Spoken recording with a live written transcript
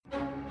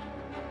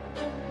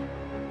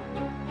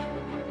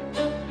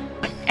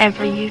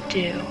whatever you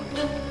do,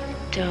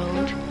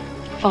 don't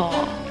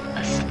fall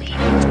asleep.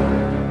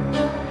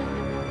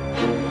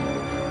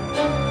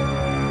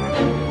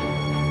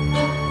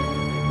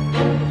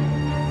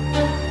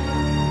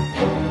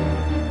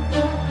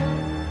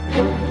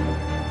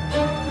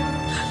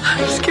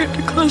 I'm scared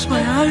to close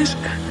my eyes.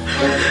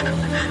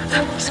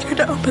 I'm scared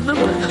to open them.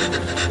 I'm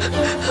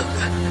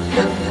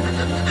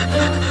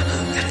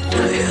gonna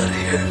die out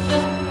here.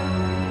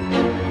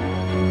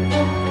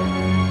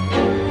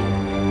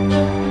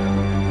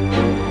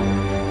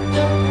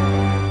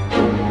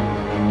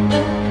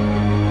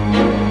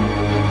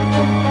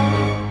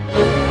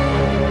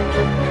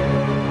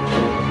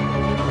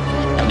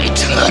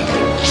 Return,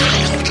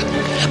 child.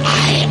 I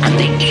am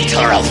the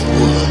eater of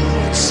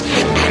worlds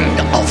and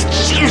of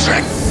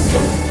children.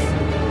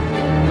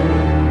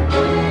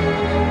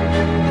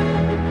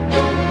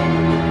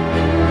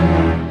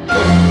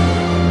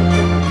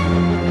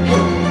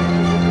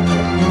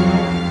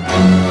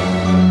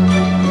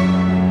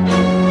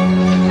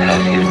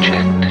 Have you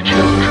checked the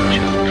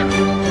children?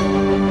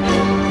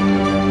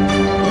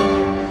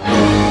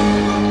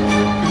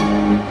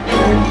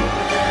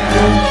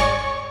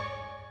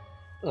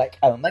 Like,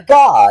 oh my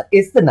god,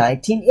 it's the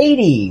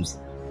 1980s!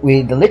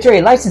 With the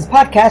Literary License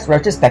Podcast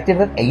retrospective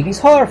of 80s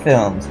horror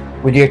films,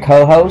 with your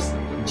co-hosts,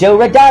 Joe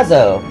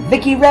Radazzo,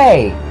 Vicky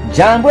Ray,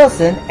 John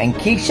Wilson, and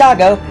Keith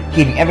Shago,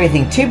 keeping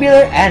everything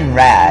tubular and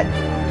rad.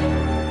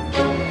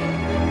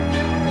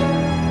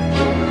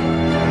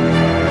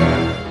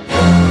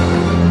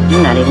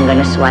 I'm not even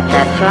gonna swat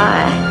that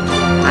fly.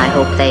 I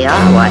hope they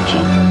are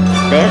watching.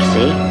 They'll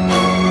see.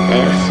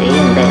 They'll see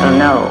and they'll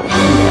know.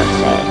 And they'll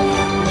say,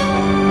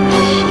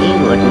 she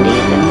wouldn't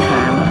even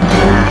harm a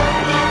fly.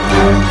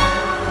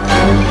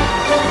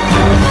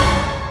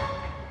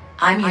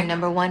 I'm your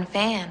number one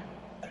fan.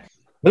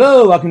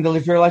 Hello, welcome to the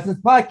Literary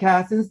License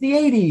Podcast since the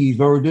 80s,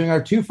 where we're doing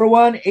our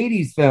 2-for-1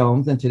 80s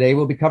films, and today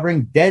we'll be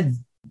covering Dead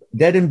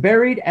and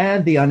Buried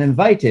and The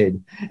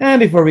Uninvited.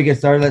 And before we get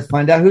started, let's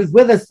find out who's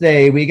with us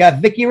today. We got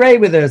Vicky Ray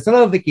with us.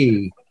 Hello,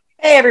 Vicky.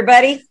 Hey,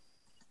 everybody.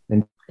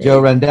 And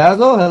Joe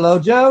Randazzo. Hello,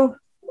 Joe.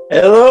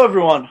 Hello,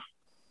 everyone.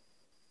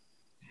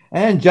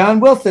 And John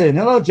Wilson.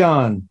 Hello,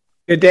 John.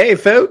 Good day,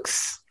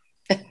 folks.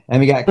 And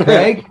we got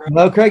Craig.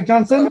 Hello, Craig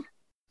Johnson.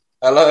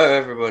 Hello,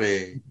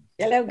 everybody.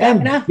 Hello,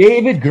 Governor. And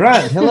David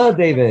Grant. Hello,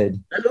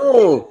 David.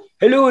 Hello.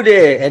 Hello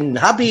there. And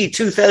happy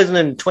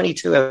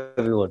 2022,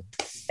 everyone.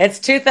 It's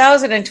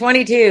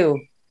 2022.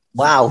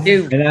 Wow.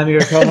 And I'm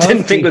your co-host,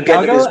 Didn't think we'd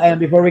get this. And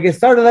before we get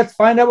started, let's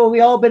find out what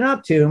we all been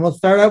up to. And we'll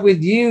start out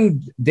with you,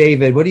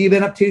 David. What have you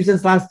been up to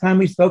since last time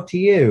we spoke to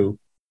you?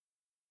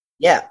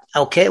 Yeah.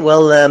 Okay.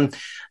 Well,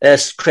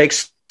 Craig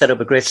set up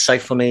a great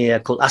site for me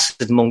called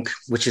Acid Monk,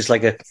 which is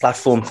like a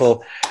platform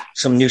for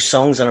some new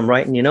songs that I'm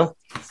writing, you know.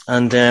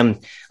 And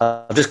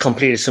I've just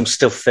completed some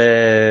stuff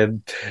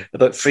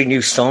about 3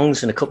 new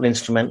songs and a couple of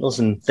instrumentals,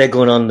 and they're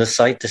going on the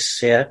site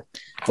this year,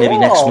 maybe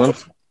next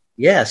month.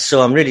 Yeah,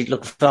 so I'm really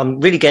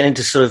getting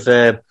into sort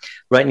of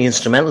writing the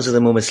instrumentals at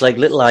the moment. It's like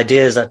little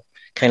ideas that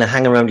kind of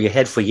hang around your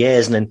head for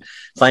years, and then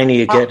finally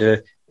you get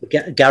a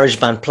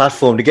GarageBand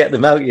platform to get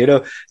them out, you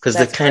know, because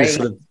they kind of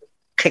sort of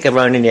kick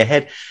around in your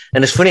head.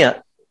 And it's funny,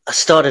 I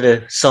started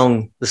a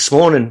song this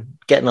morning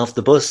getting off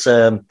the bus.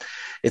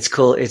 It's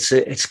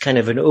kind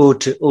of an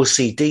ode to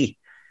OCD,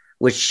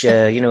 which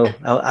you know,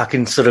 I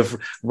can sort of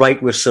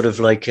write with sort of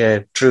like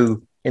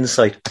true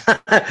insight.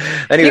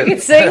 Anyway, you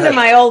could sing to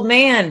my old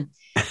man.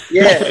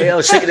 Yeah, I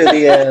was thinking of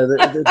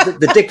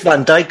the Dick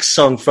Van Dyke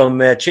song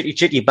from Chitty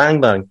Chitty Bang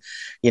Bang.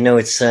 You know,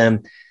 it's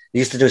they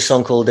used to do a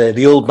song called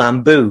The Old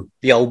Bamboo,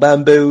 The Old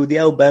Bamboo, The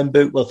Old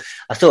Bamboo. Well,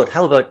 I thought,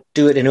 how about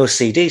do it in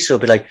OCD? So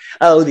it'd be like,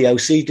 oh, the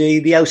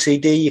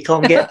OCD, you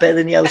can't get better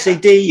than the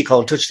OCD. You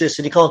can't touch this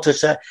and you can't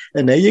touch that.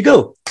 And there you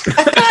go.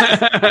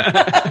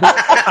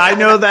 I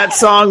know that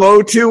song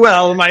oh too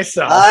well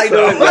myself. I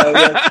know it well,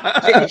 yeah.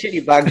 Chitty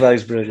Chitty Bang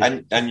Bang's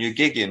brilliant. And you're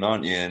gigging,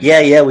 aren't you?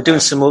 Yeah, we're doing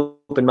some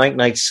open mic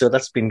nights, so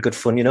that's been good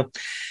fun, you know.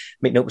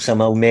 Meeting up with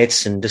some old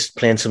mates and just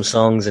playing some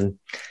songs, and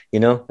you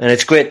know, and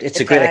it's great. It's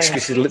a great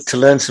excuse to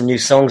learn some new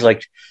songs.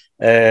 Like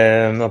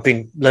I've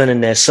been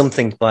learning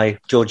Something by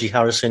Georgie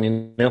Harrison,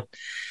 you know,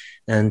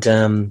 and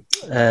do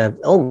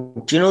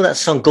you know that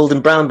song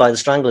Golden Brown by the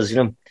Stranglers?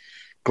 You know,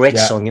 great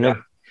song, you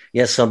know.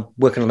 Yes, I'm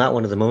working on that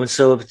one at the moment,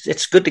 so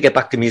it's good to get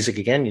back to music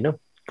again. You know,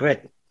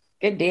 great.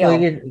 Good deal.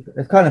 Well,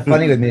 it's kind of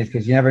funny with me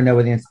because you never know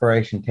where the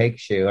inspiration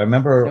takes you. I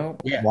remember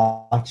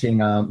watching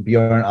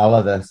Bjorn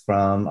Ulvaeus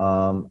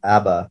from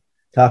ABBA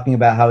talking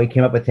about how he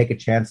came up with "Take a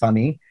Chance on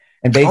Me,"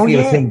 and basically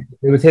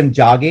it was him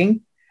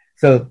jogging.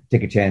 So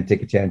take a chance,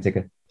 take a chance, take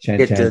a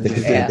chance.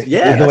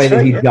 The way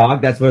that he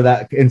jogged, that's where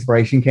that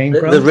inspiration came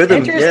from. The rhythm,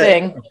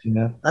 interesting.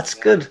 Yeah. That's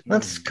good.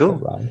 That's cool.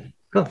 Right.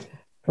 Cool.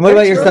 And what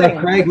about yourself,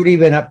 Craig? What have you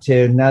been up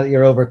to now that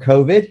you're over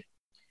COVID?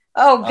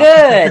 Oh,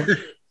 good.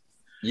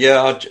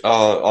 Yeah,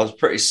 I was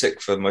pretty sick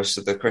for most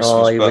of the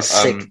Christmas, but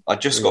I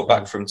just got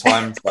back from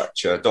Time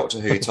Fracture, Doctor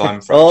Who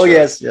Time Fracture. Oh,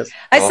 yes.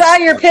 I saw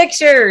your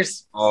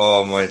pictures.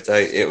 Oh, my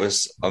day. It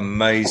was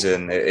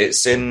amazing.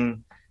 It's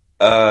in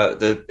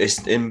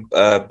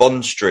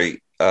Bond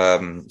Street,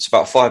 it's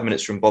about 5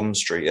 minutes from Bond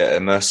Street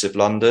at Immersive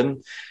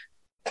London.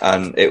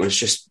 And it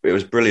was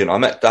brilliant. I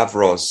met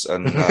Davros,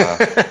 and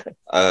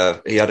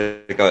he had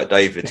a go at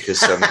David because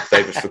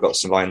David forgot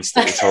some lines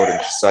that he told him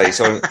to say.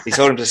 So he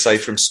told him to say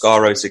from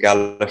Skaro to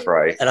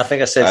Gallifrey. And I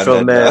think I said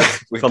from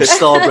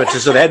Starbridge to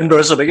sort of Edinburgh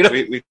or something. You know?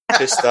 we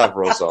pissed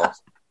Davros off.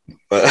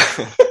 But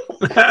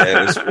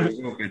it was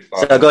all good fun.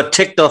 So I got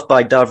ticked off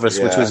by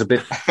Davros, which was a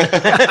bit...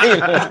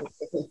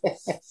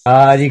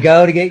 You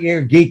go to get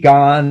your geek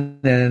on,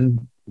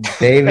 and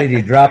David,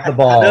 you dropped the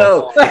ball.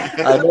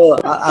 I know.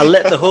 I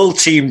let the whole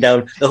team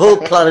down. The whole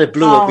planet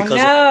blew up because...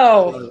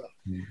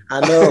 I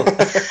know.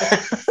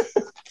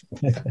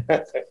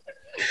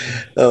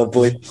 Oh,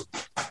 boy.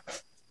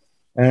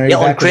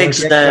 On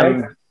Craig's...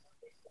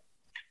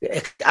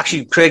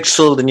 actually, Craig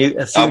sold a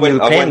few new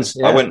pens.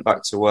 I went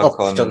back to work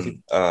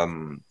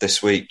on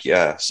this week.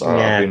 Yeah, so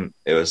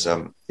it was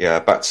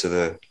back to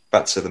the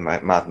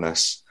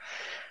madness.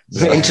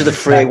 Into the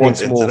fray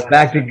once more.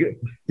 Back to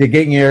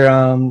getting your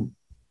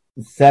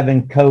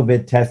 7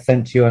 COVID tests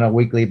sent to you on a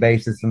weekly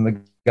basis from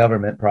the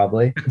government,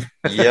 probably.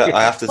 Yeah,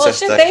 I have to test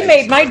that. They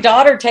made my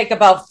daughter take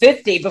about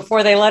 50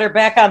 before they let her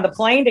back on the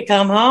plane to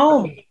come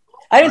home.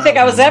 I didn't think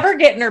I was ever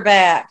getting her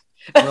back.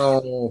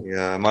 No.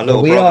 Yeah, my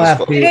little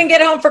brother. She didn't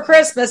get home for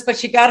Christmas, but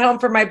she got home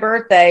for my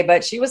birthday.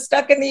 But she was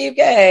stuck in the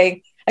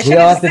UK. We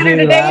all have to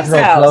do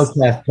lateral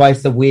flow test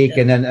twice a week,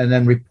 and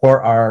then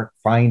report our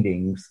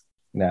findings.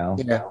 Now,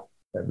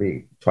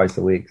 every twice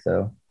a week.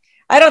 So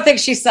I don't think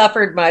she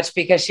suffered much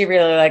because she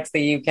really likes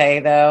the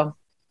UK, though.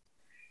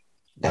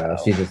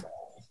 She just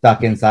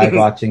stuck inside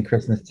watching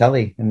Christmas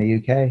telly in the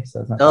UK.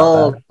 So it's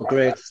not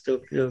great.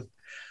 Still,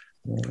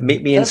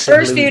 meet me in the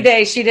first few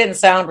days. She didn't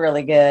sound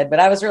really good, but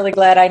I was really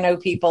glad I know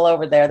people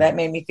over there. That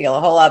made me feel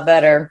a whole lot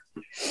better.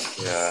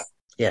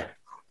 Yeah.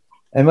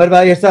 And what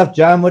about yourself,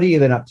 John? What have you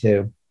been up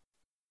to?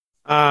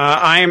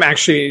 I'm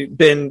actually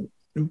been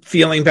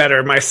feeling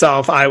better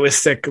myself. I was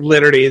sick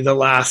literally the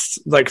last,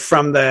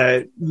 from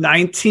the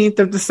 19th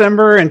of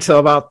December until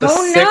about the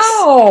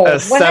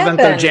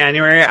 7th of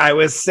January. I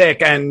was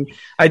sick, and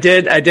I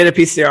did a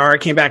PCR. I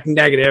came back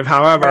negative.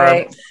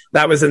 However,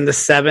 that was in the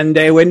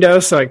 7-day window,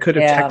 so I could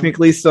have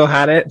technically still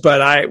had it,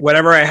 but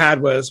whatever I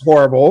had was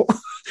horrible.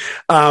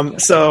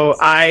 So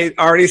I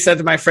already said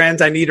to my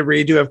friends, I need a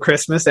redo of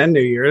Christmas and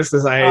New Year's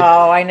because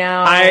I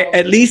know. I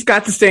at least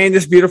got to stay in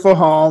this beautiful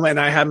home, and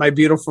I had my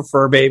beautiful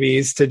fur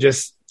babies to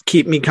just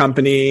keep me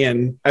company.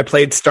 And I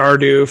played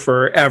Stardew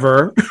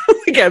forever.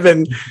 I've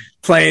been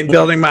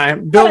building my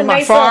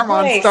farm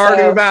on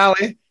Stardew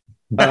Valley.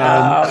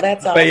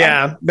 That's awesome. But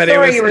yeah,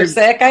 sorry you were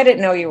sick. I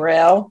didn't know you were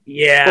ill.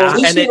 Yeah, well, at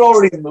least you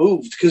already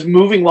moved, because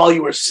moving while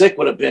you were sick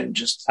would have been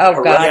just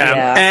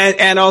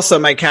And also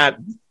my cat,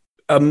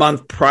 a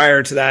month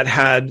prior to that,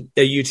 had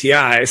a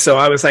UTI. So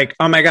I was like,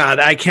 oh my God,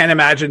 I can't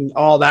imagine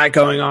all that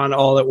going on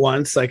all at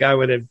once. Like I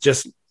would have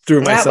just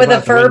threw myself out with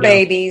the fur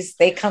babies.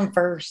 They come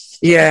first.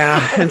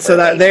 Yeah. And so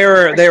that they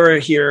were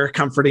here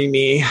comforting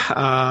me.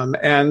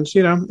 And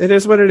it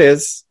is what it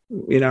is,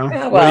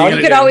 well,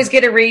 you could always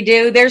get a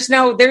redo. There's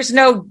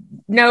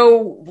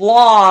no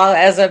law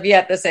as of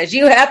yet that says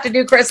you have to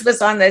do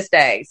Christmas on this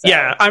day. So.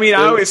 Yeah. I mean,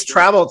 I always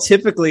travel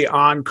typically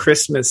on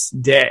Christmas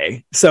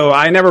Day. So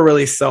I never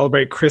really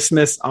celebrate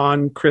Christmas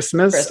on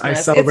Christmas. I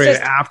celebrate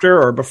it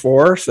after or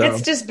before. So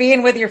it's just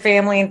being with your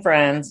family and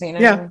friends,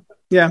 Yeah.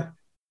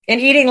 And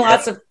eating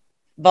lots of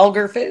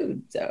vulgar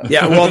food. So.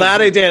 Yeah, well,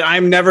 that I did.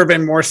 I've never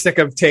been more sick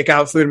of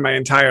takeout food in my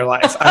entire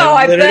life.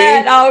 I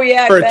bet. Oh,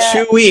 yeah. For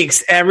 2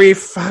 weeks, every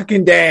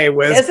fucking day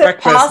was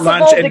breakfast,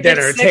 lunch, and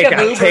dinner.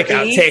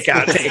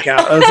 Takeout.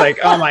 I was like,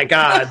 oh my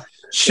God,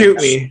 shoot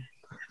me.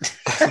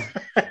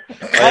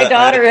 My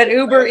daughter had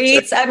Uber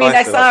Eats. I mean,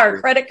 I saw her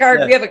credit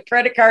card. We have a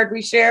credit card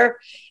we share.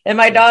 And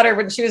my daughter,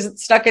 when she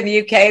was stuck in the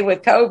UK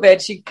with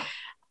COVID,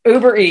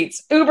 Uber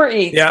Eats. Yep.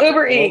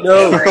 Uber Eats.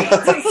 Uber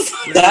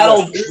Eats.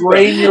 That'll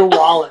drain your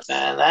wallet,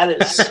 man. That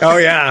is. Oh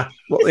yeah.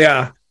 Well,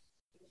 yeah.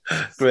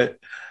 Great.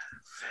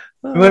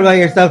 What about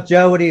yourself,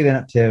 Joe? What have you been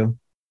up to?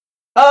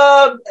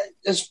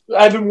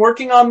 I've been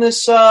working on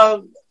this.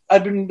 I've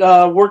been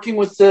working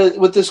with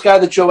this guy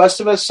that Joe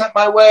Estevez sent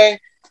my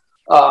way.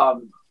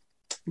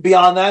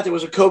 Beyond that, there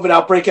was a COVID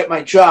outbreak at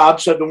my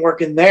job, so I've been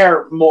working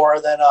there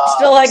more than.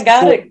 Still, I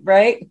got it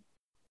right.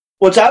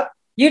 What's that?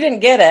 You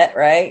didn't get it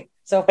right.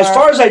 So as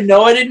far as I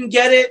know, I didn't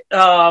get it.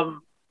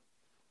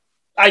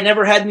 I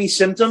never had any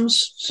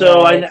symptoms,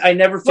 so I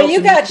never felt. Well,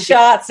 you got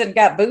shots and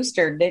got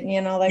boosted, didn't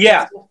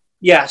you?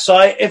 Yeah. So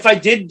if I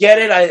did get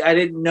it, I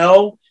didn't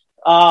know.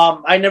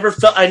 I never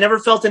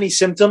felt any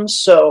symptoms,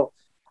 so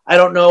I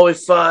don't know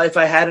if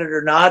I had it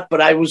or not.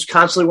 But I was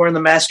constantly wearing the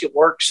mask at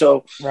work,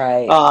 so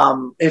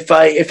if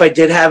I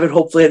did have it,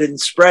 hopefully I didn't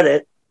spread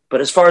it. But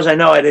as far as I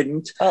know, I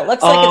didn't. Well, it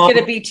looks like it's going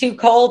to be too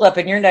cold up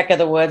in your neck of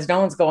the woods. No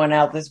one's going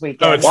out this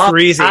weekend. Oh, it's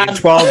freezing. 12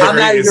 degrees. I'm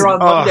out here on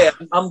Monday.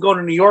 I'm going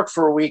to New York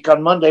for a week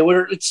on Monday.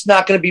 It's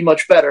not going to be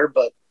much better,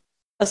 but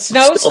a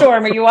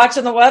snowstorm. Are you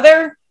watching the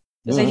weather?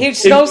 There's a huge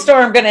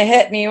snowstorm going to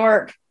hit New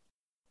York.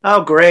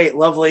 Oh, great.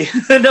 Lovely.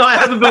 No, I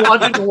haven't been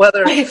watching the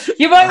weather.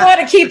 You might want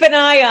to keep an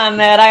eye on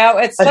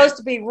that. It's supposed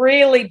to be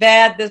really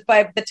bad this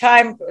by the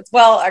time,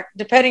 well,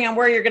 depending on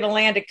where you're going to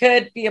land, it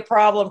could be a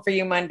problem for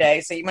you Monday.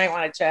 So you might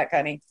want to check,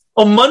 honey.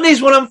 Oh,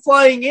 Monday's when I'm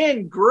flying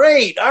in.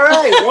 Great. All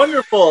right.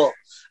 Wonderful.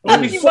 I'm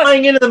going to be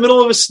flying in the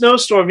middle of a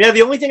snowstorm. Yeah,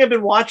 the only thing I've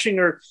been watching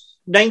are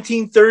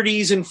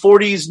 1930s and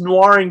 40s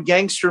noir and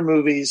gangster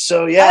movies.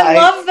 So, yeah. I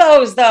love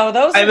those, though.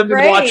 Those I haven't are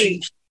great. been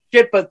watching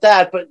shit but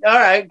that. But, all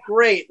right.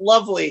 Great.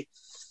 Lovely.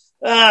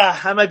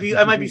 I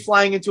might be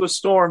flying into a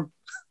storm.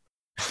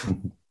 Well,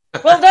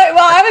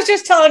 I was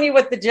just telling you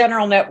what the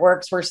general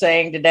networks were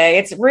saying today.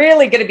 It's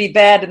really going to be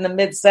bad in the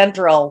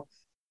mid-central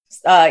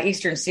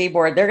eastern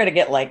seaboard. They're going to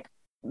get like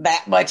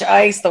that much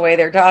ice the way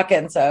they're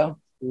talking. So,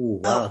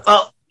 ooh,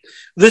 wow.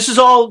 This is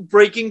all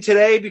breaking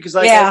today because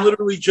I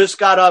literally just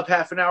got up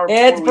half an hour.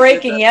 It's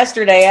breaking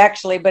yesterday,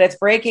 actually, but it's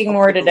breaking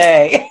more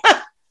today.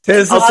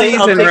 Tis the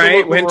season,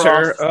 right?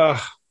 Winter.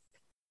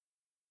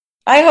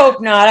 I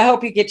hope not. I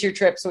hope you get your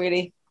trip,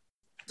 sweetie.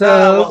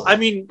 So,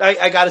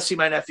 I got to see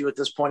my nephew at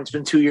this point. It's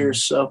been 2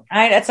 years, so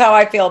that's how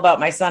I feel about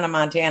my son in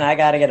Montana. I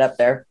got to get up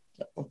there.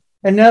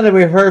 And now that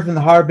we've heard from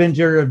the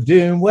Harbinger of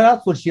Doom, what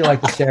else would she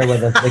like to share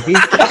with us, Vicky?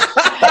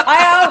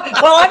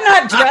 I'm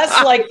not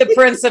dressed like the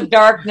Prince of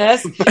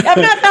Darkness.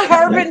 I'm not the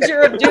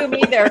Harbinger of Doom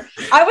either.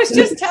 I was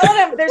just telling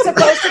him there's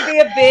supposed to be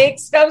a big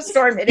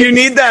snowstorm. You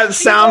need that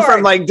sound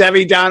from like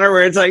Debbie Downer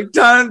where it's like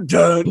dun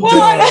dun.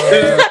 Well,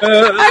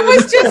 I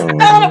was just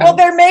telling him. Well,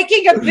 they're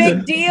making a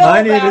big deal.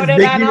 My name is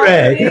Vicky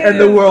Ray, and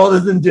the world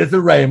is in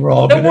disarray. We're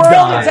all going to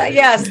die.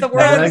 Yes, the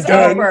world is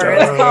over.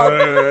 It's called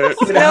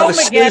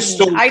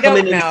Snowmageddon. I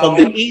don't know.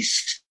 From the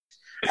east.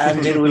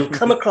 And it will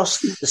come across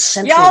the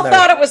central. Y'all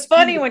thought it was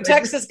funny when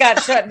Texas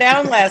got shut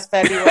down last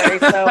February.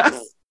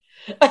 So,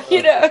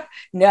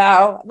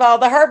 no. Well,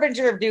 the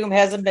Harbinger of Doom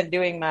hasn't been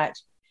doing much.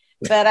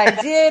 But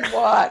I did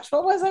watch.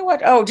 What was I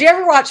watching? Oh, do you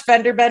ever watch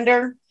Fender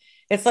Bender?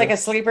 It's like a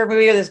sleeper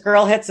movie where this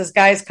girl hits this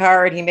guy's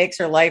car and he makes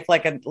her life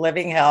like a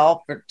living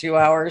hell for 2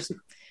 hours.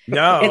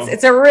 No.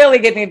 It's a really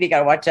good movie. You got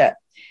to watch it.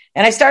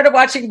 And I started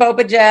watching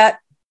Boba Jet.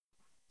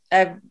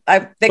 I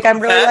think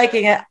I'm really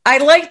liking it. I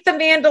like The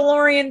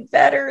Mandalorian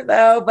better,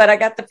 though, but I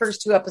got the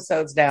first 2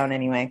 episodes down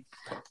anyway.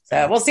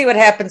 So we'll see what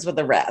happens with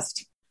the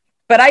rest.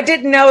 But I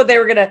didn't know they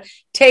were going to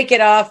take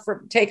off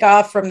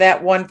from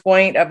that one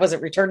point. Was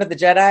it Return of the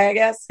Jedi, I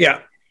guess?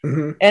 Yeah.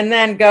 Mm-hmm. And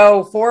then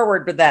go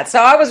forward with that. So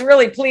I was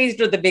really pleased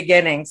with the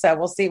beginning. So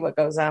we'll see what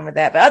goes on with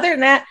that. But other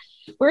than that,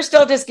 we're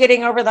still just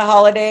getting over the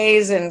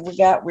holidays, and we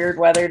got weird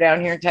weather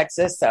down here in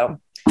Texas. So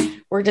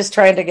we're just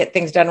trying to get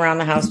things done around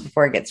the house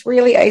before it gets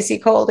really icy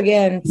cold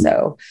again.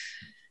 So,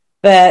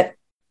 but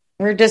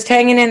we're just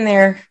hanging in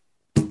there,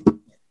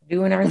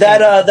 doing our thing.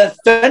 That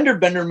Fender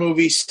Bender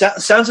movie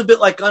sounds a bit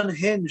like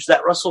Unhinged.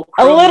 That Russell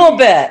Crowe. A little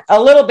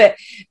bit,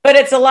 but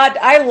it's a lot.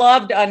 I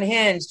loved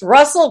Unhinged.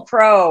 Russell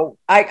Crowe.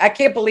 I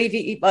can't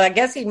believe I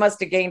guess he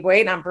must have gained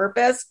weight on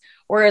purpose.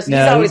 Whereas he's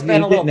always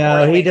been a little.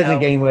 No, he doesn't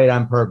gain weight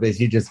on purpose.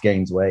 He just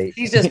gains weight.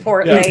 He's just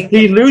portly.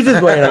 He loses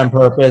weight on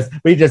purpose,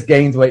 but he just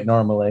gains weight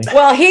normally.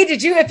 Well,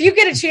 if you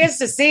get a chance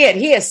to see it,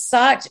 he is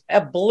such a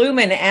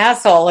bloomin'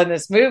 asshole in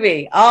this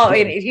movie. Oh,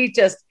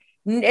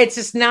 it's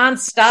just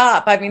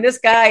nonstop. I mean, this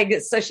guy,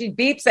 so she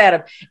beeps at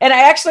him. And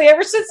I actually,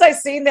 ever since I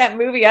seen that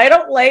movie, I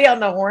don't lay on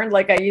the horn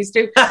like I used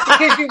to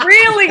because you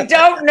really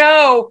don't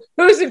know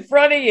who's in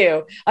front of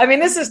you. I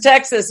mean, this is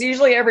Texas.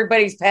 Usually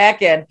everybody's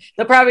packing.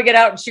 They'll probably get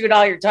out and shoot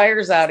all your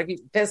tires out if you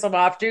piss them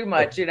off too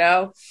much,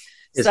 So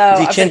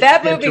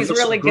that movie's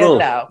really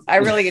good, though. I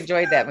really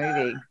enjoyed that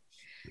movie.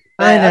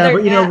 I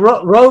know,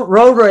 but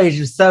Road Rage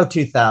is so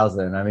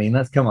 2000. I mean,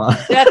 let's come on.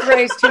 Death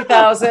Race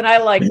 2000. I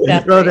like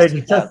Death Road Race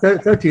Rage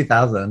is so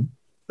 2000.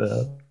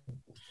 So.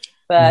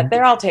 But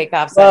they're all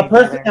takeoffs. Well,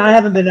 personally, I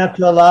haven't been up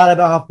to a lot.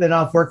 I've been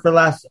off work for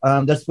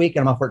this week,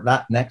 and I'm off work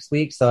next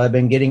week. So I've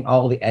been getting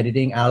all the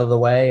editing out of the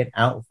way and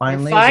out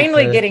finally.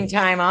 Getting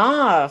time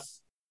off.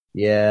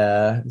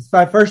 Yeah, it's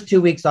my first 2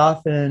 weeks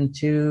off in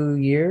 2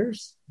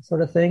 years,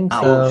 sort of thing.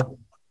 So.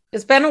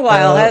 It's been a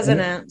while,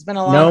 hasn't it? It's been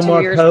a long 2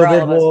 years. No more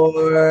COVID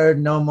war,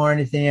 no more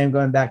anything. I'm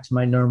going back to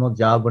my normal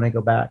job when I go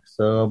back.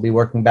 So I'll be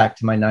working back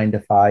to my 9 to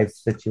 5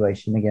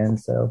 situation again.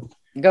 So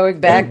going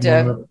back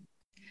to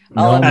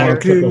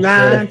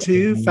 9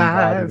 to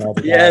 5.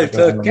 Yeah,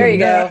 there you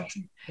go.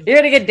 You're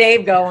gonna get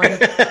Dave going.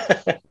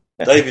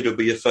 David will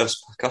be your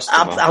first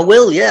customer. I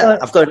will, yeah.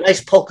 I've got a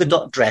nice polka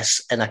dot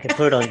dress, and I can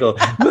put it on and go,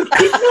 I'll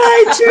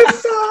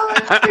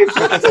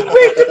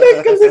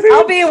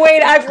be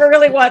waiting. I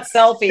really want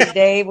selfies,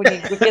 Dave, when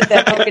you get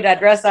that polka dot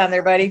dress on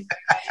there, buddy.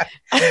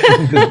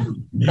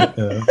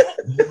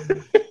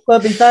 Well,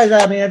 besides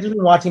that, I mean, I've just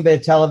been watching a bit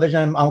of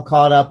television. I'm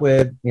caught up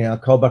with,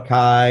 Cobra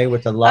Kai,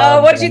 which I love.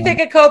 Oh, what did you think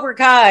of Cobra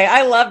Kai?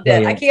 I loved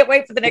it. Yeah. I can't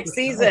wait for the next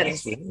season.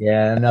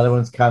 Yeah, another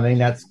one's coming.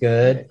 That's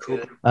good.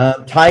 Cool.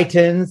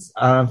 Titans.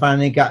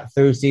 Finally got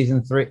through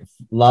season 3.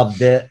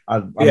 Loved it.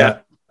 I'm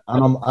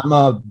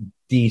a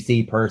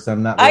DC person.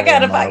 I'm not I really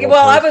gotta a find. Marvel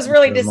Well, I person, was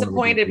really so I'm more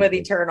disappointed DC with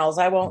person. Eternals.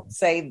 I won't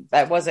say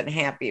I wasn't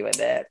happy with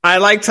it. I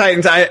like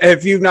Titans.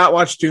 If you've not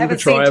watched Doom haven't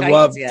Patrol, seen I Titans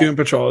love yet. Doom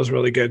Patrol is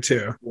really good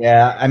too.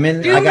 Yeah, I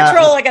mean, Doom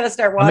Patrol. I gotta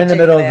start watching. I'm in the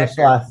middle of that.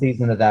 the last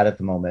season of that at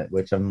the moment,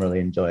 which I'm really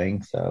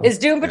enjoying. So, Is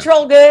Doom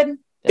Patrol good?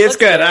 It's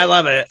good. I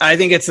love it. I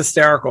think it's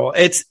hysterical.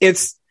 It's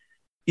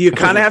you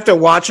kind of have to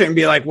watch it and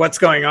be like, what's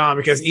going on?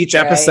 Because each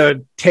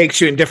episode takes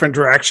you in different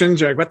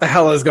directions. You're like, what the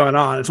hell is going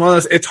on? It's one of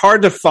those, it's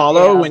hard to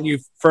follow when you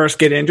first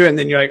get into it. And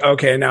then you're like,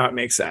 okay, now it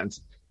makes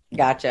sense.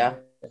 Gotcha.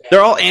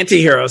 They're all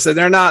anti-heroes. So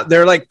they're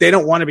like, they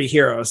don't want to be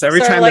heroes.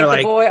 Every time they're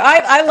like,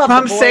 I love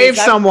come the boys. save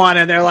someone.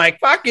 And they're like,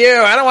 fuck you.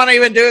 I don't want to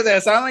even do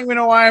this. I don't even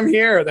know why I'm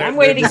here. I'm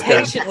waiting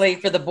patiently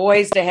for the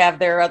boys to have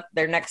their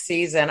next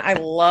season. I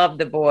love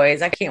the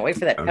boys. I can't wait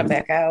for that to come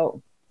back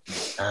out.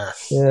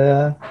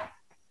 Yeah.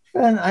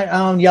 And I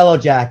own Yellow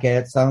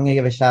Jackets, so I'm gonna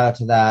give a shout out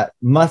to that.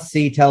 Must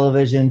see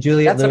television.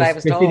 Juliette That's what I Lewis,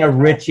 was Christina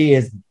told. Ricci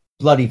is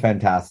bloody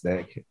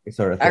fantastic.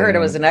 Sort of thing. I heard it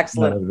was an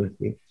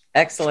excellent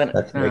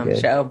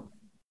show.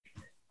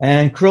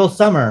 And Cruel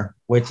Summer,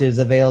 which is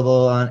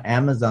available on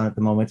Amazon at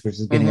the moment, which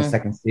is getting a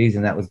second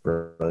season. That was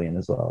brilliant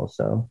as well.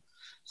 So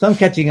I'm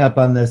catching up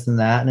on this and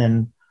that,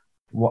 and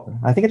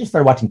I think I just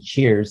started watching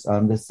Cheers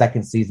on the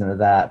second season of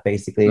that,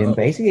 basically, and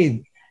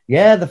basically.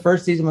 Yeah, the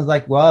first season was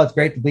like, well, it's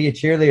great to be a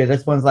cheerleader.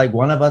 This one's like,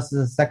 one of us is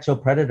a sexual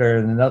predator.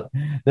 And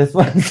this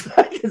one's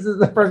like, this is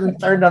the person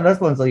turned on this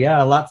one. So,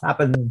 yeah, a lot's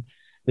happened in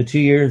the 2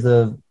 years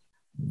of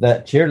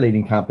that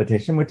cheerleading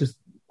competition, which is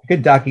a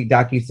good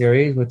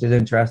docu-series, which is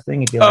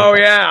interesting. If you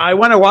I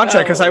want to watch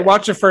that because I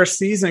watched the first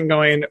season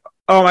going,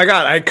 oh, my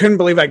God, I couldn't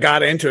believe I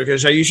got into it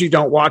because I usually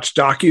don't watch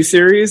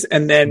docu-series.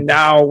 And then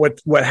now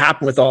what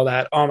happened with all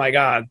that, oh, my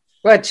God.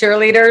 What,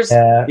 cheerleaders?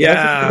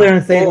 Yeah.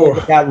 They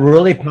got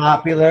really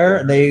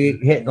popular. They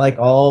hit like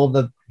all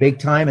the big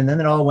time, and then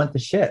it all went to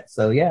shit.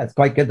 So yeah, it's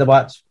quite good to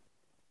watch.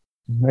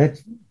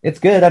 It's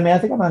good. I mean, I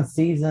think I'm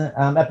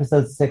on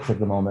episode 6 at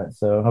the moment.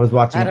 So I was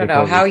watching. I don't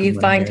know how you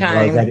find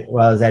time.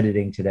 While I was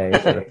editing today,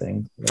 sort of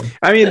thing. So.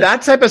 I mean,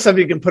 that type of stuff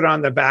you can put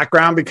on the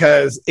background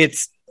because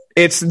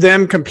it's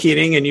them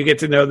competing, and you get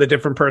to know the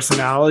different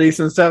personalities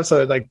and stuff.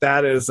 So like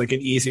that is like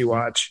an easy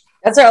watch.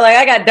 That's all. Like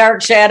I got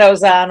Dark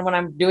Shadows on when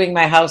I'm doing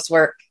my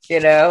housework.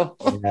 Yeah,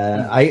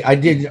 I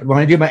did when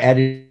I do my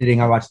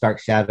editing. I watch Dark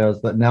Shadows,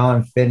 but now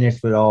I'm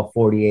finished with all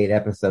 48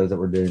 episodes that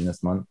we're doing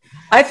this month.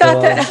 I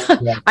thought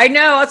I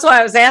know. That's why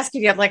I was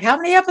asking you. I'm like, how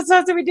many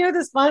episodes did we do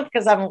this month?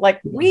 Because I'm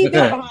like, we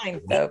got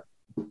behind. So.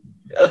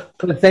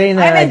 Saying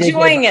that, I'm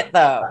enjoying it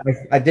though.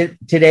 I did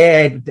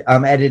today.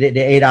 I edited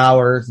 8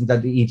 hours and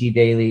done the EG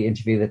Daily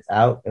interview that's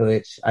out,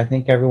 which I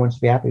think everyone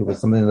should be happy with.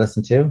 Something to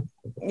listen to.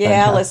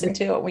 Yeah, I'll listen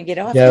to it when we get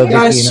off. Yeah,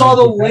 I saw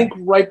the link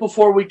right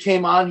before we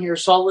came on here,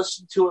 so I'll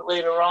listen to it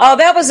later on. Oh,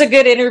 that was a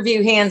good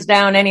interview, hands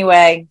down.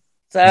 Anyway,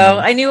 so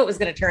I knew it was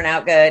going to turn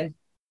out good.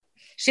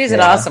 She's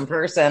an awesome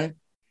person.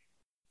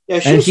 Yeah,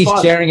 she's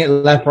sharing it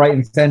left, right,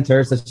 and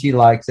center, so she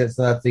likes it.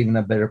 So that's even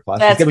a better plus.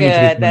 That's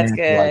good. That's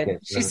good. Like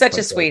she's such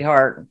a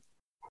sweetheart.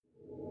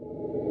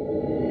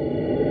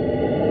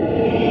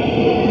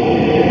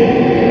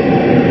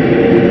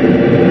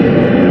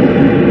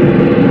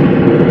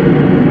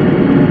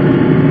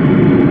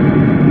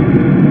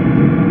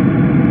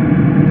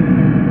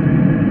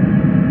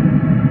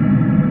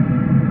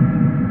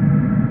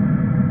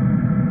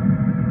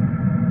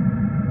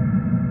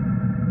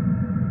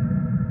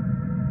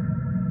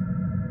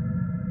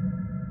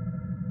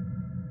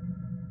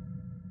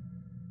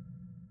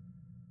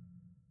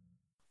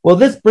 Well,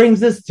 this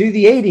brings us to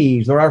the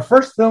 80s, where our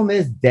first film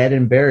is Dead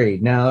and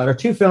Buried. Now, our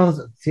two films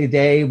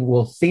today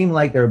will seem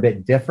like they're a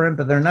bit different,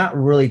 but they're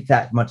not really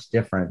that much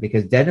different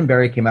because Dead and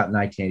Buried came out in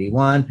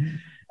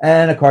 1981,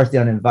 and of course, The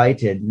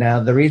Uninvited.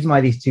 Now, the reason why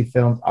these two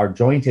films are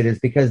jointed is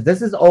because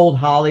this is old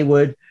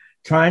Hollywood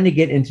trying to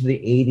get into the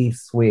 80s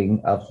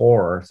swing of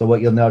horror. So what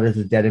you'll notice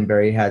is Dead and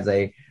Buried has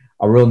a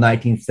real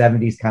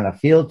 1970s kind of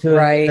feel to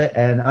it,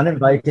 and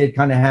Uninvited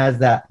kind of has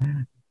that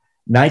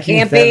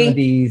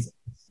 1970s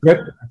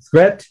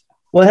script.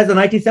 Well, it has a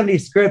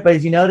 1970s script, but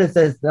as you notice,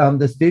 as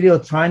the studio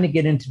trying to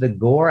get into the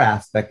gore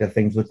aspect of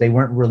things, which they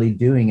weren't really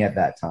doing at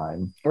that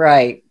time.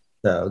 Right.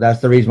 So that's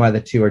the reason why the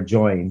two are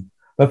joined.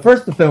 But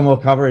first, the film we'll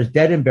cover is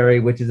Dead and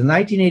Buried, which is a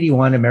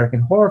 1981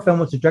 American horror film,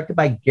 which was directed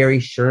by Gary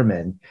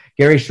Sherman.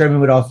 Gary Sherman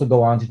would also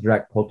go on to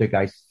direct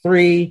Poltergeist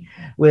 3,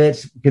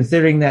 which,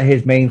 considering that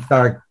his main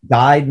star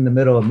died in the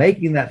middle of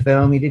making that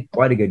film, he did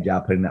quite a good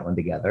job putting that one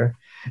together.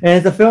 And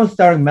it's a film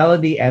starring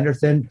Melody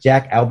Anderson,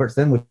 Jack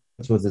Albertson, which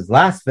was his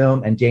last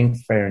film, and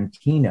James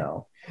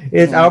Ferrantino.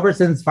 It is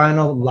Albertson's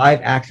final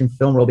live-action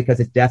film role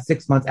because it's death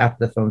 6 months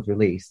after the film's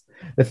release.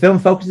 The film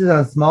focuses on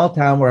a small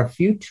town where a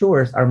few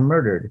tourists are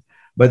murdered,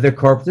 but their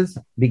corpses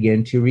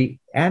begin to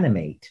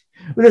reanimate.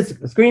 With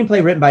a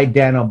screenplay written by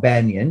Dan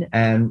O'Banion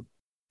and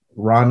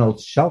Ronald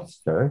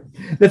Schuster,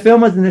 the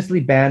film was initially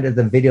banned as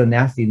a video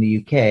nasty in the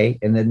UK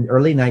in the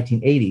early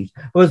 1980s,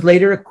 but was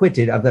later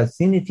acquitted of the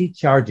obscenity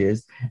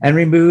charges and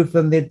removed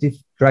from the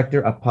director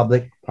of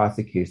public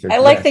prosecutors. I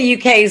like the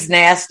UK's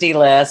nasty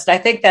list. I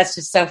think that's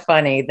just so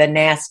funny. The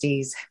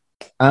nasties.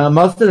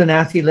 Most of the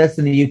nasty lists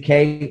in the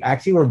UK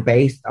actually were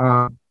based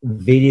on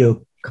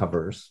video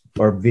covers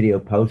or video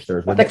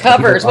posters. The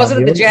covers,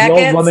 wasn't it the jackets?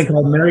 The old woman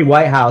called Mary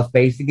Whitehouse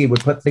basically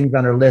would put things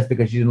on her list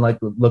because she didn't like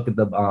to look at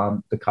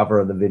the cover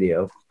of the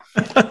video.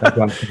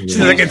 She's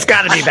like, it's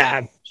got to be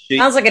bad.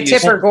 Sounds like a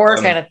Tipper Gore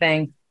kind of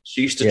thing.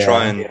 She used to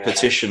try and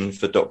petition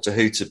for Doctor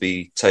Who to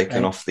be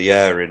taken off the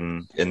air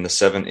in the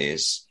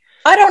 70s.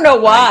 I don't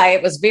know why.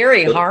 It was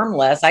very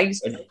harmless.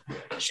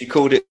 She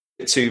called it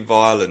too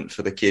violent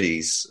for the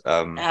kiddies.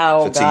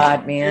 Oh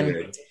God,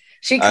 man!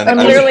 She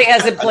clearly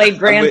hasn't played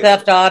Grand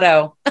Theft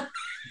Auto.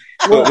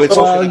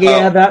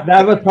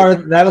 That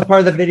was part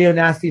of the video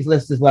nasties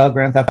list as well.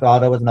 Grand Theft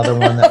Auto was another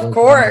one that was of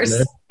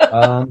course.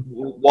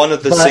 One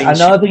of the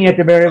scenes. Another thing you have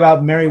to worry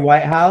about Mary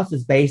Whitehouse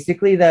is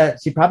basically that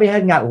she probably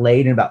hadn't got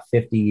laid in about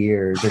 50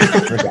 years.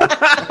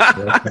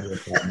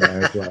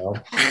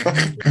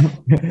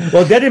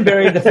 Well, Dead and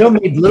Buried, the film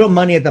made little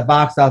money at the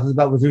box office,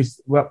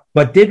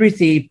 but did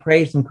receive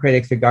praise from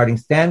critics regarding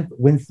Stan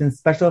Winston's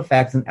special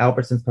effects and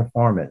Albertson's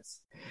performance.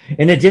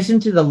 In addition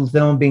to the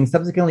film being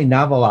subsequently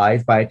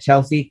novelized by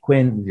Chelsea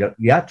Quinn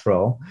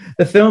Yatro,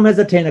 the film has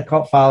attained a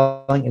cult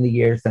following in the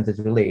years since its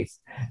release.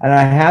 And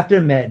I have to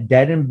admit,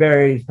 Dead and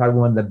Buried is probably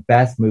one of the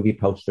best movie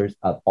posters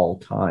of all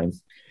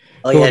times.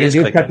 So we're going to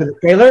do a cut to the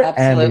trailer,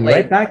 and we'll be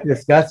right back to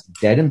discuss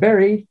Dead and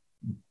Buried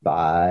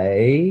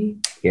by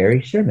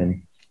Gary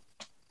Sherman.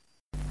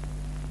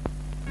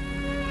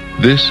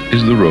 This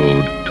is the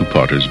road to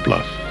Potter's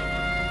Bluff.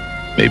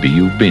 Maybe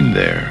you've been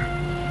there.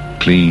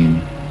 Clean,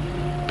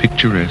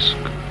 picturesque,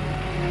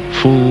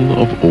 full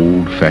of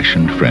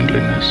old-fashioned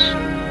friendliness,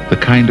 the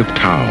kind of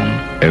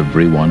town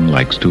everyone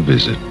likes to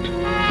visit.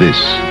 This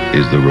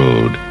is the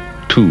road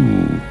to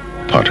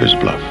Potter's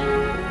Bluff.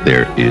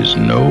 There is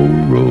no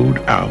road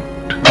out.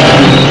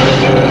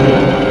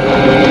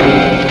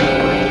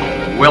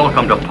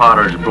 Welcome to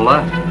Potter's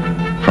Bluff.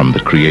 From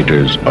the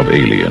creators of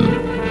Alien,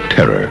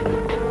 terror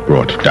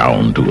brought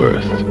down to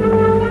Earth,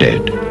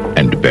 dead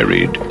and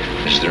buried.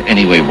 Is there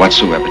any way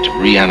whatsoever to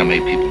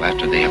reanimate people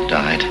after they have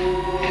died?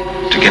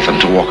 To get them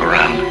to walk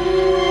around?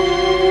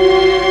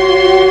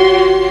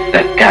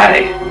 That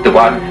guy, the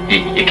one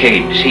you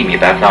came to see me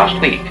about last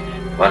week,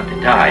 the one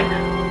that died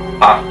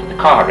after the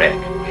car wreck.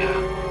 Yeah.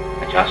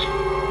 I just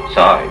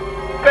saw him.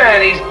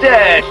 Man, he's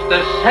dead.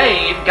 The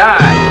same guy.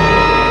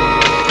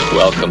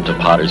 Welcome to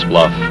Potter's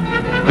Bluff.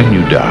 When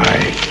you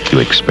die, you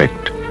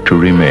expect to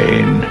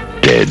remain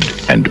dead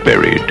and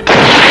buried.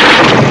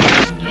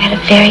 You had a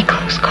very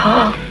close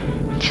call.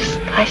 Just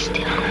lie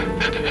still.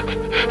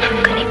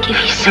 I'm gonna give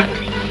you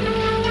something.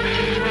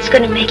 It's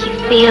gonna make you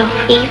feel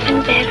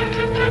even better.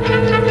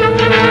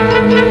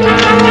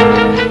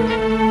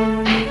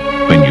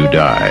 When you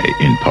die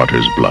in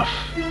Potter's Bluff,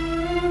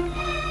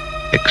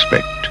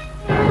 expect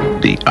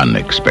the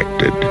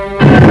unexpected.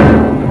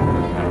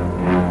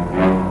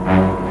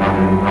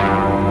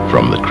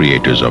 From the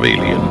creators of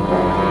Alien,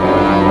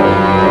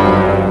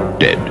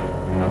 dead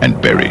and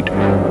buried.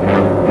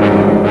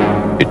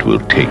 It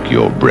will take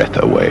your breath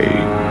away.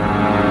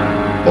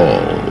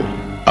 All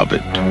of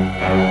it.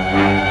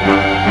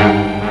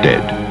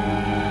 Dead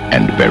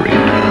and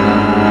buried.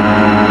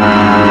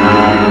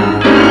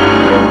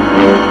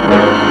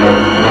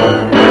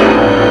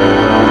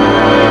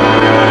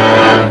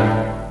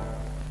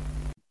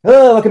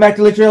 Hello, welcome back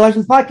to Literary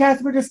Legends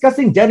Podcast. We're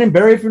discussing Dead and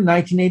Buried from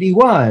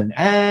 1981.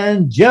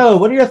 And Joe,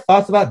 what are your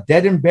thoughts about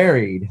Dead and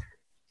Buried?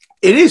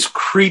 It is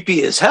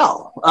creepy as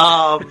hell.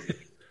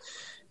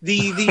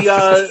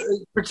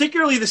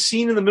 Particularly the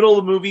scene in the middle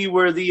of the movie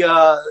where the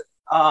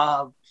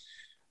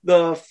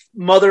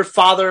mother,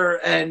 father,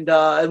 and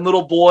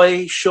little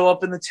boy show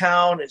up in the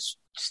town is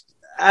just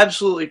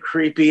absolutely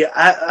creepy.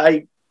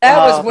 That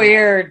was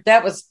weird.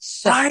 That was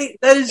so right.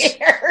 That is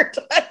weird.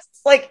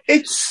 It's like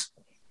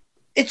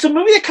it's a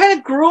movie that kind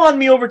of grew on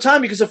me over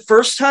time because the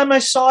first time I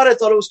saw it, I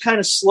thought it was kind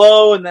of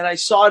slow, and then I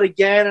saw it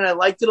again and I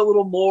liked it a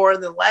little more.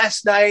 And then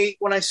last night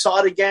when I saw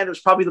it again, it was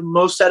probably the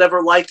most I'd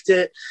ever liked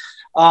it.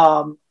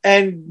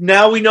 And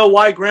now we know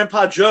why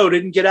Grandpa Joe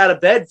didn't get out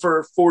of bed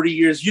for 40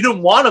 years. You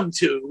didn't want him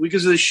to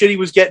because of the shit he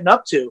was getting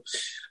up to.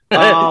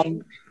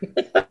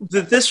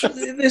 This was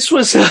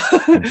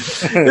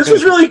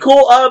really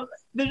cool.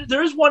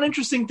 There is one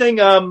interesting thing.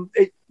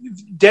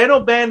 Dan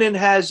O'Bannon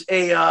has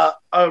a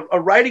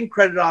writing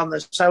credit on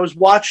this. I was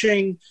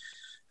watching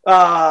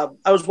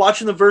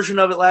the version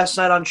of it last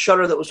night on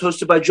Shudder that was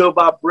hosted by Joe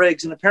Bob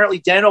Briggs, and apparently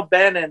Dan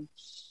O'Bannon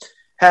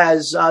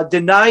has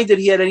denied that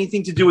he had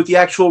anything to do with the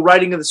actual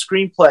writing of the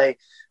screenplay.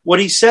 What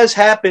he says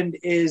happened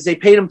is they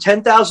paid him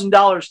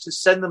 $10,000 to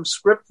send them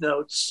script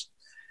notes,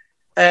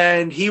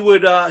 and he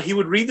would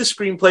read the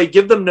screenplay,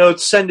 give them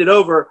notes, send it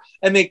over,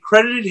 and they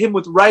credited him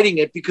with writing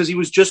it because he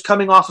was just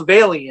coming off of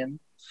Alien,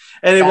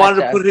 and they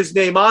wanted to put his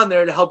name on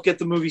there to help get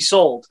the movie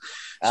sold.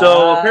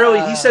 So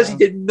apparently he says he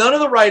did none of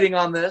the writing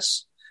on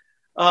this.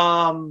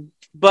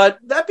 But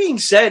that being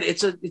said,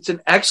 it's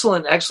an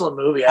excellent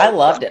movie. I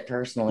loved it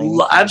personally.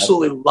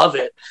 Absolutely love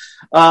it.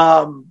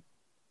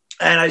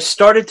 and I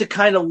started to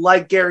kind of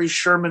like Gary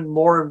Sherman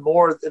more and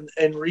more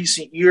in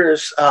recent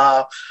years.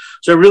 So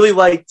I really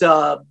liked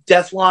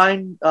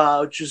Deathline,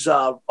 which is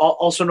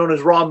also known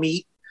as Raw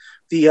Meat,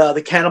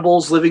 the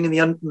cannibals living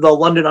in the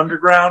London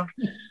Underground.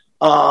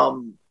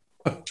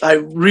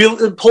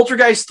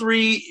 Poltergeist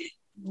 3,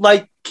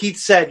 like Keith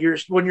said,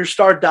 when your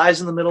star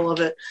dies in the middle of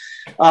it.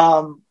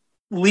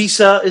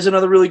 Lisa is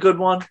another really good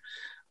one.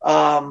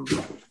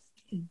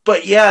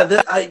 But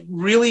yeah, I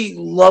really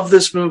love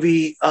this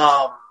movie.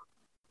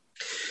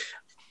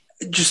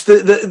 Just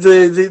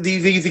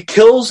the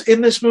kills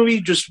in this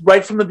movie, just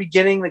right from the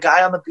beginning, the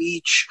guy on the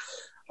beach.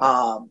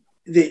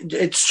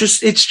 It's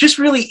just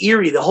really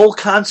eerie. The whole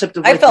concept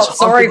of I felt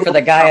sorry for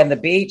the guy on the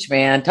beach,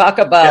 man. Talk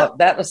about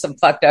that was some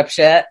fucked up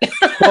shit.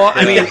 Well,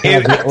 I mean,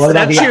 what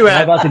about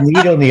the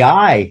needle in the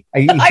eye?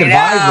 You survived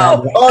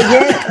that. Oh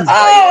yeah.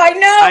 Oh,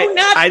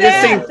 I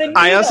know.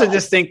 I also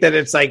just think that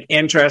it's like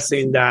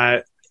interesting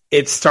that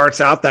it starts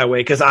out that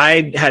way, because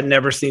I had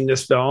never seen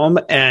this film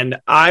and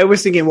I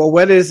was thinking, well,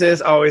 what is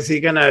this? Oh, is he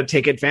gonna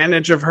take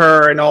advantage of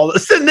her and all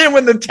this? And then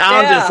when the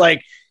town just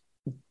like,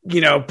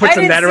 puts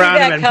a net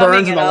around him and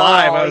burns him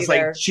alive, I was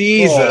like,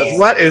 Jesus,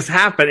 what is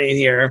happening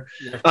here?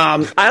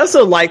 I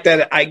also like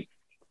that I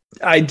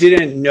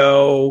didn't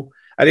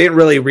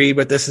really read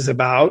what this is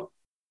about.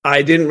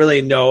 I didn't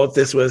really know if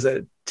this was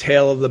a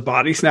Tale of the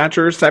Body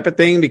Snatchers type of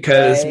thing,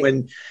 because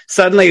when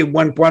suddenly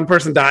one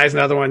person dies,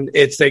 another one,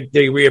 it's like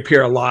they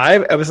reappear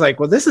alive. I was like,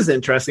 well, this is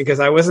interesting,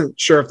 because I wasn't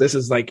sure if this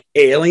is like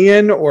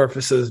Alien or if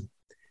this is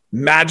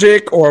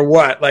magic or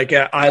what. Like,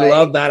 I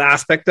love that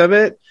aspect of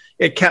it.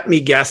 It kept me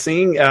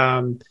guessing.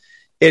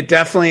 It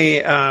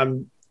definitely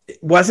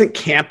wasn't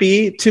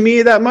campy to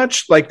me that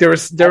much. Like the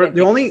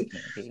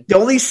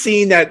only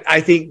scene that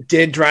I think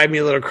did drive me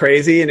a little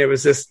crazy, and it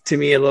was just to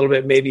me a little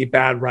bit maybe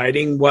bad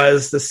writing,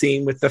 was the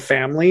scene with the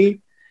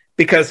family,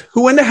 because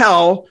who in the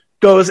hell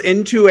goes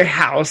into a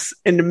house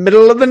in the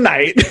middle of the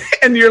night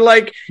and you're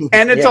like,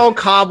 and it's all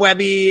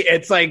cobwebby.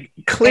 It's like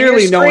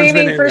clearly no one's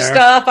been in for there.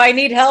 Stuff. I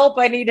need help,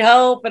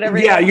 and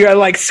everything. Yeah, you're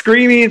like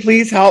screaming,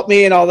 please help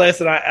me, and all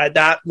this. And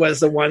that was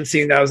the one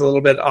scene that was a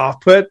little bit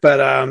off put,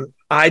 but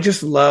I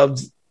just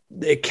loved.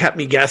 It kept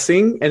me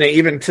guessing, and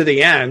even to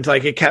the end,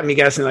 like it kept me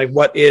guessing, like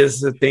what is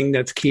the thing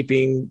that's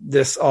keeping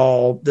this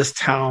town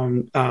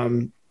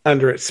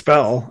under its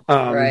spell?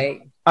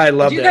 Right. I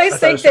loved it. Did you guys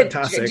think that?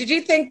 Fantastic. Did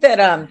you think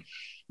that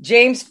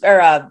James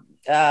or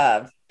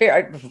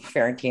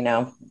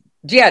Ferrantino?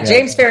 Yeah,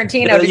 James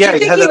Ferrantino. Did you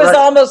think he was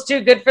almost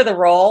too good for the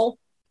role?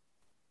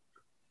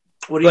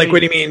 What do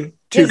you mean?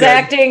 His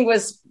acting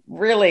was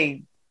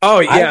really.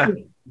 Oh yeah.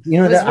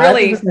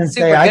 Really super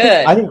good.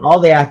 I think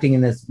all the acting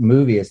in this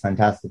movie is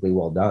fantastically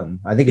well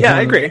done. I think it's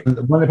I agree.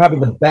 One of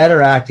probably the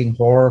better acting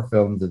horror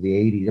films of the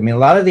 80s. I mean, a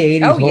lot of the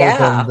 80s horror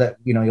films that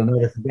you'll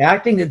notice the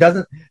acting, it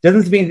doesn't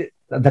seem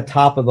the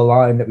top of the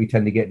line that we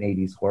tend to get in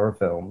 80s horror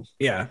films.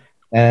 Yeah.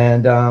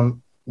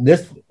 And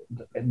this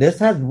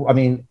has, I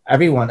mean,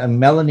 everyone, and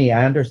Melanie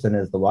Anderson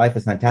as the wife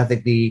is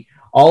fantastic.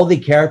 All the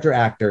character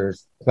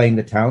actors playing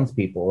the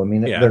townspeople. I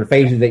mean, they're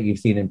faces that you've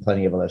seen in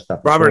plenty of other stuff.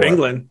 Robert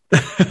Englund.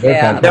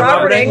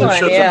 Robert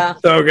Englund. Yeah,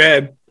 so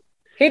good.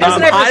 He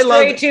doesn't ever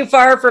stray too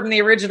far from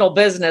the original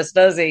business,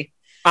 does he?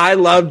 I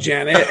love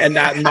Janet and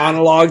that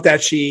monologue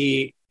that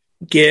she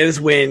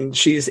gives when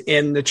she's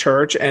in the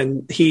church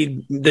and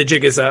the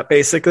jig is up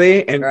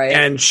basically,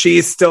 and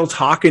she's still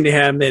talking to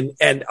him,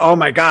 and oh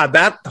my God,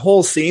 that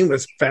whole scene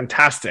was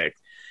fantastic.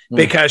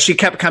 Because she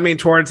kept coming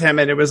towards him,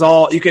 and it was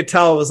all, you could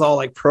tell it was all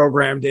like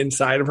programmed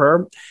inside of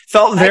her.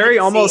 Felt very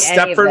almost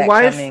Stepford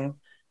Wife.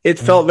 It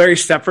felt very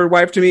Stepford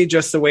Wife to me,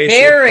 just the way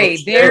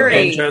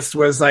very and just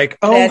was like,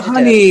 oh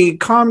honey,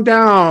 calm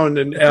down,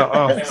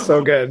 and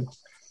so good.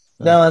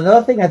 Now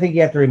another thing I think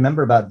you have to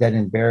remember about Dead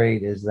and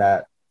Buried is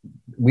that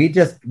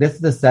this is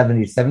the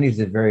 70s. 70s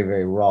is very,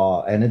 very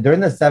raw, and during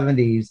the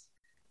 70s,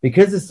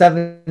 because the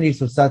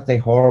 70s was such a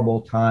horrible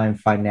time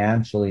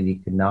financially and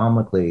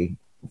economically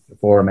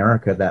for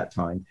America at that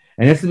time.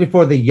 And this is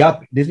before the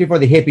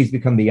hippies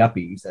become the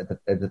yuppies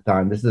at the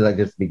time. This is like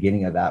just the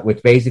beginning of that,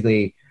 which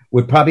basically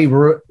would probably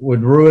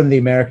would ruin the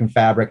American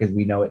fabric as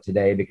we know it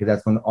today, because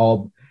that's when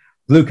all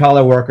blue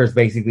collar workers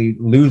basically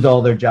lose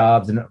all their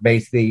jobs, and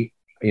basically,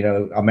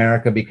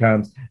 America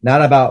becomes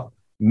not about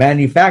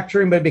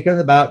manufacturing, but it becomes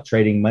about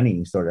trading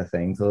money sort of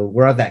thing. So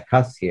we're at that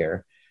cusp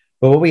here.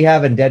 But what we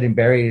have in Dead and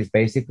Buried is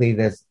basically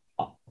this,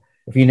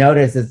 if you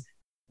notice, is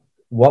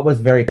what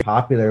was very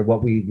popular,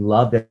 what we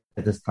loved at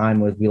this time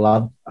was we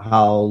loved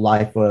how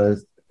life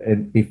was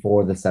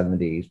before the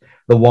 70s.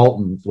 The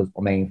Waltons was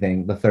the main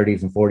thing, the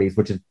 30s and 40s,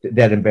 which is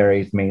Dead and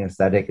Buried's main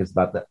aesthetic, is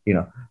about the,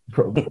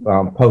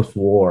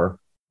 post-war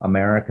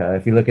America.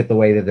 If you look at the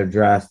way that they're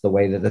dressed, the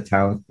way that the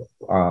town's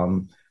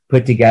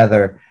put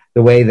together,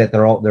 the way that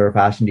their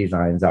fashion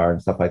designs are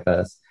and stuff like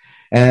this.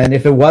 And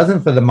if it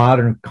wasn't for the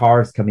modern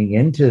cars coming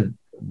into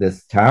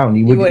this town,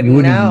 you wouldn't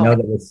even know that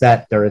it was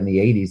set during the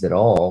 80s at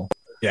all.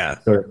 Yeah,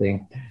 sort of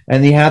thing.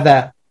 And you have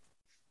that,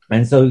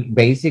 and so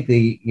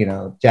basically,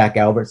 Jack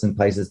Albertson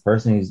plays this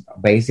person who's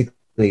basically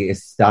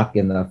is stuck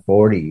in the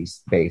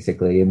 40s,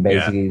 basically, and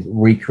basically he's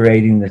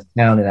recreating this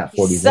town in that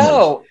 40s.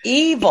 So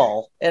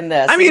evil in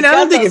this. I mean, I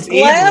don't think it's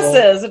glasses,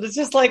 evil. And it's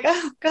just like,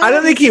 oh god. I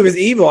don't think he was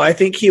evil. I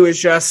think he was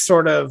just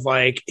sort of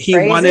like he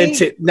Crazy? wanted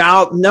to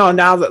now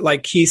that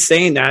like he's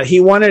saying that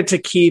he wanted to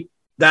keep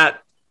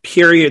that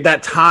period,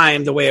 that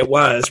time the way it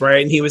was,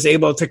 right? And he was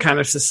able to kind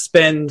of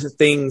suspend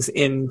things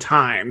in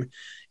time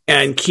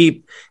and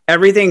keep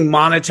everything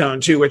monotone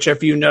too, which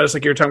if you notice,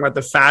 like you were talking about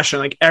the fashion,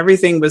 like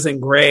everything was in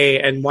gray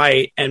and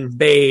white and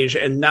beige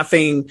and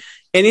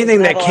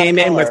anything that came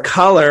in with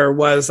color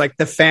was like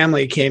the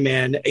family came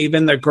in,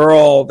 even the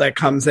girl that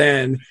comes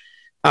in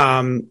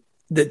to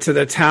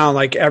the town,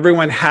 like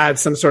everyone had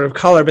some sort of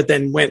color, but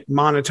then went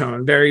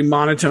monotone, very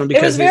monotone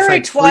because it was very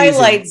like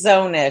Twilight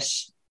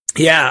Zone-ish.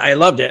 Yeah, I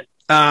loved it.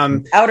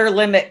 Outer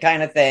Limit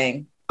kind of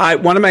thing.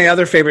 One of my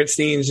other favorite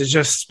scenes is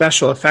just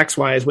special effects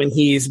wise when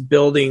he's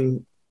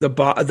building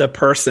the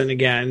person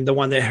again, the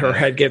one that her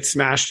head gets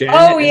smashed in.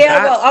 Oh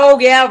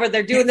yeah, where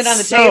they're doing it on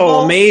the table.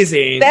 So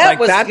amazing! That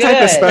was that good.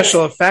 type of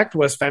special effect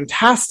was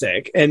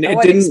fantastic, and I it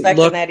wasn't didn't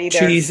expecting look that either.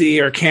 cheesy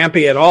or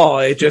campy at all.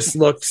 It just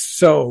looked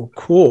so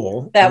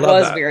cool. That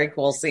was a very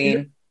cool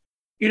scene.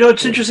 You know,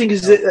 it's interesting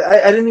because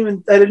I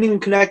didn't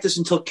even connect this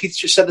until Keith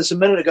just said this a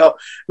minute ago.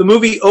 The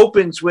movie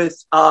opens with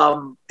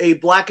a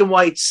black and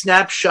white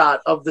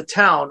snapshot of the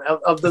town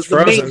of the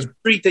main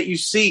street that you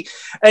see,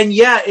 and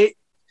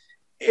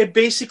it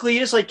basically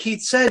is like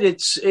Keith said.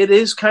 It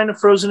is kind of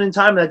frozen in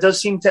time. That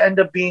does seem to end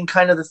up being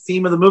kind of the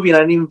theme of the movie, and I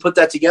didn't even put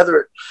that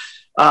together.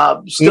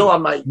 Still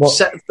on my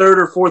third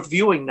or fourth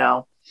viewing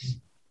now.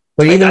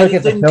 But even look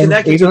at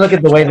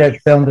the way that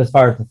it's filmed as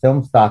far as the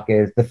film stock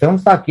is. The film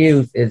stock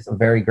used is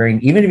very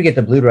grainy. Even if you get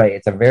the Blu-ray,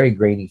 it's a very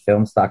grainy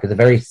film stock. It's a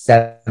very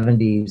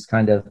 70s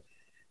kind of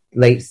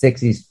late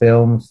 60s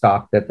film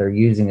stock that they're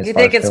using. You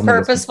think it's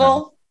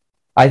purposeful?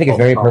 I think it's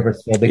very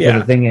purposeful because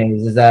the thing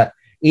is that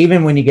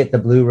even when you get the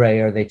Blu-ray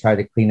or they try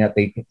to clean up,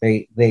 they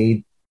can't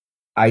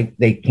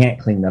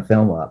clean the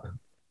film up,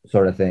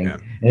 sort of thing. Yeah.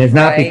 And it's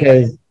not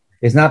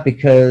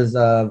because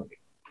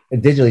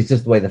digitally, it's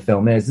just the way the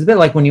film is. It's a bit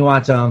like when you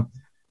watch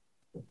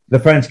The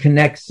French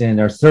Connection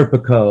or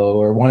Serpico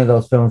or one of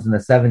those films in the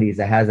 70s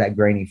that has that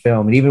grainy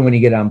film. And even when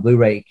you get it on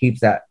Blu-ray, it keeps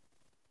that,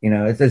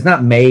 it's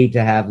not made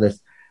to have this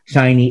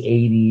shiny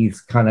 80s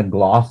kind of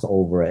gloss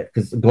over it.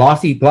 Because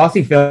glossy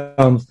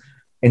films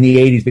in the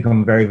 80s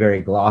become very,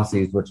 very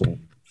glossy, which we'll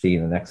see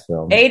in the next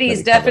film.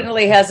 80s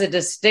definitely has a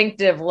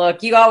distinctive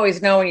look. You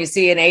always know when you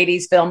see an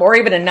 80s film or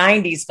even a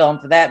 90s film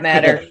for that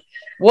matter.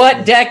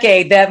 What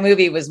decade that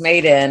movie was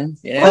made in?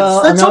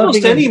 That's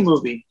almost any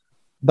movie.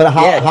 But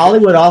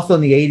Hollywood also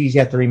in the 80s,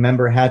 you have to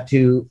remember,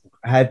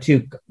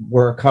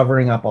 were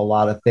covering up a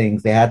lot of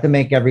things. They had to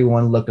make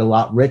everyone look a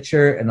lot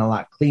richer and a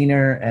lot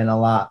cleaner and a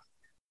lot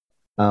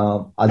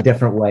a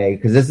different way.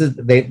 Because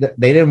they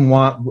didn't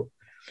want,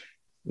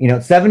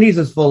 70s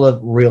was full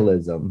of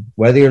realism.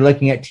 Whether you're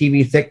looking at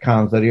TV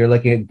sitcoms, whether you're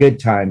looking at Good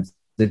Times,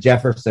 the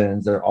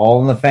Jeffersons are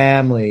all in the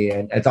family,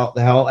 and it's all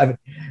the hell.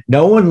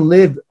 Everyone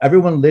lived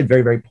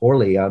very, very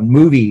poorly.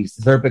 Movies,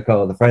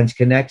 Serpico, The French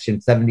Connection,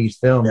 70s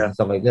films, and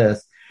stuff like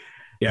this.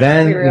 Yeah.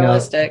 Then,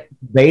 realistic.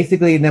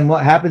 Basically, and then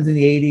what happens in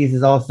the 80s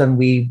is all of a sudden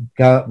we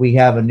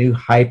have a new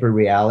hyper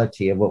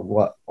reality of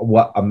what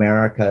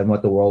America and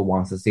what the world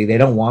wants to see. They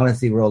don't want to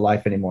see real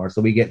life anymore.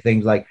 So we get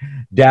things like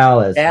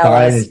Dallas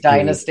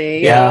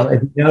Dynasty. Yeah.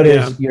 If you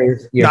notice your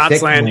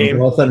Knots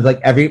Landing. All of a sudden,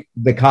 it's like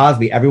the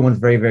Cosby. Everyone's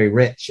very, very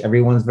rich.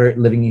 Everyone's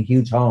living in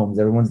huge homes.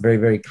 Everyone's very,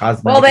 very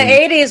cosmetic. Well, the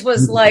 80s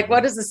was like,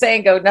 what does the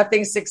saying go?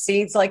 Nothing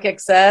succeeds like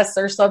excess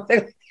or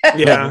something.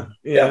 Yeah.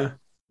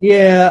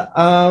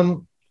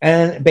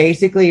 And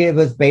basically, it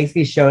was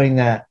showing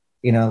that,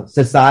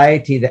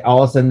 society that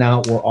all of a sudden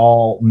now we're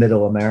all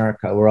middle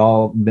America. We're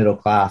all middle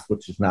class,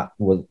 which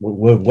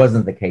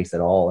wasn't the case at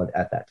all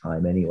at that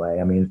time anyway.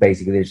 I mean,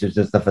 basically, it's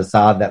just a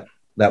facade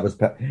that was,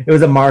 it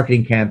was a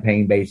marketing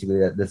campaign, basically,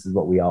 that this is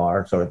what we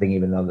are, sort of thing,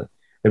 even though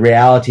the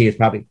reality is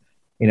probably,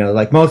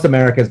 like most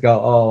Americans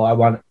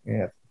go,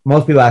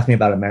 most people ask me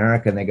about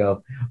America and they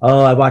go,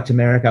 I watch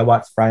America, I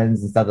watch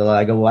Friends and stuff like that.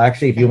 I go, well,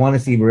 actually, if you want to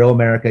see real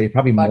America, you're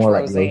probably more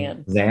like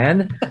Roseanne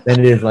than it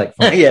is like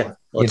Friends.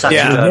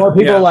 More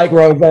people like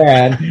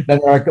Roseanne than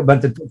there are a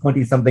bunch of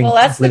 20-something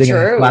living in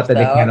a flat that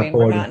they can't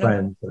afford in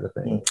Friends, sort of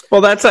thing.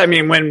 Well,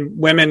 when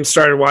women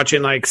started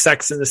watching like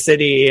Sex in the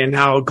City and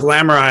how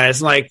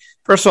glamorized, like,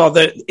 first of all,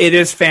 it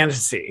is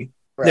fantasy.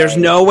 Right. There's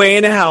no way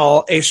in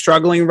hell a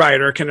struggling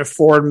writer can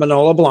afford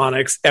Manolo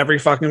Blahniks every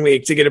fucking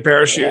week to get a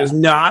pair of shoes.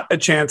 Not a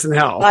chance in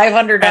hell.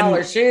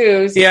 $500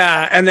 shoes.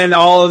 Yeah. And then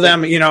all of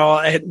them,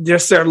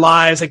 just their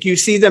lives, like you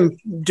see them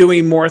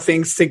doing more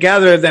things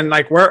together than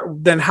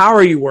then how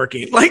are you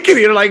working? Like,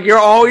 you're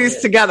always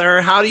together.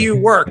 How do you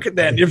work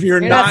then if you're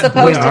not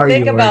supposed to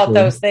think about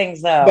those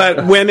things though?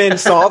 But women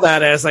saw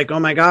that as like, oh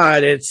my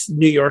God, it's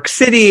New York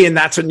City. And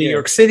that's what New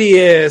York City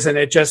is. And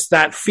it just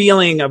that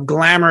feeling of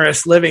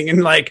glamorous living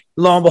and like,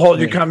 lo and behold,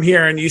 you come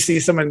here and you see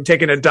someone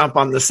taking a dump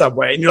on the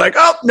subway and you're like,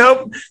 oh,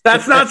 nope,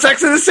 that's not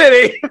Sex in the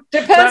City.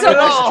 Depends on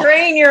which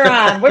train you're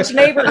on. Which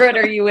neighborhood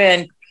are you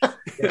in?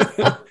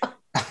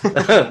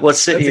 What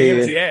city are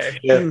you in?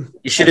 Yeah.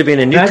 You should have been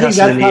in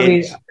Newcastle in the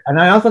 80s. And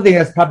I also think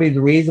that's probably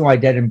the reason why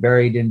Dead and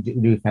Buried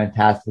didn't do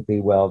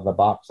fantastically well at the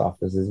box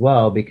office as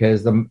well,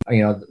 because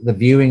the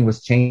viewing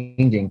was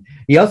changing.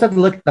 You also have to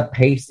look at the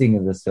pacing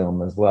of this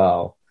film as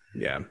well.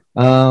 Yeah.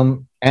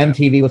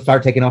 MTV will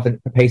start taking off, and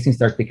the pacing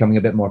starts becoming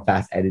a bit more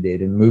fast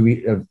edited,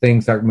 and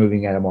things start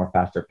moving at a more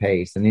faster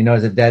pace. And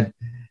as a Dead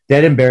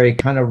and Buried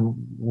kind of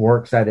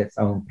works at its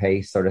own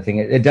pace, sort of thing.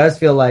 It does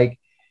feel like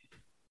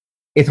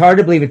it's hard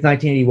to believe it's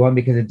 1981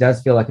 because it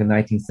does feel like a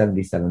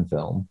 1977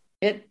 film.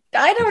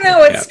 I don't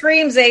know. It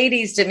screams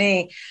 80s to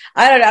me.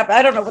 I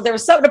don't know. But there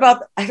was something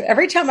about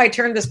every time I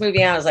turned this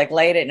movie on, I was like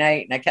late at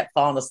night and I kept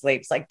falling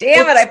asleep. It's like,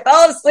 damn it, I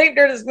fell asleep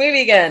during this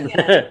movie again.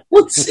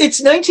 Well,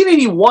 it's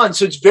 1981,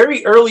 so it's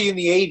very early in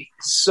the 80s.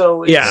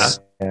 So it's,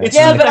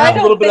 but I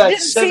don't. It didn't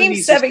seem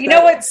 70. You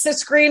know what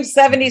screams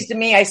 70s to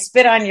me? I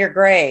spit on your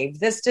grave.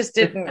 This just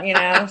didn't.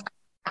 I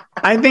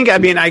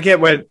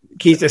get what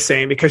Keith is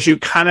saying, because you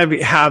kind of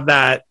have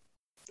that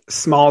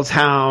small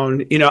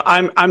town.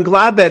 I'm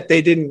glad that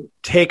they didn't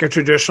take a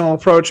traditional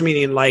approach,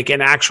 meaning like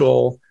an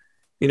actual,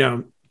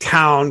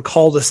 town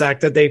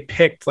cul-de-sac, that they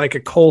picked like a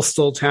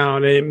coastal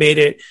town, and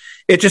it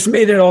just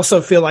made it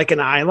also feel like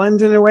an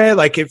island in a way.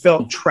 Like it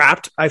felt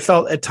trapped. I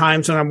felt at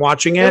times when I'm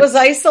watching it. It was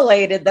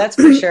isolated, that's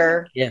for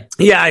sure. Yeah.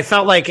 Yeah, I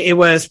felt like it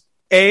was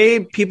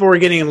people were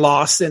getting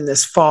lost in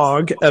this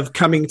fog of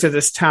coming to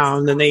this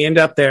town, then they end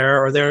up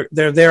there, or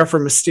they're there for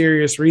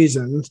mysterious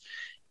reasons.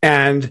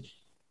 And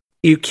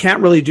you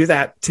can't really do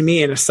that to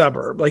me in a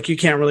suburb. Like you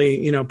can't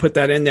really, put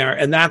that in there.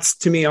 And that's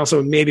to me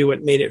also maybe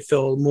what made it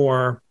feel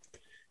more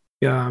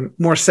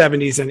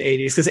 70s and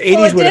 80s, because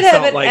 80s would have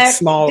felt like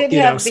small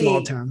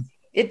town.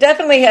 It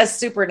definitely has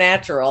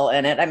supernatural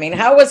in it. I mean,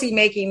 how was he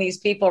making these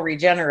people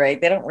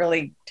regenerate? They don't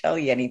really tell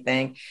you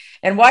anything.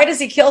 And why does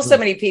he kill so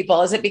many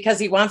people? Is it because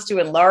he wants to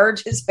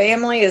enlarge his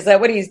family? Is that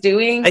what he's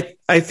doing?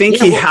 I think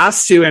he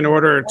has to, in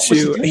order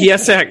to, he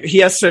has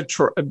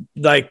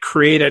to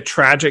create a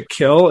tragic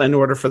kill in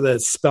order for the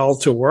spell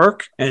to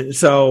work. And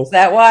so is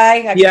that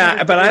why?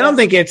 But I don't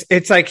think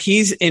it's like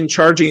he's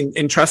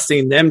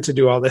entrusting them to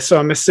do all this. So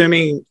I'm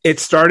assuming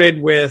it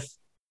started with,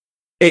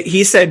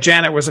 he said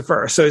Janet was the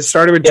first. So it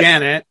started with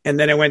Janet, and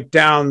then it went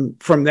down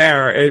from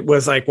there. It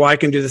was like, well, I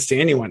can do this to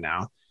anyone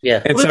now.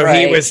 Yeah. And so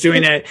he was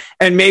doing it.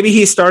 And maybe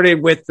he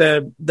started with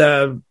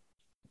the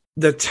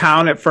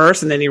town at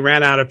first, and then he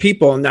ran out of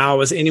people. And now it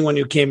was anyone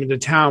who came into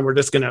town, we're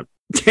just going to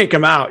take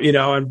them out, did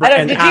you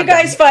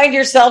guys find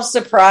yourself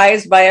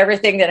surprised by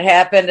everything that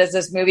happened as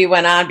this movie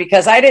went on?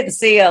 Because I didn't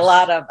see a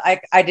lot of,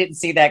 I didn't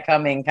see that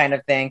coming kind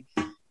of thing.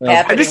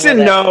 I just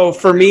didn't know.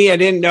 For me, I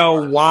didn't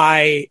know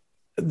why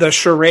the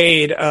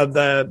charade of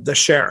the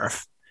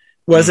sheriff.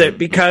 Was it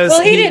because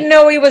he didn't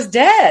know he was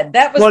dead?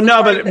 That was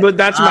but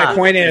that's my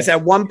point. Is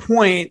at one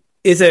point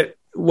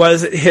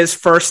was it his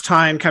first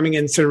time coming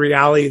into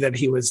reality that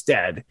he was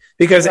dead?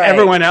 Because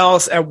everyone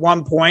else at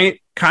one point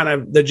kind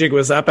of the jig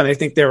was up, and I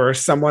think they were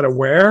somewhat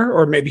aware,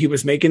 or maybe he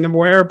was making them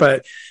aware.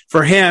 But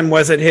for him,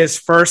 was it his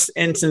first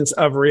instance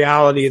of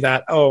reality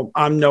that, oh,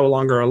 I'm no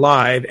longer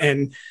alive?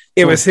 And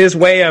it was his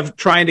way of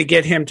trying to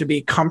get him to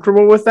be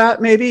comfortable with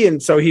that, maybe.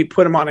 And so he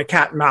put him on a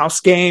cat and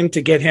mouse game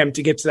to get him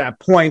to get to that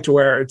point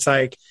where it's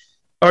like,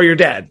 oh, you're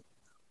dead.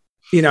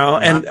 And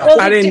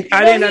I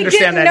didn't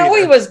understand that.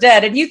 He was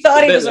dead, and you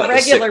thought he was a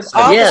regular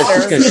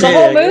officer the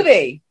whole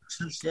movie.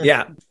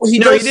 Yeah. He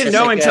didn't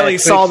know until he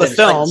saw the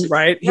film,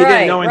 right? He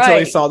didn't know until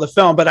he saw the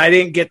film, but I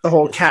didn't get the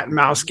whole cat and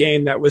mouse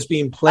game that was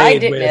being played. I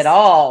didn't at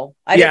all.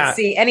 I didn't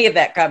see any of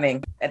that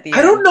coming at the end.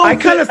 I don't know. I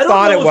kind of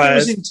thought it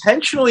was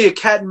intentionally a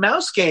cat and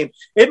mouse game.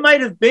 It might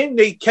have been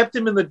they kept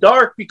him in the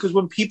dark because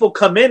when people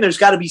come in, there's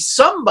got to be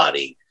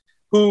somebody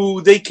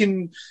who they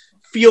can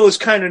feel is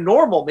kind of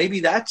normal. Maybe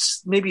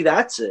that's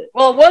it.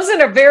 Well, it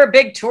wasn't a very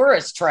big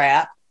tourist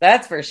trap.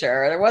 That's for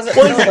sure. There wasn't.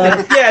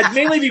 It'd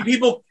mainly be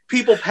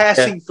people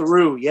passing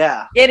through.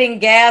 Yeah, getting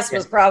gas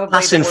was probably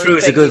passing through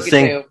is a good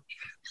thing.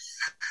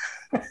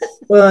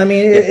 Well, I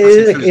mean, it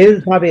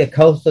is probably a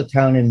coastal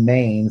town in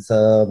Maine,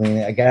 so I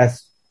mean, I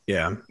guess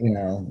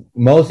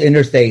most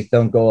interstates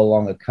don't go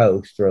along a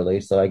coast really.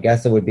 So I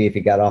guess it would be if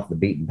you got off the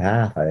beaten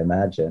path. I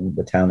imagine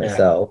the town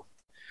itself.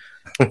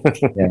 There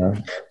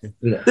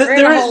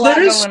ain't a whole lot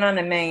going on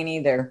in Maine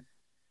either.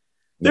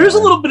 There's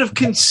a little bit of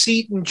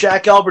conceit in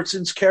Jack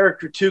Albertson's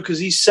character too, because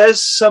he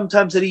says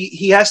sometimes that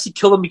he has to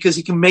kill them because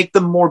he can make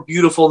them more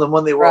beautiful than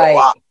when they were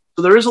alive.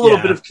 So there is a little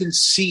bit of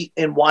conceit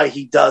in why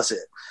he does it.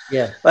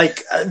 Yeah,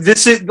 like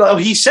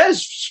he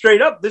says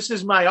straight up, "This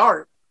is my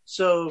art."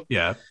 So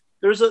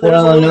there's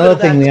another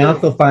thing we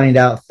also find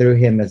out through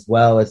him as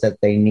well is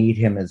that they need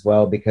him as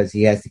well because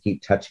he has to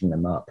keep touching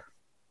them up.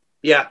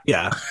 Yeah.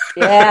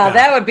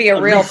 That would be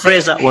a real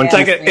phrase. That one.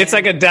 It's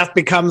like a death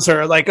becomes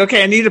her. Like,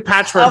 okay, I need a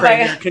patch for her.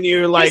 Right. Can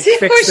you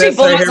fix this? She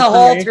blows a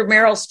hole through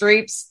Meryl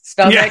Streep's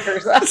stomach or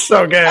something.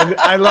 So good.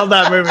 I love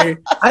that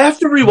movie. I have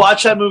to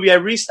rewatch that movie.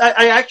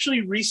 I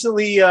actually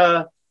recently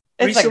saw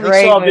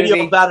a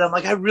video about it. I'm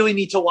like, I really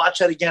need to watch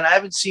that again. I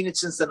haven't seen it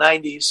since the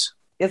 90s.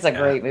 It's a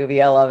great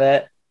movie. I love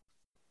it.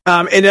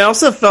 And it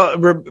also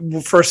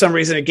felt, for some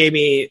reason, it gave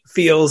me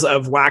feels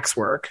of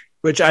Waxwork,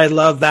 which I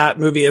love that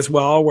movie as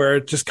well, where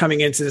just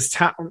coming into this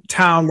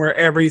town where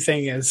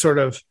everything is sort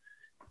of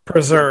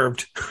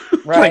preserved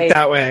like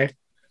that way.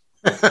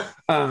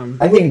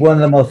 I think one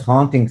of the most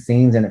haunting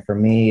scenes in it for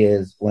me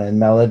is when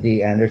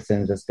Melody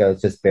Anderson just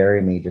goes, just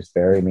bury me,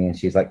 and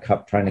she's like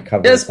trying to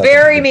cover. Just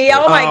bury me.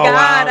 Oh my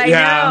God, wow. I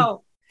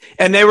know.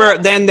 And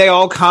they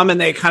all come and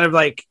they kind of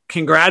like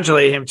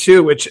congratulate him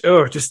too, which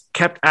just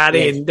kept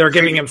adding. Yeah. They're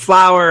giving him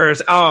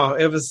flowers.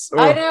 It was.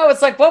 I know.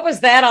 It's like, what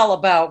was that all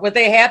about? Were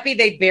they happy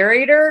they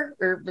buried her?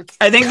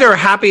 I think they were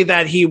happy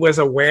that he was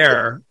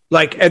aware.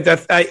 Like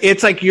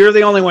it's like you're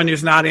the only one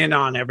who's not in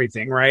on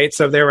everything, right?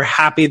 So they were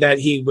happy that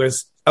he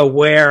was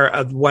aware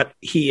of what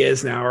he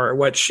is now or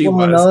what she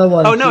was.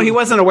 Oh no, he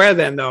wasn't aware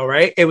then though,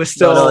 right? It was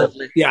still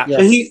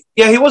he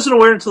wasn't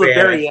aware until the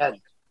very end.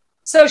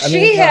 So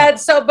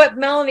but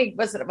Melanie,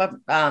 was it about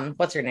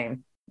what's her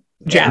name?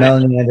 Janet.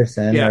 Melanie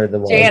Anderson or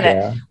the Janet.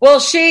 Yeah. Well,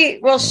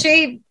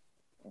 she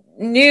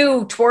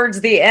knew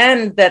towards the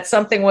end that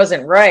something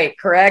wasn't right,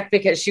 correct?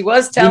 Because she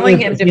was telling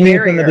him to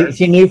marry her.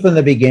 She knew from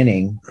the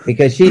beginning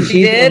because she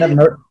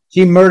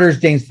murders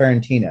James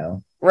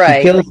Ferrantino.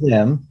 Right. She kills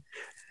him.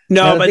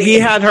 No, but he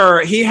had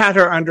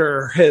her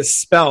under his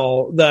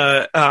spell.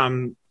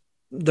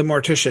 The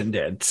mortician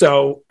did.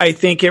 So I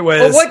think it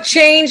was. Well, what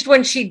changed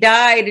when she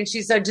died and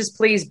she said, "Just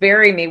please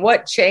bury me"?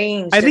 What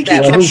changed? I think he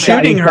kept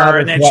shooting her,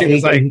 and then she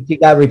was like, she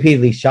got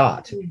repeatedly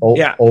shot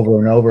over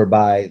and over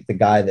by the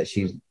guy that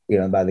she's,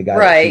 by the guy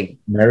that she's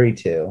married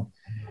to.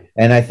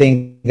 And I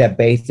think that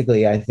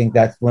basically,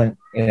 that's when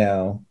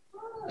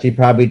she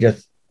probably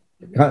just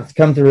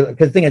come through.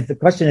 Because the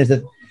question is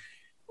that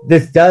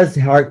this does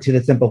hark to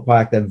the simple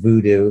fact of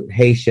voodoo.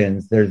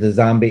 Haitians, there's the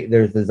zombie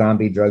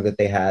drug that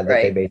they had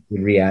that they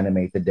basically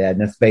reanimate the dead.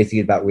 And it's basically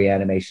about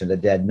reanimation of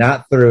the dead,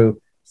 not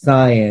through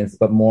science,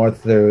 but more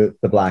through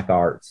the black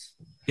arts.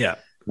 Yeah.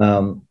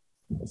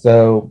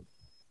 So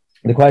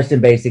the question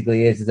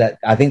basically is that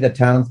I think the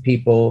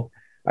townspeople,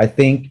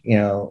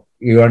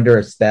 you're under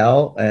a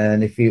spell.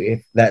 And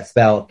if that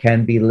spell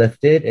can be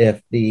lifted,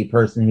 if the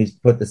person who's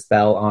put the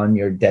spell on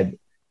your dead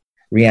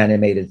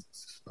reanimated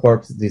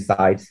corpse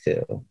decides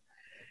to.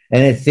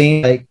 And it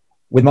seems like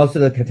with most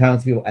of the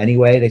townspeople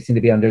anyway, they seem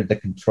to be under the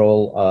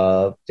control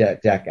of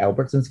Jack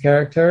Albertson's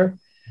character.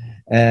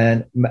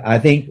 And I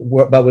think,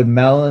 but with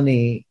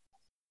Melanie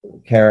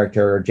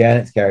character or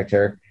Janet's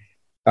character,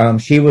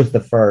 she was the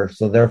first.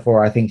 So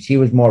therefore, I think she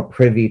was more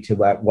privy to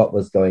what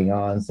was going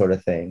on, sort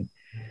of thing.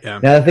 Yeah.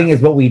 Now, the thing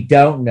is, what we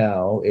don't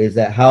know is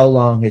that how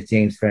long has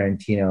James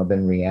Ferrantino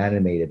been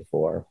reanimated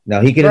for?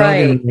 Now, he could have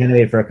only been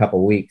reanimated for a couple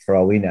of weeks, for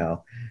all we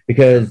know.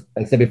 Because,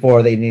 like I said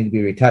before, they need to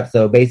be retouched.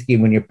 So basically,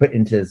 when you're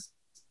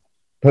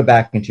put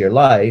back into your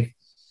life,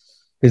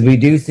 because we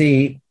do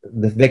see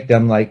the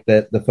victim, like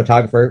the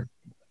photographer,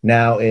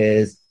 now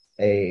is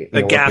a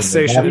gas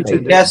station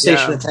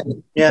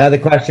attendant. Yeah. Now the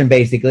question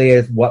basically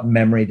is, what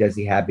memory does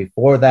he have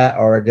before that,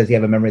 or does he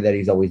have a memory that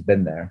he's always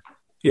been there?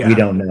 Yeah. We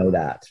don't know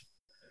that.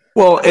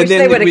 Well, I wish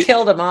they would have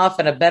killed him off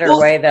in a better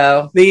way,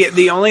 though.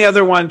 The only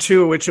other one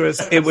too, which was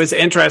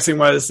interesting,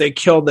 was they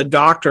killed the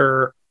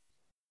doctor.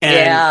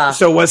 And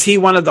so was he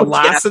one of the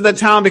last of the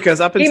town?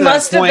 Because up until that point, he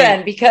must have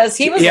been, because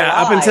he was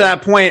alive. Up until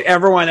that point,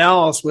 everyone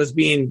else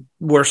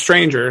were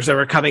strangers that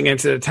were coming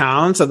into the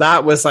town. So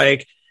that was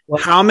like,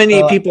 how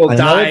many people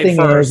died thing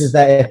first? Is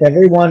that if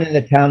everyone in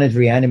the town is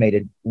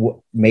reanimated,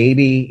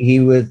 maybe he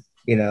was,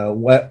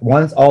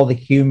 once all the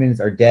humans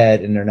are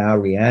dead and they're now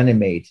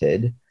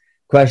reanimated,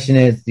 question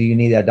is, do you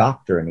need a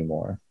doctor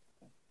anymore?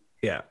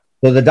 Yeah.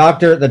 So the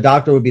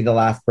doctor would be the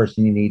last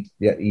person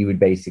you would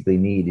basically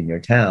need in your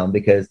town,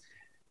 because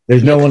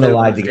there's no one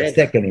alive to get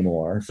sick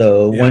anymore.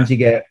 So once you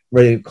get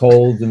rid of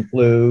colds and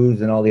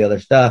flus and all the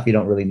other stuff, you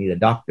don't really need a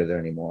doctor there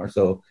anymore.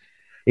 So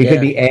it could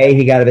be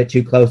he got a bit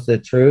too close to the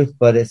truth,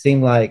 but it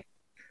seemed like,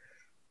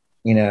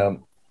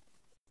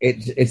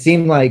 it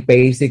seemed like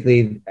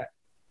basically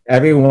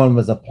everyone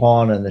was a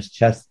pawn on this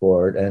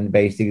chessboard, and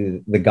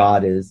basically the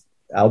god is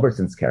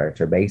Albertson's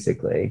character,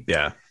 basically.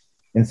 Yeah.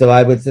 And so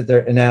I would sit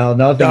there. And now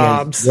another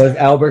thing is, was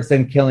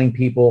Albertson killing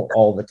people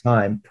all the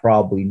time?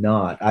 Probably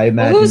not. I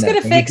imagine. Who's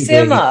going to fix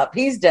him up?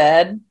 He's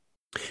dead.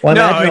 Well,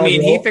 no,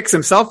 he fixed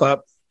himself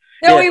up.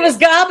 No, he was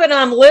gobbing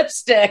on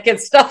lipstick and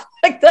stuff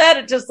like that.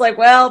 It's just like,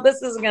 well,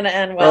 this isn't going to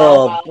end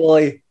well. Oh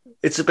boy,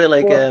 it's a bit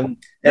like didn't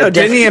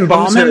he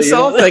embalm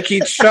himself? Like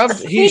he shoved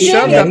up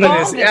in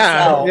his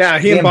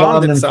he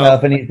embalmed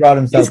himself, and he brought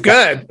himself. He's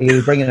good. He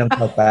was bringing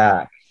himself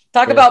back.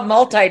 Talk about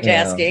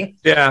multitasking.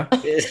 Yeah.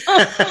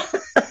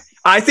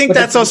 I think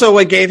that's also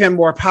what gave him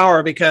more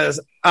power, because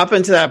up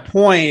until that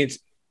point,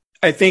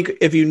 I think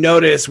if you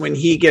notice, when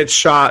he gets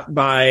shot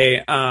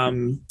by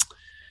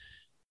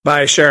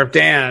Sheriff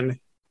Dan,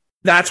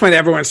 that's when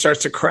everyone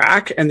starts to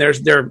crack, and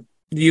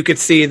you could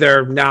see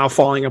they're now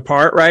falling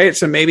apart, right?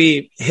 So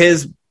maybe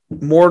his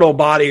mortal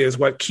body is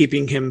what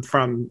keeping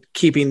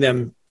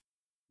them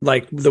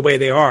like the way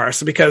they are.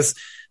 So because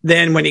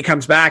then when he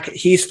comes back,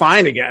 he's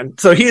fine again.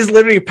 So he's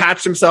literally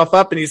patched himself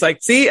up and he's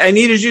like, see, I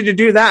needed you to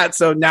do that.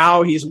 So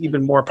now he's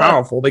even more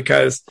powerful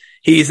because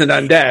he's an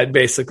undead,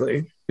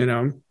 basically, you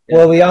know?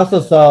 Well, we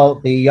also saw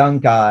the young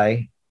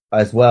guy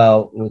as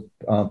well with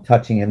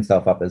touching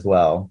himself up as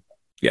well.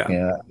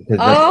 Yeah.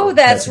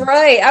 That's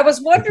right. I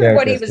was wondering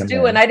what he was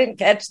doing. I didn't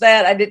catch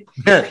that. I did.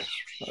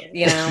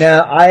 You know.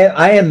 Now,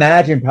 I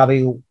imagine probably,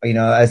 you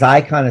know, as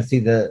I see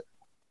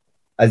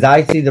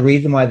the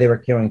reason why they were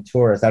killing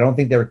tourists, I don't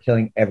think they were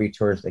killing every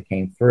tourist that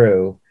came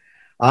through.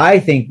 I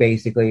think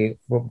basically,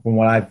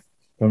 from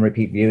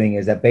repeat viewing,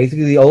 is that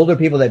basically the older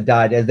people that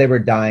died, as they were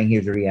dying, he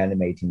was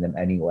reanimating them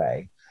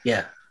anyway.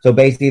 Yeah. So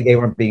basically, they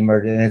weren't being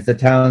murdered, and as the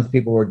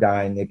townspeople were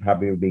dying, they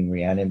probably were being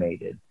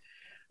reanimated.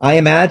 I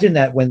imagine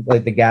that when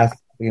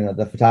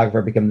the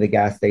photographer became the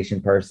gas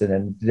station person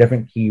and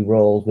different key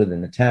roles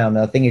within the town.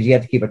 Now, the thing is, you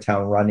have to keep a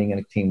town running and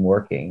a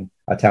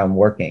town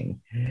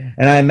working.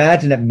 And I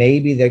imagine that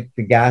maybe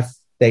the gas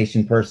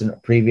station person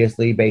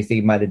previously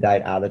basically might have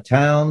died out of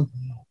town,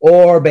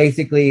 or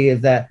basically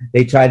is that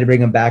they tried to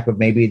bring him back, but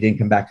maybe it didn't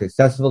come back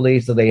successfully.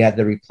 So they had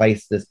to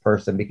replace this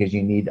person because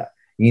you need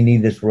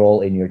this role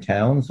in your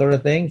town, sort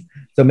of thing.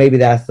 So maybe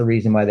that's the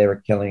reason why they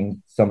were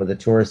killing some of the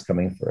tourists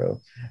coming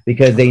through,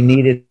 because they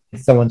needed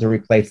someone to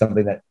replace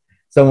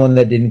someone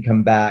that didn't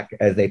come back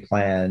as they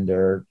planned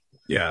or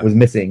was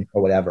missing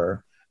or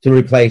whatever, to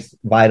replace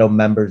vital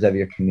members of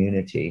your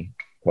community,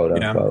 quote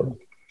unquote.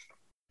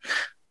 So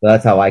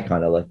that's how I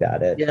kind of looked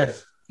at it. Yeah,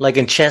 like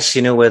in chess,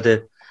 you know,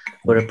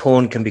 where a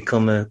pawn can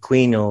become a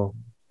queen or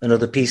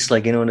another piece,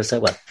 like, you know, and it's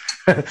like, well,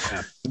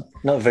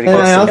 not very good.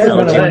 I also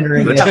kind of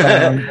wondering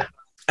if,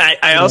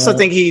 I also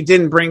think he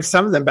didn't bring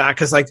some of them back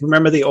because, like,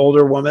 remember the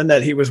older woman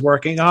that he was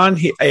working on?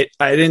 I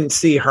didn't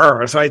see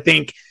her, so I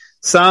think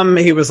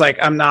he was like,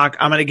 I'm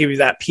going to give you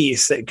that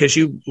piece because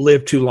you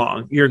live too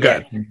long. You're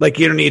good. Like,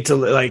 you don't need to,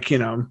 like, you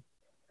know.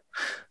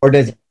 Or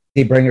does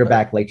he bring her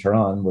back later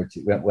on, which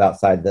went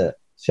outside the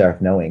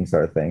sheriff knowing,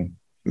 sort of thing?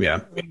 Yeah,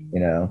 you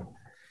know,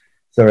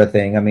 sort of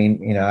thing. I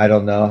mean, you know, I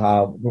don't know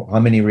how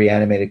many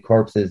reanimated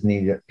corpses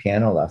needed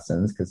piano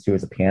lessons because she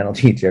was a piano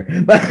teacher,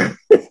 but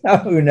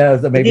who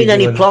knows? Maybe need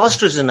any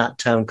plasters in that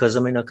town, because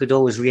I mean, I could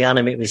always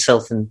reanimate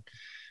myself and,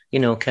 you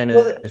know, kind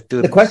of do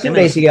it. The question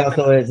basically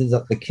also is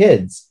the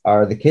kids,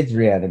 are the kids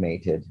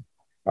reanimated?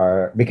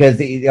 Or because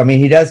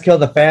he does kill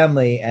the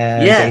family,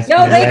 and they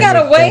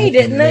got away,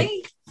 didn't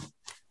they?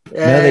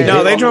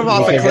 No, they drove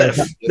off a cliff.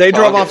 They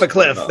drove off a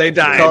cliff. They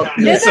died.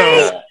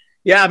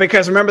 Yeah,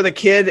 because remember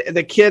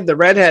the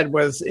redhead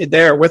was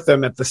there with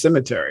them at the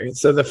cemetery,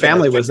 so the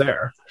family was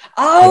there.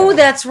 Oh,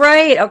 that's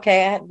right.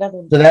 Okay, I had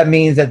nothing. So that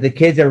means that the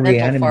kids are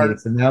reanimated.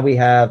 So now we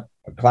have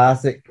a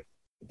classic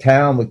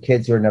town with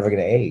kids who are never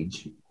going to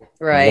age.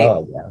 Right.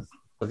 Well, yes.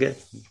 Okay.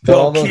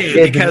 So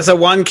because the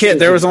one kid,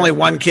 there was only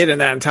one kid in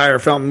that entire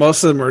film.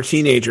 Most of them were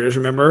teenagers.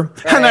 Remember?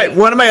 Right. And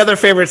one of my other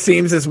favorite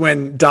scenes is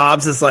when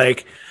Dobbs is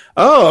like,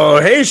 "Oh,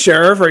 hey,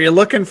 sheriff, are you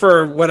looking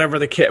for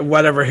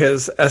whatever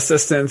his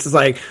assistance is,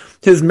 like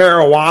his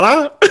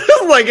marijuana?"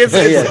 Like it's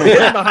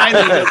hidden behind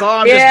him. It's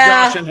all, I'm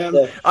just joshing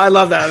him. I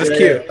love that. It was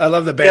cute. I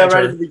love the banter.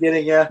 Right at the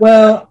beginning. Yeah.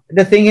 Well,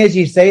 the thing is,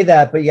 you say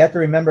that, but you have to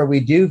remember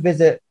we do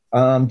visit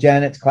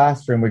Janet's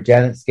classroom where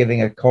Janet's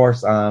giving a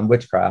course on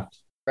witchcraft.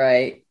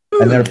 Right.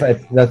 And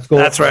that's school.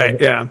 That's right.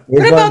 Yeah.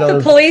 What about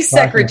the police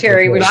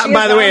secretary?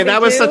 By the way,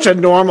 that was such a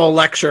normal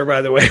lecture.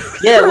 By the way,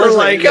 yeah, it was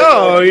like,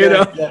 you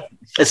know. Yeah.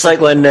 It's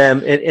like when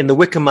in The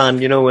Wicker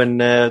Man, you know, when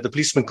the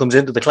policeman comes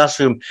into the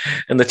classroom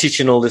and they're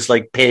teaching all this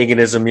like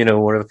paganism, you know,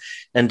 whatever,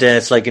 and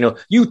it's like, you know,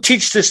 you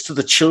teach this to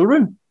the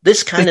children,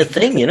 this kind of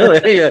thing, you know.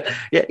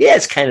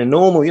 It's kind of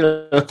normal, you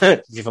know.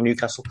 You're from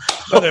Newcastle,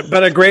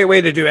 but a great way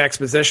to do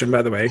exposition,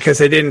 by the way, because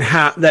they didn't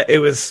have that. It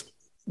was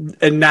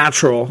a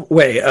natural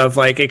way of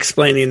like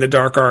explaining the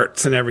dark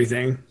arts and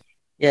everything.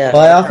 Yeah.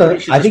 Well,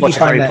 I think you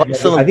find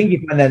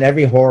that in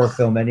every horror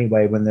film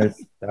anyway. When there's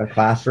a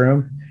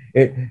classroom,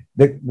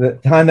 the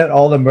time that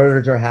all the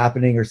murders are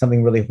happening or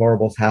something really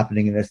horrible is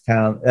happening in this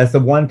town, that's the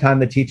one time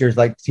the teacher's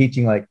like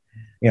teaching, like,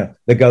 you know,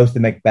 the ghost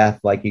of Macbeth,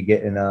 like you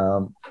get in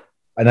A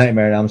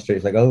Nightmare on Elm Street.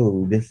 It's like,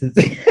 oh, this is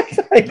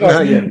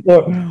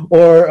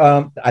or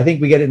I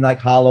think we get it in like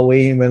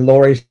Halloween when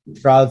Laurie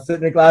Stroud's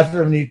sitting in the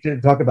classroom and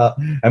you talk about,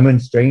 and when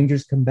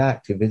strangers come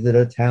back to visit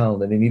a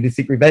town and they need to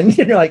seek revenge,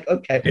 and you're like,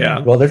 okay,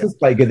 well, this is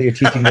quite good that you're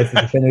teaching this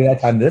at that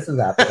time this is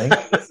happening.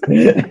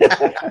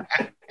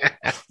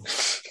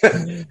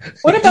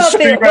 What about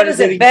what is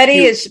it?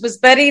 Betty was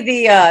Betty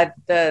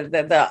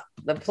the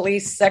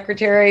police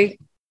secretary?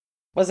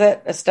 Was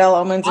it Estelle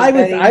Owens?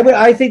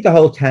 I think the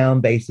whole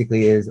town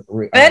basically is.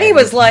 Betty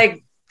was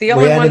like the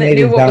only one that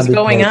knew what was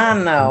going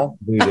on, though.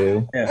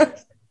 Voodoo.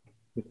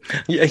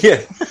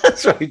 Yeah,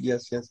 that's right.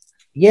 Yes.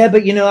 Yeah,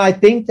 but I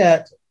think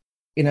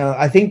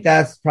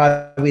that's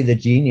probably the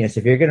genius.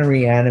 If you're going to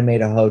reanimate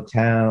a whole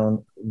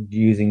town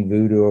using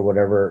voodoo or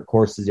whatever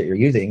courses that you're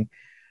using,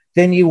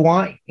 then you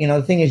want,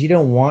 the thing is, you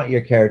don't want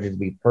your characters to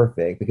be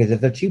perfect, because if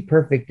they're too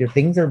perfect,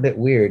 things are a bit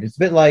weird. It's a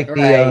bit like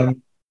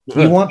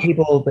you want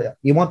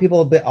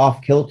people a bit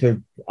off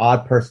kilter,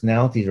 odd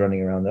personalities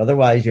running around.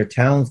 Otherwise, your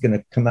town's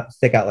going to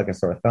stick out like a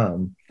sore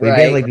thumb. You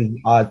get like these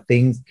odd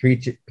things,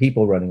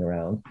 people running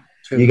around.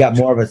 True. You got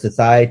more of a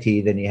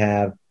society than you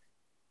have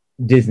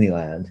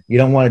Disneyland. You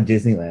don't want a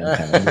Disneyland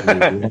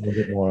town. You want a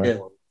bit more. Yeah.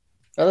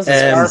 Well, this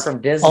is far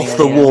from Disney. Off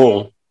the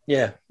wall.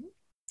 Yeah.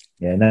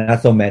 Yeah,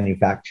 not so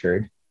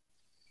manufactured.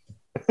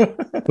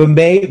 but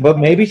maybe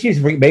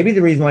maybe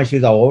the reason why she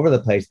was all over the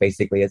place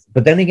basically is,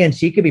 but then again,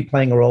 she could be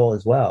playing a role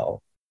as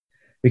well,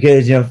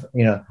 because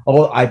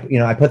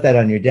I put that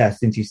on your desk,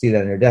 since you see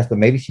that on your desk, but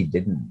maybe she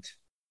didn't.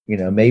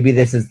 Maybe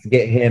this is to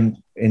get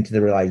him into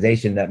the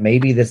realization that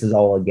maybe this is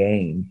all a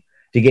game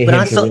to get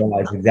him to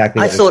realize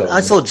exactly. I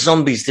thought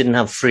zombies didn't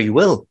have free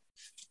will.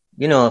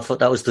 I thought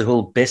that was the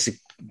whole basic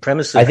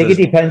premise. I think it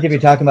depends if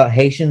you're talking about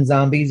Haitian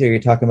zombies or you're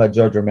talking about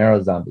George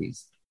Romero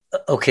zombies.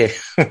 Okay.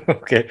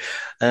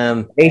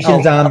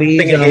 Asian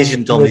zombies.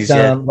 Asian zombies.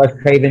 Wes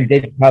Craven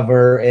did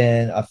cover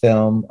in a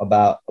film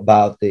about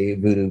the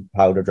voodoo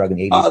powder drug in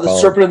the 80s. The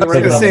Serpent and the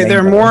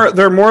Rainbow.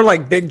 They're more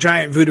like big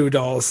giant voodoo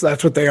dolls.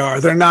 That's what they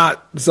are. They're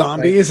not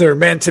zombies. Right. They're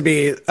meant to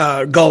be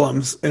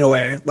golems in a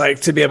way,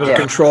 like to be able to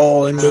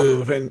control and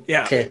move. And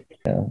Okay.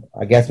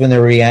 I guess when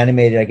they're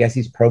reanimated, I guess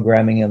he's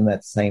programming them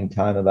at the same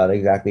time about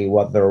exactly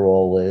what their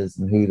role is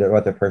and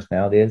what their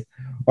personality is.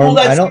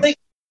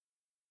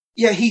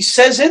 Yeah, he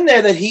says in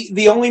there that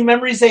the only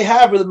memories they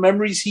have are the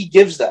memories he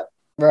gives them.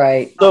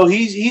 Right. So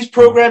he's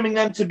programming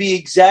them to be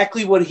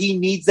exactly what he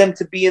needs them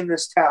to be in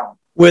this town.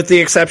 With the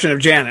exception of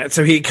Janet.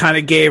 So he kind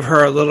of gave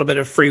her a little bit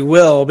of free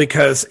will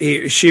because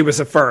she was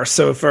the first.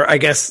 So I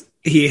guess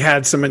he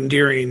had some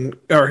endearing,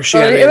 or she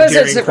had an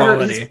endearing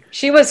quality.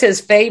 She was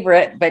his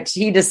favorite, but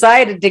he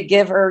decided to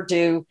give her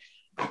to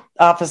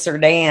Officer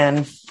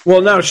Dan.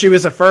 Well, no, she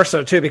was the first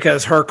though too,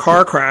 because her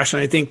car crashed,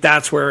 and I think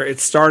that's where it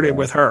started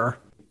with her.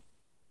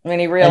 When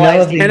he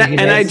realized,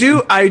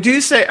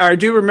 I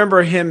do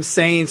remember him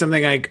saying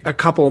something like a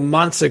couple of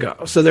months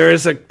ago. So there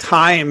is a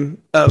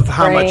time of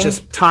how much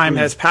time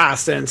has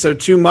passed, and so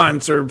 2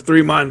 months or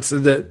 3 months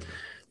that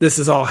this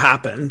has all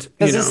happened.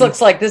 Because this looks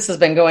like this has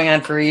been going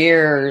on for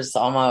years,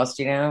 almost.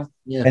 Yeah.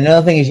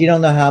 Another thing is you don't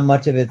know how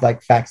much of it's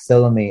like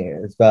facsimile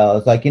as well.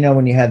 It's like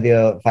when you had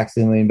the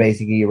facsimile, and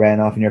basically you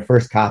ran off, and your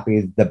first copy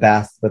is the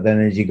best, but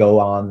then as you go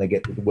on, they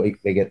get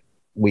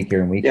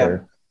weaker and weaker.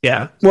 Yeah.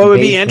 Yeah. What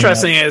would be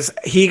interesting is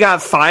Dobbs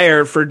got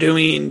fired for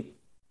doing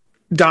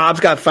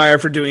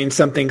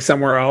something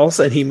somewhere else,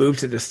 and he moved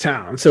to this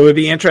town. So it would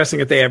be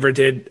interesting if they ever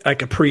did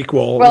like a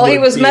prequel. Well, he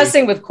was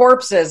messing with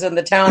corpses in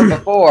the town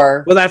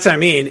before. Well, that's what I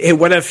mean.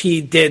 What if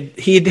he'd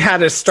had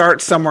to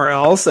start somewhere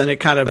else, and it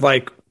kind of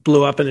like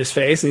blew up in his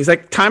face, and he's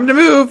like, time to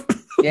move.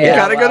 You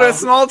gotta go to a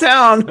small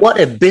town. What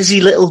a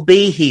busy little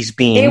bee he's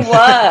been. He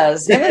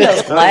was. Him in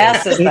those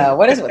glasses, though.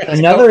 What is it?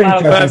 Another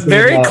interesting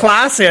very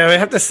classy. I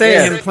have to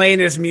say, him playing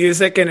his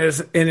music in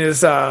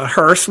his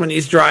hearse when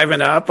he's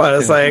driving up. I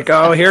was like,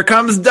 oh, here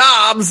comes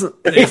Dobbs.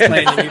 And he's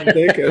playing the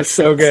music. It was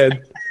so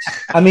good.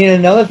 I mean,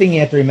 another thing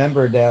you have to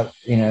remember that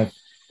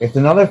it's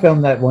another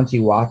film that once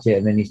you watch it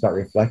and then you start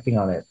reflecting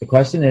on it, the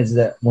question is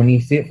that when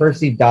you first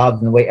see Dobbs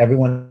and the way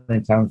everyone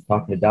in town is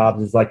talking to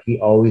Dobbs, is like he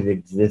always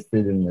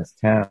existed in this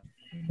town.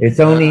 It's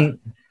only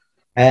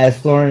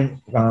as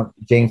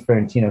James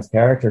Florentino's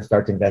character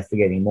starts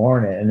investigating more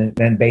in it, and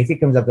then basically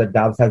comes up that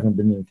Dobbs hasn't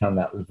been in the town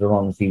that as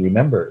long as he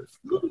remembers.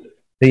 So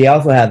you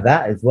also have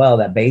that as well,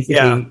 that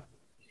basically,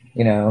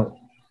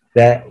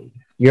 that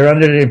you're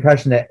under the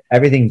impression that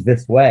everything's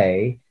this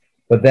way,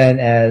 but then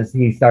as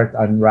he starts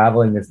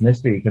unraveling this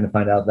mystery, you're going to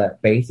find out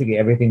that basically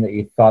everything that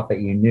you thought that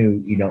you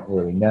knew, you don't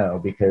really know,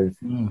 because,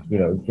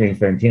 James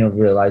Florentino's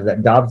realized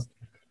that Dobbs,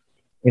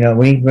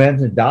 when he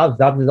mentions Dobbs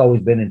has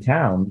always been in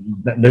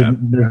town. There's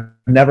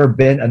never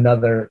been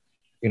another,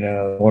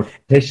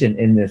 mortician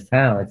in this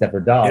town except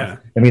for Dobbs. Yeah.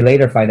 And we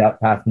later find out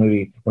past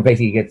movie when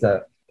basically he gets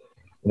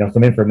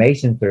some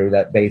information through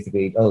that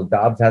basically,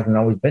 Dobbs hasn't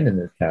always been in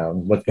this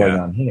town. What's going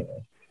on here?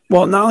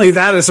 Well, not only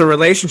that, as the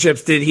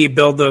relationships, did he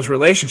build those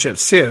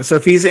relationships too? So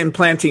if he's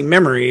implanting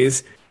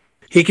memories,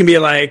 he can be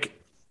like,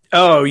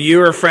 oh, you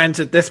were friends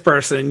with this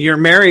person, you're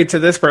married to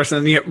this person,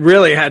 and it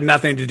really had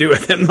nothing to do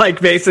with him.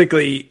 Like,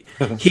 basically,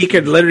 he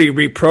could literally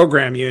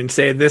reprogram you and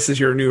say, this is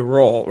your new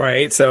role,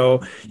 right?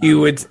 So you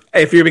would,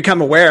 if you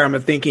become aware, I'm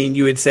thinking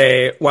you would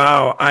say,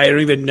 wow, I don't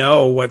even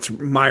know what's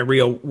my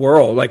real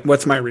world. Like,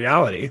 what's my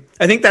reality?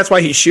 I think that's why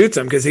he shoots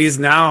him, because he's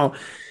now,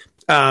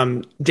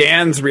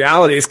 Dan's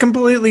reality is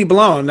completely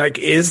blown. Like,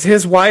 is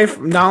his wife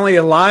not only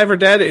alive or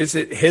dead? Is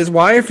it his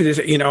wife?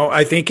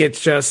 I think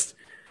it's just...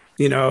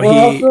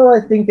 also,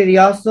 I think that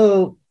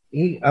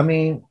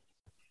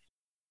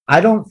I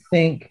don't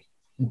think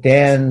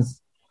Dan's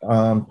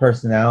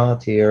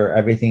personality or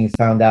everything's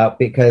found out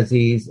because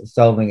he's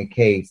solving a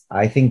case.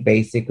 I think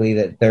basically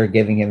that they're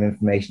giving him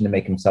information to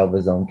make him solve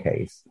his own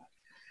case.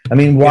 I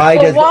mean, why?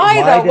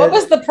 What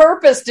was the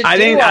purpose to? I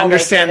didn't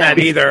understand that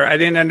either. I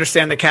didn't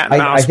understand the cat and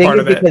mouse part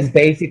of it. Because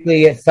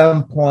basically, at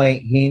some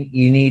point, he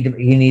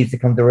needs to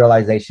come to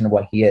realization of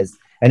what he is.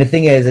 And the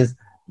thing is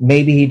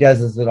maybe he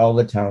does this with all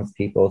the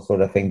townspeople,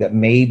 sort of thing, that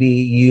maybe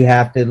you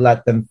have to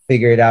let them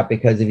figure it out,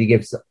 because if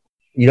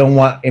you don't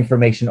want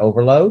information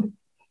overload,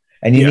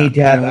 and you need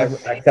to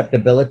have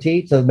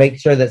acceptability to make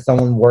sure that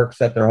someone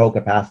works at their whole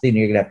capacity, and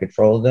you're going to have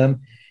control of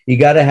them. You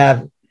got to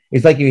have,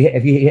 it's like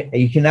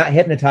you cannot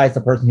hypnotize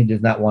a person who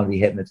does not want to be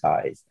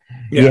hypnotized.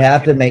 You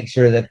have to make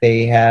sure that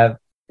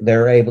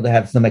they're able to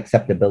have some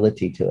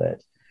acceptability to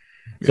it.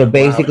 So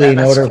basically, in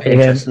order for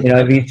him,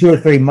 it'd be 2 or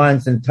 3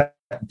 months, and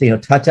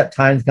touch-up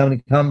time's going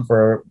to come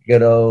for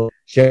good old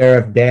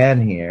Sheriff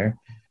Dan here.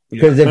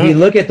 Because if you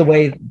look at the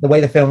way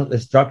the film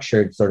is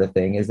structured, sort of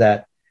thing, is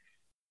that,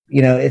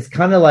 it's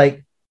kind of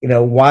like,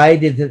 why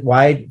did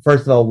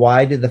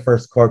the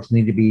first corpse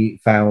need to be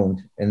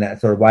found in that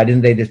sort of, why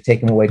didn't they just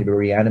take him away to be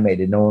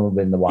reanimated? No one would have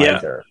been the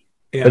wiser.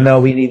 But no,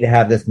 we need to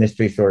have this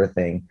mystery sort of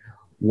thing.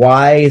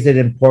 Why is it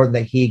important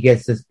that he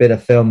gets this bit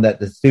of film that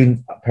the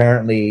students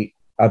apparently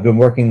have been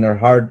working their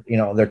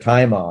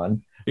time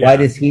on? Why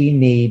does he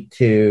need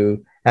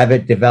to have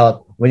it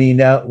developed when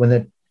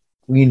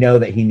we know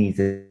that he needs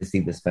to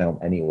see this film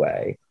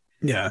anyway?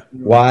 Yeah.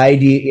 Why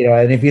do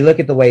and if you look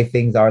at the way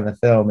things are in the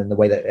film and the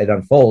way that it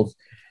unfolds,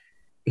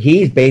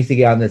 he's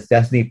basically on this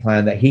destiny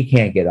plan that he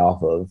can't get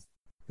off of,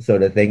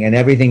 sort of thing. And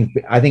I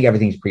think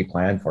everything's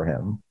pre-planned for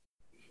him.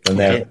 And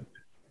then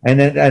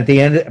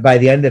by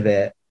the end of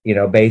it,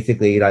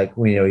 basically, like,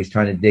 he's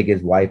trying to dig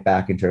his wife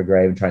back into her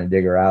grave and trying to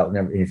dig her out,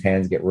 and his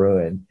hands get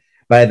ruined.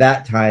 By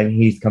that time,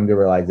 he's come to a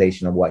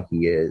realization of what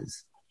he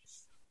is.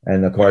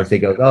 And of course, he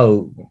goes,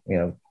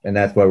 and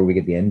that's where we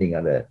get the ending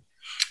of it.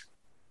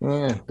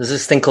 Yeah, there's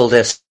this thing called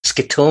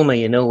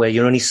scotoma, where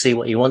you only see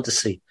what you want to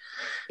see.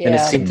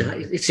 Yeah. And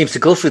it seems to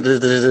go through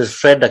the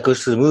thread that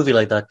goes through the movie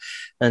like that.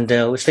 And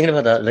I was thinking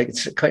about that. Like,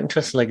 it's quite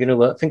interesting. Like,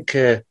 I think,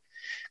 get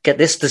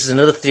this. This is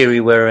another theory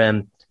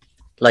where,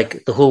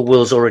 like, the whole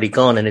world's already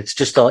gone, and it's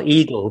just our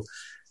ego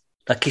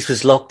that keeps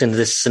us locked into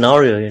this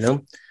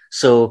scenario,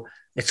 So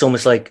it's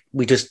almost like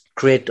we just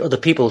create other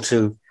people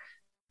to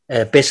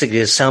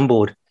basically a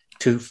soundboard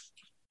to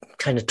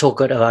kind of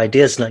talk out our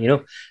ideas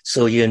now,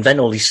 So you invent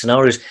all these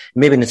scenarios.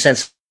 Maybe in a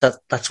sense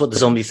that's what the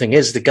zombie thing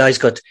is. The guy's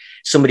got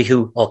somebody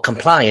who are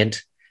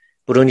compliant,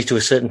 but only to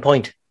a certain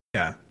point.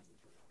 Yeah.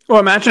 Well,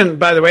 imagine,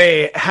 by the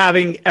way,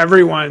 having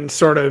everyone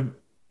sort of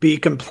be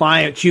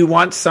compliant. You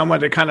want someone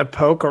to kind of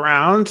poke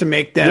around to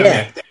make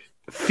them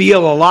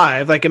feel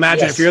alive. Like,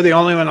 imagine if you're the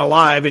only one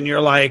alive and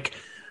you're like,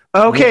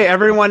 okay,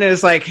 everyone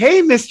is like,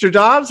 hey, Mr.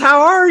 Dobbs,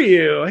 how are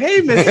you? Hey,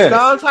 Mr.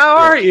 Dobbs, how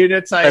are you? And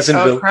it's like,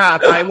 oh,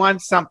 crap, I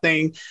want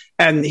something.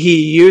 And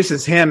he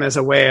uses him as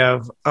a way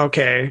of,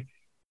 okay,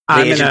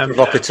 I'm going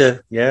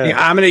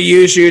to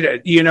use you to,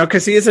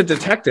 because he is a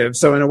detective.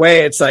 So in a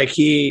way, it's like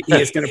he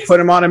is going to put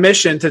him on a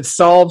mission to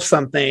solve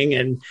something,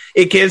 and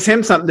it gives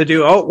him something to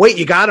do. Oh, wait,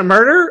 you got a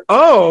murder?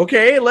 Oh,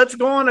 okay, let's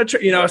go on a so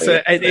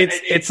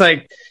it's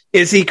like,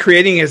 is he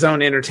creating his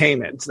own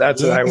entertainment?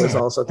 That's what I was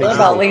also thinking. What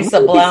about Lisa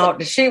Blount?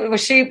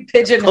 Was she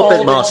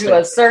pigeonholed into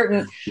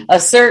a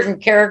certain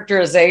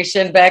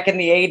characterization back in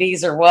the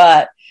 80s or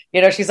what?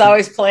 She's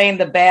always playing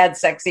the bad,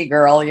 sexy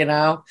girl,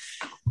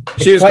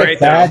 She was great,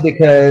 sad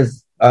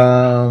because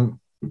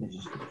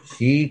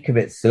she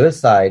commits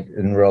suicide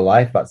in real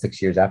life about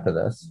 6 years after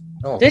this.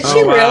 Did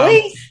she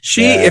really?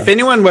 If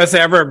anyone was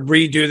to ever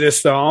redo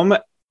this film,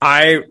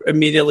 I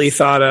immediately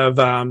thought of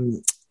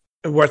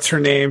what's her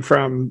name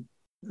from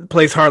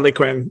plays Harley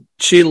Quinn.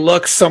 She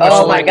looks so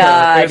much like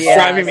her. It's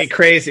driving me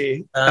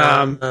crazy.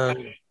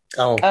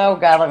 Oh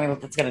God, let me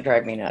look. That's going to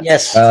drive me nuts.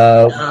 Yes.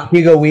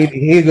 Hugo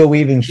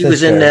Weaving. She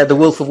was in The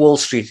Wolf of Wall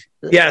Street.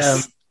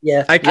 Yes.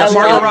 Yeah,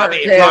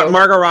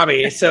 Margot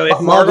Robbie. So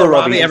if Margot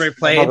Robbie ever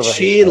played,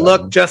 she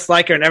looked just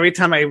like her. And every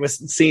time I was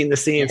seeing the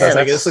scenes, I was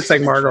like, "This looks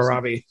like Margot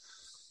Robbie."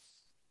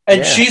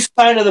 And she's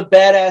kind of the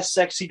badass,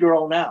 sexy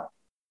girl now.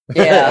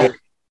 Yeah,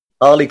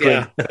 Harley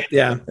Quinn.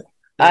 Yeah.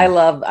 I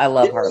love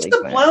Harley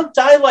Quinn. Did Blount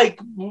die like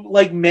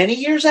many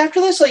years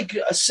after this? Like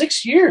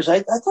 6 years.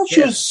 I thought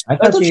she was. I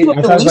thought she was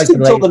released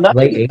until the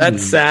 90s.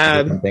 That's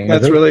sad.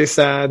 That's really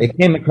sad. It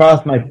came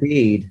across my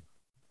feed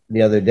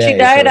the other day. She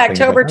died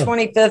October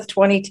 25th,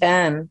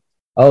 2010.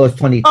 Oh, it's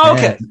 2010. Oh,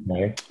 okay.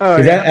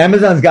 Because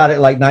Amazon's got it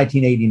like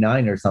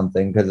 1989 or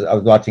something. Because I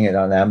was watching it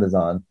on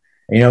Amazon.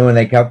 And, when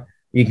they come,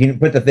 you can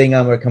put the thing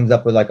on where it comes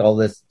up with like all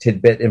this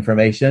tidbit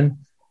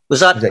information.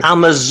 Was that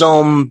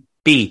Amazon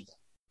B?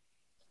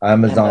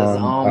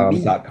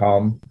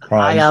 Amazon.com.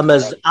 I am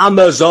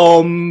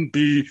Amazon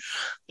B.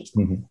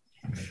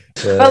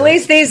 But at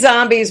least these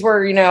zombies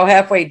were,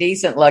 halfway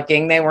decent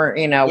looking. They weren't,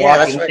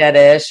 Walking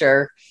Dead-ish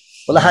or.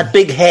 Well, they had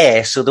big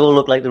hair, so they all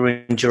looked like they were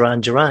in Duran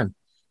Duran.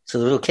 So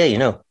they were okay, I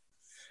mean,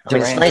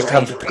 it's nice to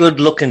have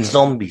good-looking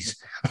zombies.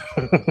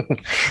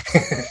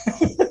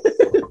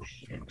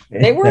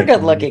 They were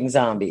good-looking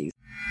zombies.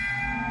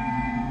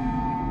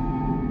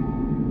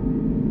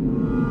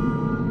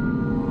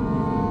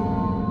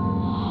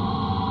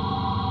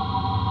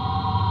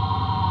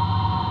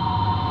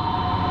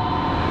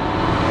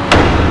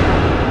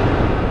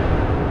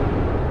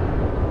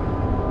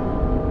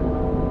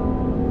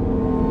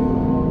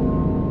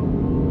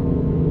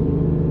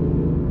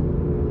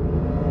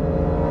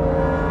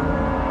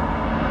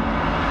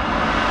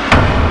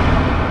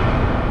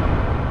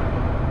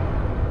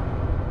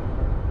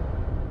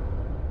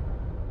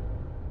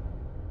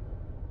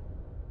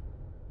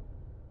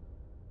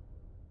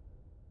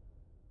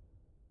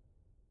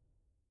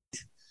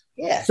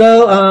 Yeah.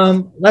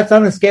 So let's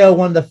on a scale of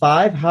 1 to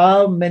 5.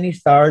 How many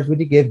stars would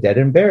you give Dead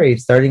and Buried?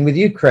 Starting with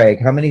you,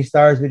 Craig. How many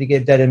stars would you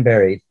give Dead and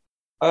Buried?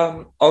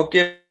 I'll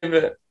give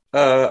it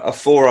a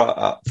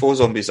 4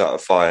 zombies out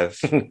of 5.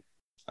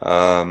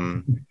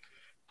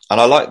 And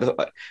I like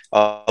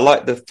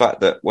the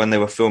fact that when they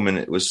were filming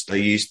it, they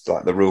used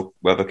like the real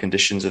weather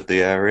conditions of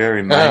the area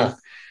in Maine.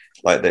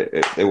 Like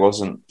it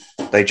wasn't.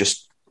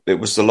 It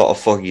was a lot of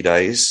foggy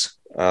days,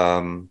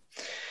 and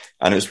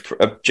it was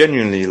a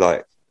genuinely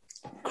like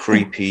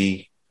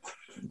creepy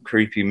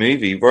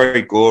movie,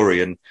 very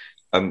gory. And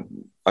I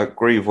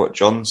agree with what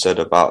John said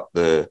about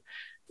the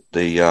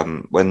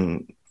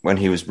when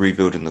he was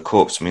rebuilding the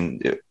corpse. I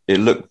mean, it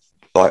looked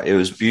like it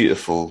was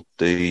beautiful.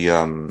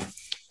 The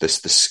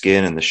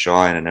skin and the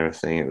shine and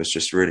everything. It was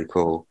just really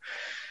cool.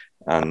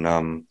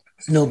 And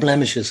no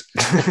blemishes.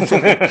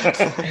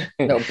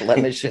 No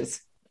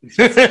blemishes.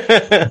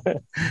 And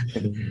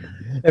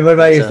what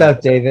about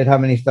yourself, David? How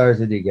many stars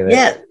did you give it?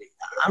 Yeah,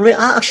 I mean,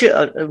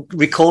 I'm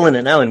recalling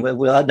it now, and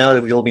now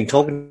that we've all been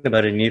talking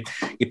about it, and you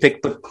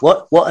pick. But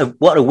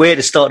what a way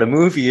to start a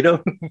movie, you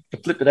know?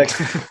 Flip it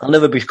out. I'll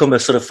never become a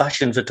sort of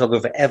fashion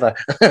photographer ever.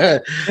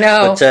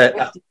 No,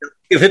 but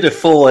give it a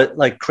 4,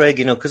 like Craig,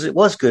 you know, because it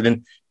was good.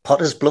 And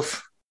Potter's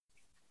Bluff.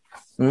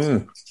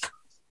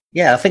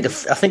 Yeah, I think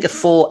a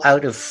 4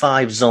 out of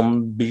 5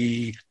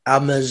 zombie.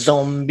 I'm a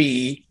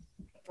zombie.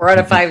 4 out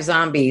of 5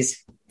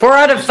 zombies. 4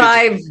 out of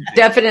 5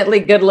 definitely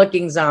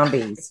good-looking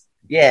zombies.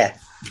 Yeah.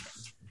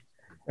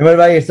 And what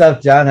about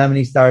yourself, John? How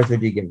many stars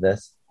would you give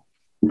this?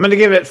 I'm going to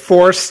give it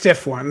 4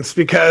 stiff ones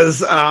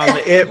because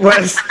it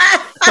was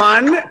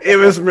fun. It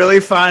was really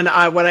fun.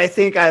 What I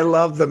think I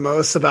loved the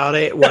most about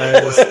it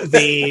was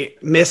the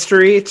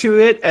mystery to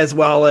it, as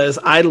well as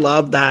I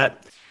love that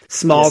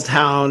small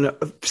town.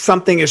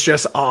 Something is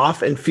just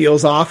off and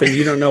feels off and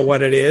you don't know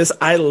what it is.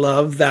 I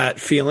love that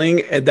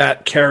feeling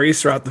that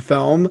carries throughout the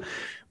film.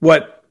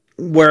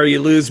 Where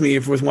you lose me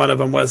with one of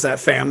them was that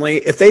family.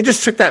 If they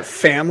just took that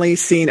family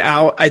scene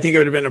out, I think it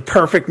would have been a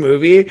perfect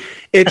movie.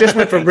 It just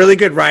went from really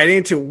good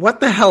writing to what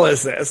the hell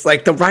is this?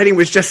 Like the writing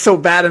was just so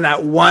bad in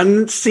that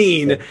one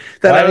scene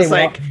that I was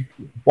like,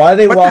 why are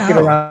they walking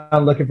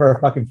around looking for a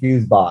fucking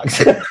fuse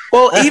box?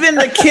 Well, even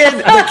the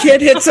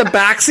kid hits a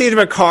backseat of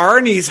a car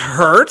and he's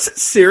hurt.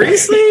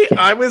 Seriously?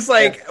 I was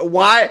like,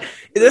 why?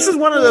 This is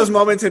one of those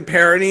moments in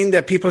parenting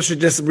that people should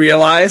just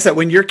realize that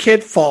when your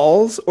kid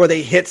falls or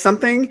they hit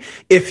something,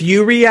 if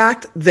you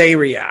react, they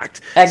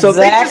react. Exactly. So if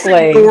they just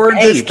ignored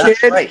this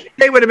kid,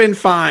 they would have been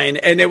fine.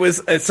 And it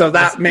was, so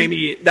that made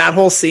me, that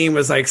whole scene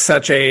was like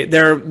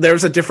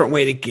there's a different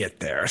way to get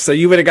there. So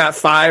you would have got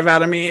 5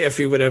 out of me if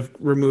you would have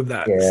removed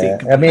that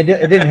scene. I mean,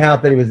 it didn't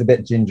help that he was a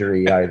bit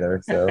gingery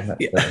either. So that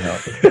doesn't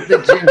help. The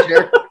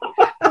ginger.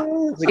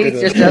 He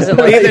just doesn't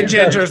leave the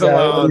gingers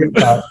alone.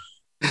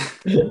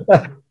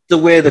 The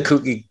way the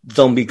cookie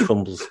zombie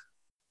crumbles.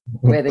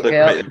 Where they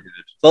go.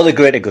 Well, the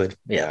greater good.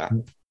 Yeah.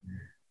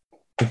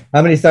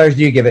 How many stars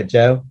do you give it,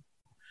 Joe?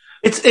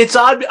 It's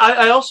odd.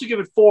 I also give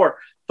it 4,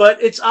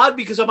 but it's odd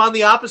because I'm on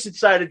the opposite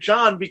side of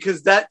John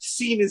because that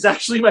scene is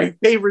actually my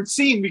favorite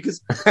scene because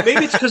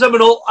maybe it's because I'm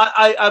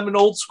an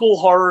old school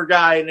horror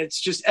guy and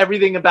it's just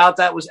everything about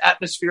that was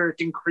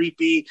atmospheric and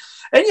creepy.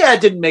 And yeah,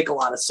 it didn't make a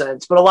lot of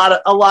sense, but a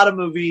lot of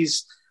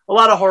movies, a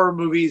lot of horror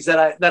movies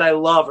that I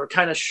love are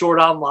kind of short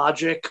on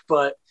logic,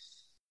 but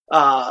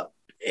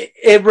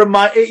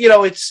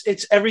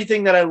it's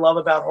everything that I love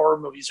about horror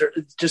movies, or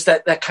just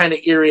that kind of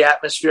eerie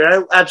atmosphere.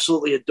 I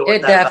absolutely adore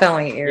it. That.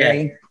 Definitely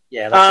eerie.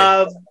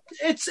 Yeah.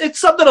 It's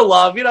something to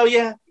love. You know,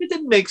 yeah, it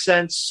didn't make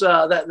sense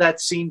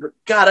that scene, but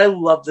God, I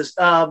love this.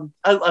 I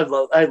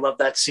love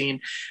that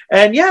scene,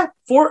 and yeah,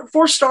 4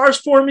 stars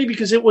for me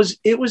because it was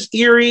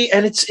eerie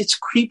and it's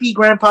creepy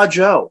Grandpa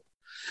Joe.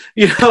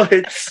 You know,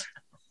 he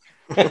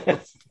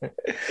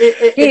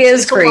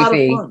is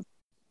creepy.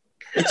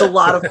 It's a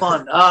lot of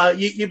fun.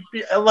 You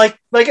like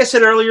I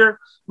said earlier,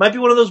 might be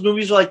one of those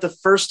movies where like the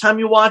first time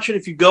you watch it,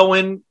 if you go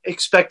in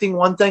expecting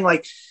one thing,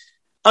 like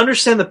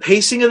understand the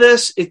pacing of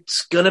this,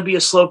 it's going to be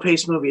a slow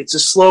paced movie. It's a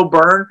slow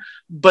burn,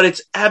 but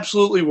it's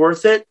absolutely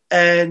worth it.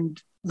 And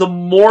the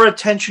more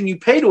attention you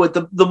pay to it,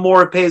 the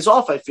more it pays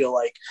off, I feel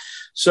like.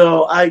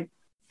 So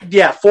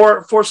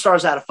 4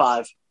 stars out of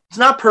 5. It's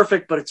not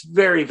perfect, but it's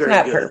very, very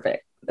not good.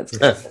 Perfect. That's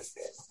good.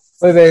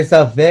 What about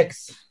yourself,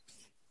 Vix?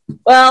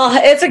 Well,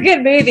 it's a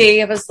good movie.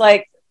 It was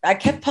like, I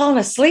kept falling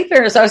asleep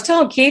here. So I was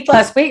telling Keith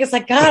last week, it's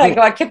like, God,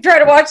 I kept trying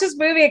to watch this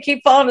movie. I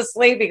keep falling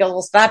asleep. He goes,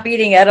 well, stop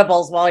eating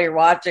edibles while you're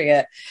watching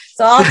it.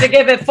 So I'll have to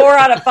give it 4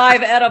 out of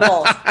 5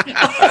 edibles.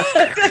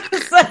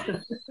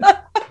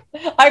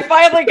 I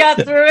finally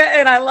got through it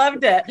and I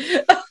loved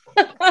it.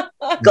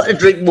 Got to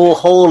drink more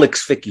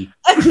Horlicks, Vicky.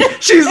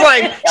 She's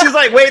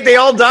like, wait, they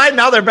all died.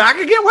 Now they're back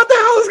again. What the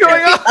hell is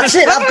going on? That's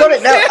it. I've got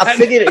it now. I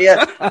figured it.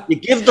 Yeah, you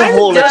give the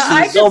Horlicks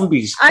to the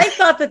zombies. I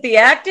thought that the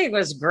acting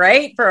was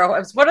great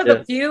it's one of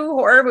the few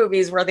horror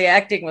movies where the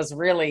acting was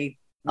really.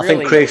 I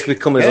think Craig's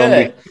become a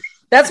zombie.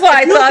 That's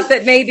why I thought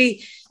that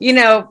maybe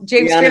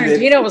James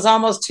Tarantino was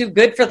almost too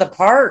good for the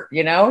part.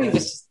 You know, he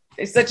was.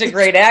 He's such a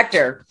great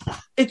actor.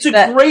 It's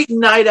a great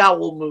night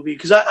owl movie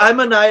because I'm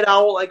a night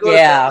owl. I go to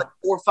bed like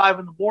 4 or 5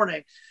 in the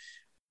morning.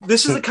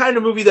 This is the kind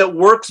of movie that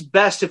works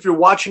best if you're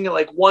watching it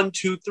like 1,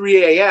 2,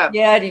 3 a.m.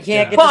 Yeah, and you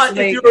can't get But to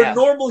sleep. if you're a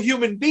normal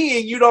human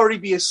being, you'd already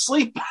be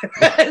asleep by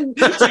then.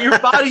 So your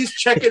body's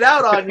checking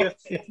out on you.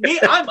 Me,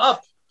 I'm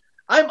up.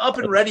 I'm up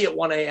and ready at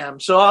 1 a.m.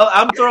 So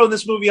I'm throwing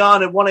this movie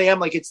on at 1 a.m.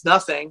 like it's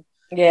nothing.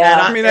 Yeah,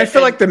 I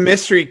feel like the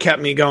mystery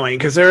kept me going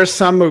because there are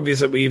some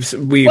movies that we've.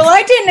 Well,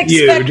 I didn't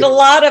expect a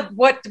lot of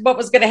what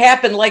was going to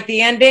happen, like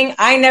the ending.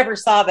 I never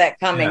saw that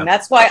coming. Yeah.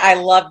 That's why I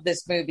loved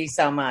this movie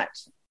so much.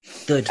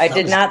 Good. I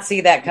did not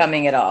see that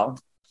coming at all.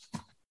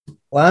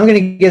 Well, I'm going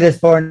to give this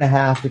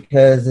 4.5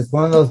 because it's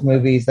one of those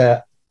movies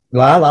that a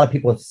lot of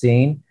people have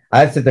seen.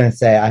 I'd sit there and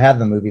say I have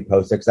the movie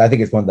poster because I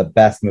think it's one of the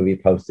best movie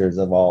posters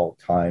of all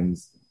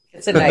times.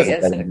 It's a nice,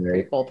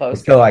 pretty cool poster.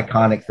 It's so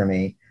iconic for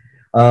me.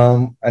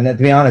 And to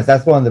be honest,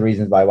 that's one of the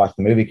reasons why I watched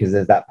the movie because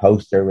there's that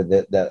poster with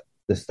the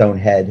stone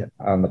head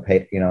on the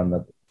on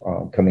the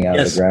coming out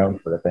of the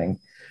ground sort of thing.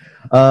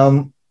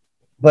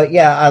 But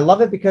yeah, I love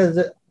it because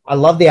I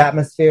love the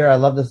atmosphere. I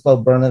love the slow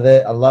burn of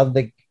it. I love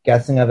the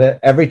guessing of it.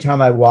 Every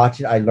time I watch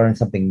it, I learn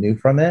something new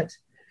from it,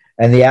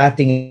 and the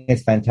acting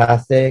is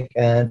fantastic.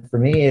 And for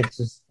me, it's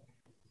just.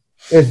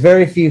 There's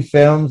very few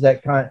films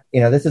that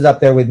this is up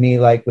there with me,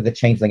 like with The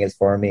Changeling is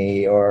for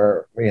me,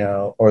 or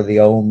or The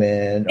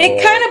Omen.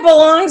 It kind of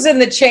belongs in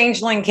the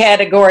Changeling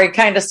category,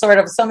 kind of, sort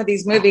of. Some of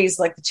these movies,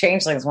 like The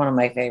Changeling, is one of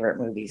my favorite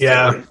movies.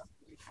 Yeah, too.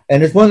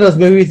 And it's one of those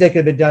movies that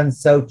could have been done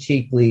so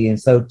cheaply and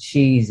so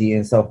cheesy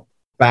and so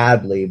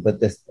badly,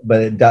 because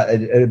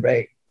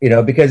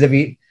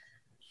if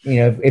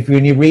if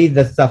when you read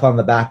the stuff on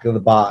the back of the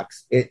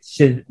box, it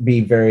should be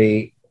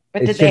very.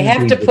 But did they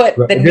have to put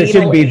the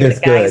needle in the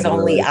guy's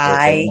only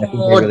eye?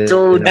 Oh,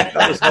 dude, that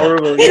was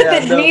horrible. Yeah,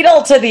 the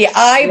needle to the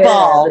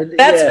eyeball.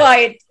 That's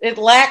why it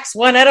lacks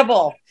one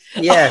edible.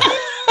 Yeah.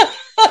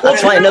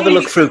 That's why I never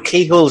look through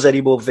keyholes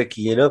anymore,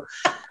 Vicky, somebody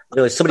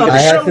it's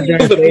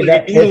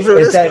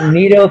that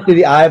needle to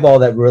the eyeball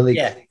that really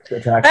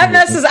that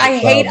messes. I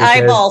hate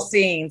eyeball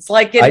scenes.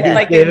 Like in,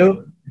 I do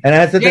too. And I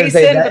have to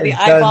say that it's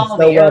done so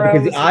well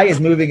because the eye is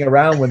moving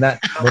around when that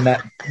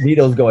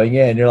needle's going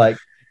in. You're like,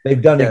 they've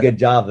done a good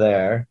job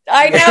there.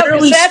 I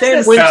know,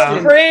 that's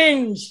so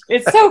cringe.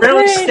 It's so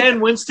cringe.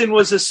 Stan Winston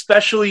was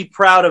especially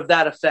proud of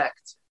that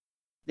effect.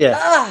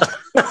 Yeah.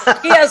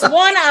 He has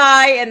one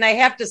eye and they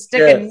have to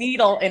stick a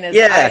needle in his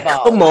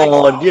eyeball. Come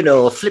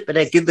on, flipping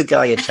it, give the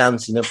guy a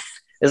chance,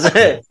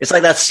 It's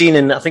like that scene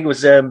in, I think it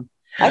was...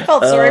 I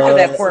felt sorry for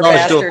that poor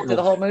bastard for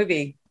the whole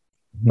movie.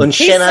 On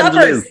Shen and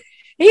Lou.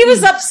 He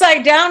was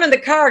upside down in the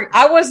car.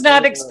 I was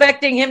not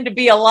expecting him to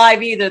be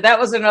alive either.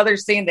 That was another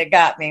scene that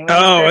got me.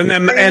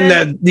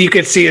 And you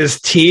could see his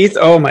teeth.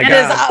 Oh my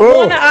god! His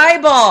one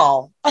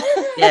eyeball.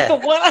 Yeah.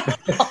 One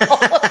eyeball.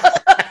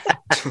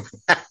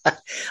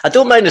 I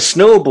don't mind a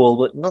snowball,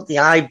 but not the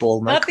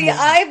eyeball. Man. Not the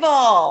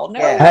eyeball.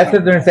 No. I have to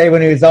sit there and say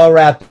when he was all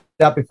wrapped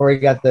up before he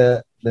got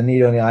the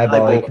needle in the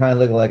eyeball, he kind of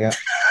looked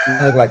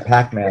like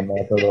Pac-Man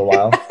there for a little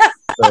while.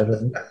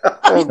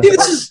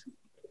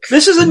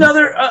 This is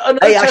another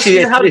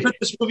testament how good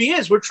this movie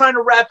is. We're trying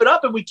to wrap it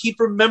up, and we keep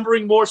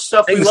remembering more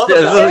stuff we love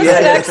about it. It's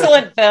an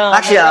excellent film.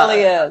 Actually, it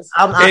really is.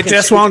 It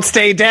just won't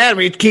stay dead.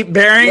 We keep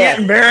burying it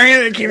and burying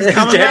it. It keeps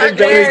coming back.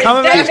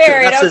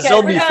 That's a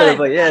zombie film,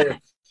 but yeah.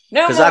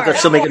 Because I've got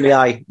something in the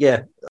eye.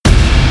 Yeah.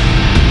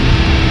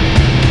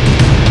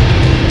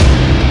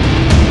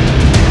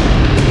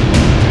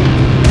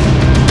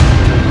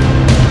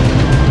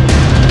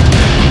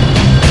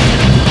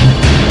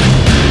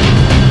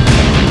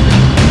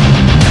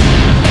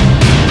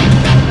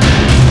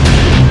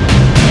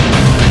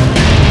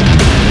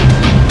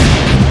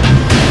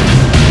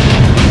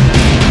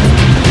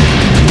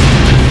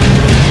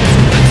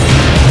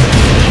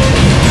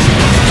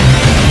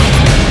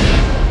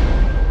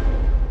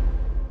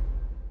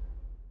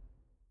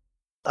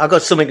 I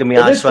got something in my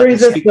eye. This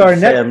brings us to our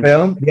next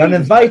film, The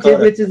Uninvited,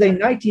 which is a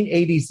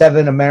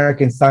 1987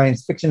 American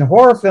science fiction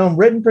horror film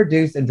written,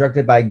 produced, and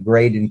directed by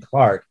Graydon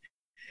Clark,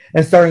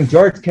 and starring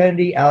George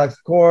Kennedy, Alex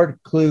Cord,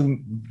 Clu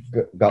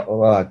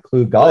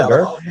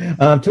Gallagher,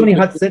 Tony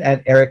Hudson,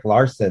 and Eric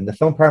Larson. The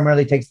film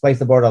primarily takes place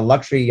aboard a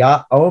luxury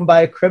yacht owned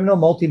by a criminal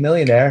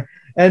multimillionaire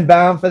and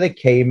bound for the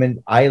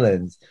Cayman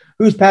Islands,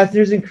 whose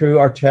passengers and crew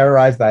are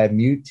terrorized by a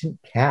mutant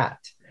cat.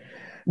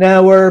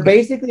 Now, we're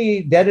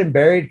basically Dead and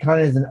Buried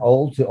kind of is an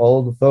old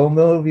film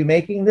movie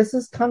making. This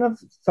is kind of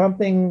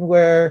something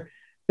where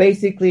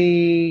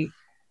basically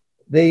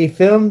the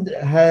film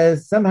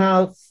has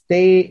somehow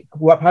stayed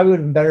what probably would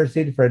have been better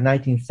suited for a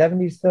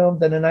 1970s film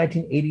than a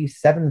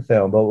 1987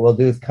 film. But what we'll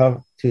do is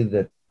come to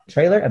the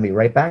trailer and be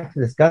right back to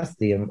discuss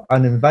The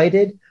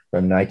Uninvited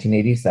from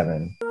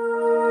 1987.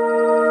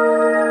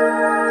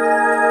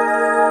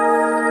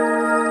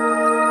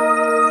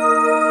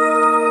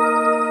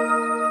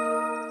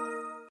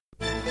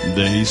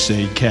 They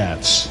say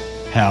cats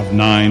have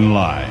 9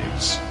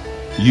 lives.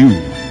 You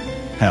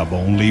have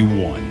only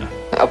 1.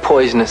 A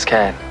poisonous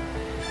cat.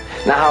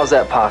 Now how's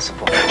that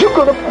possible? You're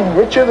gonna be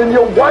richer than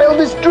your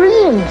wildest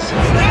dreams.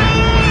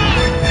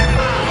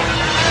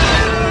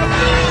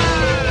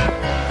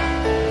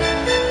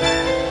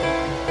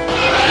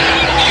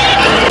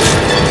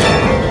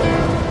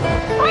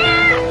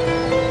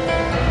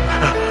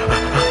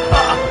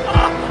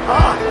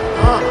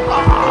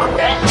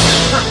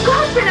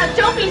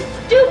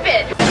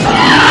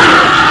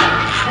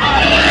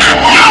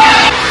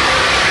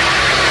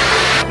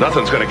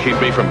 Nothing's gonna keep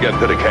me from getting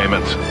to the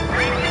Caymans.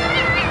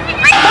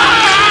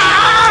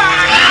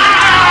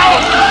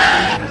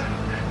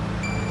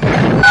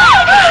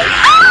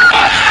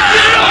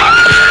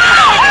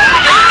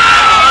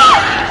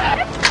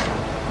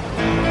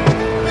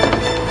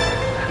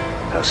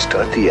 Now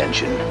start the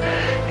engine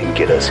and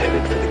get us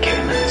headed for the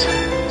Caymans.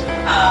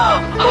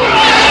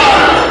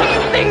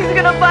 Things are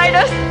gonna bite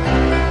us,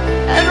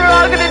 and we're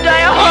all gonna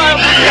die a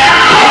horrible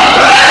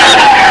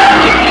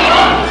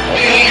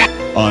death.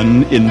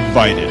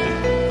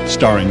 Uninvited,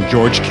 starring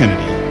George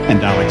Kennedy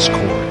and Alex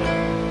Cord.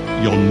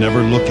 You'll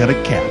never look at a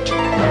cat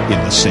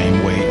in the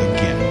same way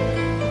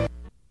again.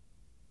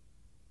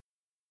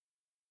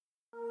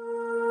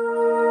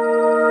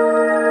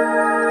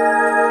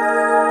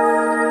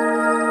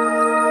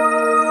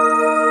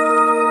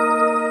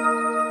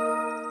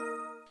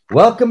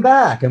 Welcome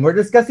back, and we're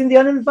discussing The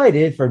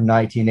Uninvited for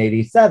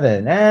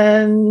 1987.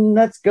 And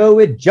let's go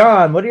with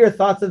John. What are your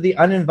thoughts of The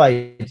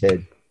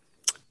Uninvited?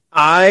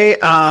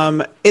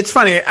 It's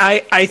funny.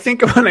 I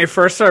think when I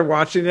first started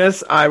watching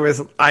this, I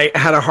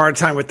had a hard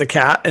time with the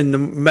cat and the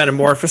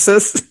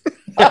metamorphosis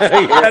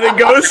that it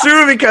goes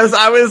through, because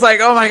I was like,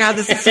 oh my God,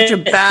 this is such a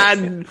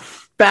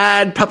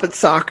bad puppet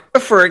sock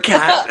for a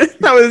cat.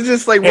 I was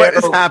just like, what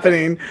is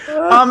happening?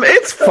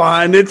 It's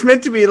fun. It's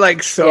meant to be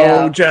like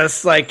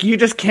just like, you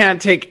just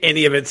can't take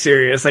any of it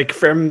serious. Like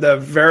from the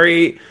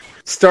very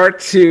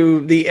start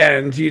to the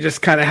end, you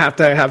just kind of have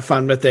to have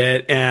fun with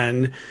it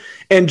and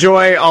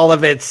enjoy all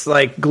of its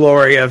like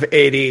glory of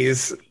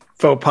 80s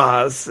faux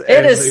pas.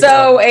 It is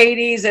so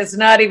 80s. It's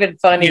not even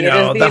funny. You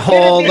know, the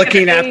whole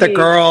looking at the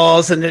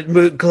girls and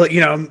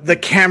the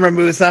camera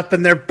moves up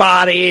in their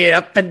body,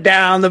 up and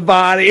down the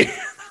body.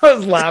 I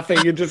was laughing.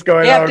 You're just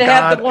going, you have to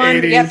have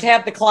 80s. You have to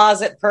have the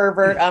closet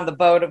pervert on the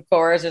boat, of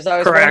course. There's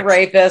always one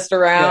rapist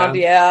around.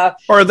 Yeah.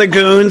 Or the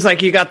goons,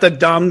 like you got the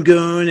dumb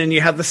goon and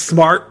you have the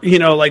smart, the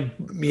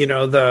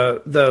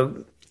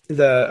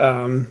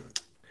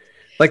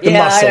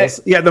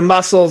muscles. The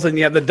muscles, and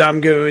you have the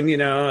dumb goon,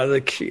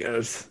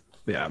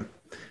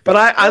 But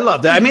I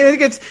love that. I mean, I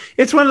think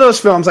it's one of those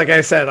films, like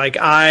I said,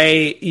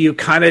 you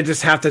kind of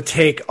just have to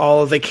take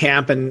all of the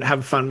camp and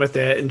have fun with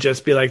it and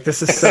just be like,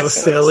 this is so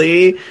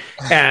silly.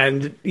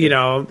 And,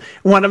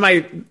 one of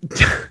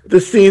the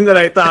scene that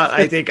I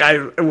think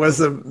was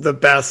the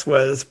best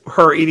was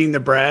her eating the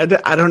bread.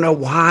 I don't know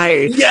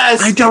why.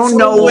 Yes. I don't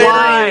know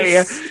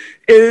why.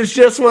 It is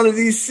just one of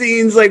these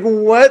scenes like,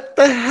 what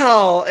the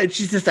hell? And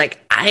she's just like,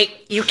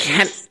 you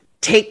can't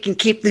take and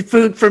keep the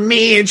food for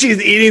me, and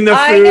she's eating the food.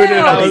 I know. And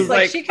I was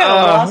like, she kind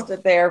of lost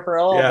it there for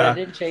a little bit,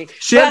 didn't she?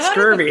 She had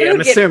scurvy,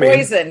 I'm assuming.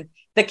 Poisoned?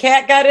 The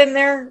cat got in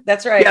there?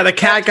 That's right. Yeah, the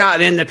cat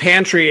got in the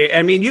pantry.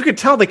 I mean, you could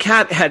tell the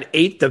cat had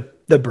ate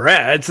the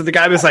bread, so the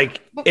guy was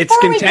like, it's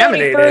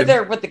contaminated. Before we go any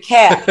further with the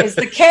cat, is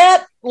the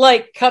cat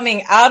like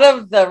coming out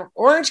of the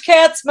orange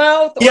cat's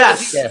mouth?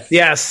 Yes.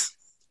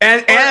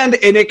 And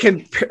it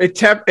can,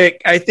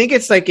 I think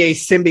it's like a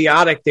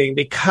symbiotic thing,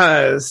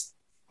 because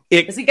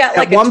it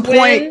at one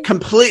point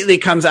completely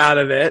comes out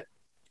of it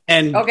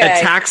and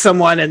attacks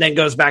someone and then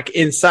goes back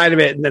inside of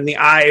it, and then the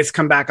eyes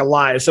come back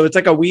alive. So it's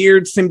like a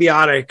weird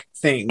symbiotic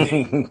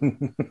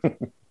thing.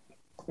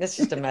 It's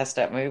just a messed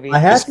up movie. I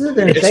have to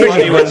say,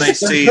 especially when they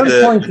see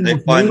they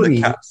find the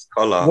cat's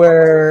collar,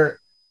 where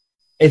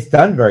it's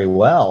done very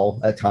well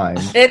at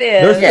times. It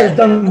is. It's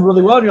done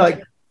really well, and you're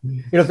like,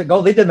 it's like,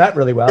 oh, they did that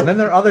really well. And then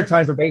there are other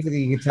times where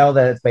basically you can tell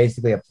that it's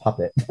basically a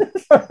puppet.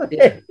 Like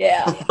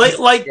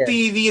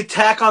the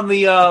attack on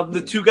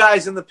the two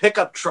guys in the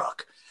pickup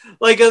truck.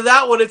 Like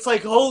that one, it's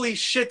like, holy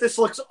shit, this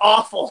looks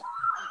awful.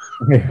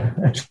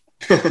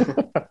 My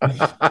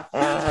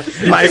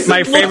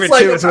favorite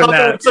too is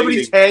when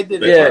somebody's head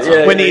did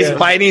it. When he's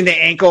biting the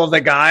ankle of the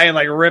guy and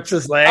like rips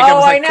his leg. I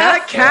was like,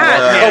 that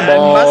cat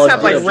must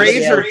have like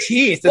razor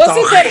teeth.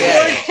 Wasn't that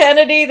George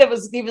Kennedy that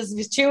he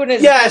was chewing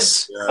his?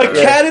 Yes,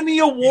 Academy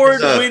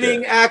Award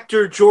winning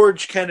actor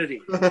George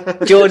Kennedy.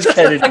 George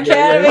Kennedy.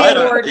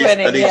 Academy Award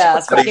winning.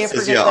 Yes,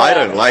 I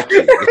don't like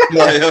you.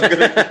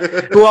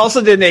 Who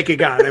also did Naked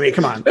Gun? I mean,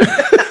 come on.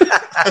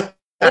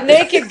 The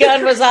Naked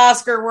Gun was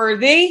Oscar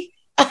worthy.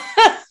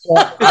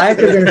 Well, I have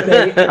to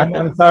say,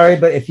 I'm sorry,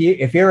 but if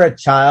you're a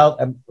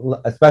child,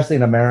 especially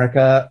in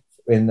America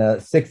in the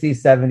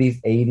 60s, 70s,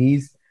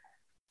 80s,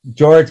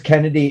 George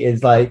Kennedy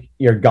is like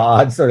your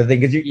god sort of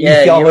thing, because you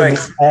see all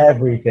of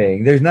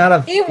everything. There's not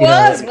a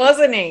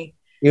wasn't he?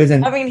 He was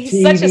in he's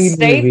TV such a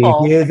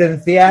staple. Movies. He was in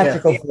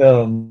theatrical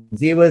films.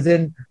 He was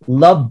in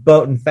Love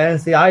Boat and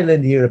Fantasy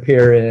Island. He would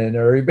appear in,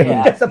 or he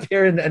just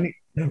appear in any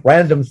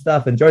random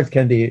stuff. And George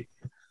Kennedy,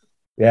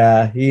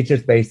 he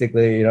just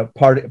basically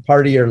part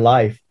of your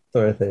life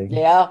sort of thing.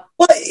 Yeah.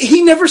 Well,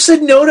 he never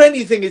said no to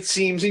anything, it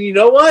seems. And you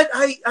know what?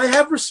 I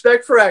have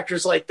respect for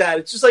actors like that.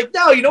 It's just like,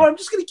 no, I'm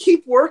just going to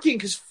keep working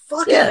because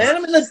fuck it, man.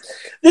 I mean,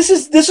 this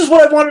is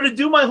what I wanted to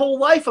do my whole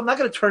life. I'm not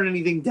going to turn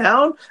anything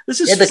down.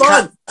 This is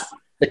fun.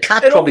 The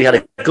cat probably had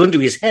a gun to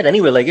his head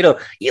anyway. Like,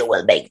 you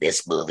will make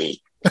this movie.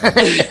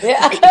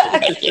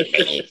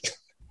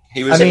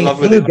 He was in love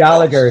with Blue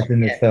Gallagher is in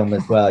this film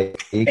as well.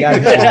 You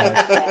got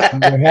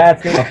your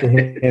hats off to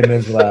him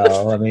as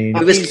well. I mean,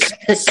 it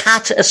was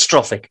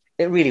catastrophic.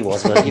 It really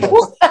was. You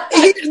know.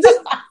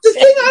 The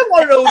thing I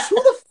want to know is who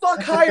the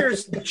fuck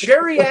hires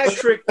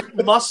geriatric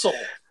muscle?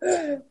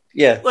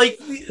 Yeah, like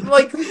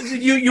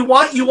you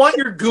want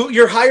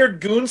your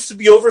hired goons to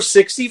be over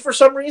 60 for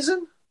some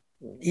reason.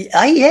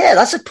 Yeah,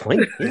 that's a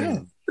point. Yeah.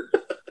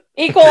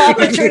 Equal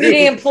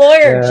opportunity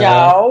employer,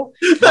 Joe.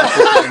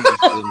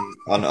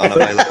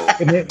 Unavailable.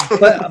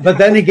 But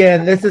then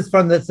again, this is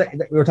from we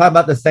were talking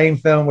about the same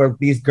film where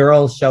these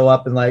girls show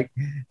up in like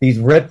these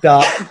ripped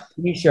up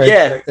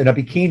t-shirts and a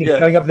bikini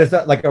showing up this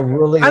like a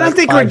really. I don't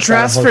think we're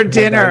dressed for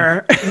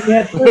dinner.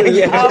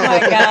 Oh my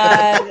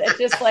god! It's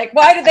just like,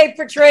 why did they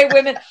portray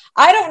women?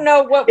 I don't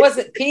know. What was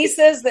it?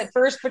 Pieces that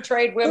first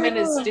portrayed women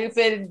as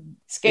stupid,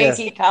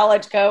 skanky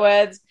college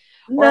co-eds.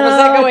 Or was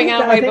that going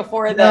on way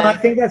before that? I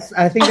think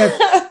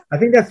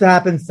that's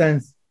happened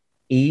since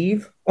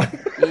Eve.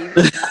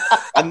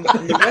 And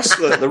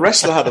the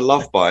wrestler had a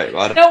love bite.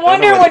 No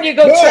wonder when you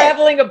go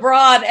traveling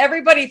abroad,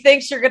 everybody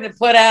thinks you're going to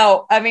put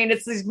out. I mean,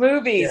 it's these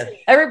movies. Yeah.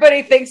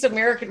 Everybody thinks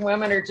American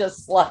women are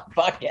just slut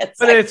buckets.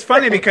 But it's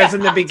funny because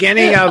in the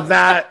beginning of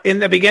that,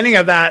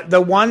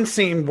 the one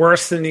seemed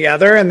worse than the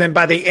other, and then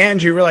by the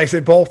end, you realize they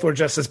both were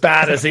just as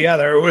bad as the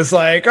other. It was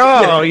like,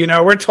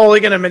 we're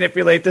totally going to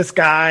manipulate this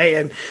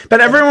guy,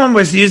 but everyone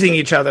was using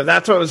each other.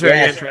 That's what was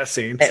very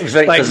interesting. It was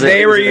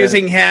they were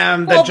using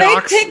him. Well, they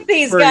picked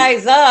these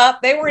guys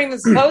up. They weren't even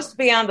supposed to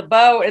be on the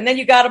boat, and then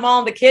you got them all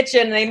in the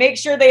kitchen, and they make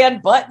sure they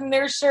unbutton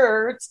their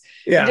shirts.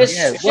 Yeah,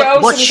 just show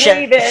what some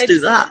cleavage.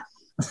 Do that?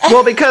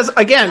 Well, because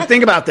again,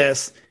 think about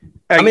this.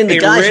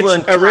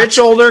 The rich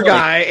older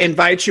guy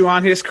invites you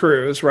on his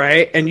cruise,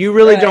 right? And you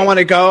really don't want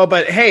to go,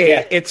 but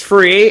hey, it's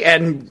free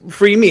and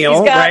free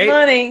meal, He's got right?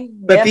 money.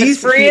 But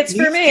these it's free, it's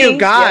for me. Cute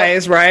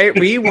guys, right?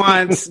 We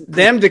want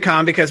them to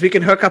come because we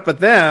can hook up with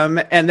them,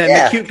 and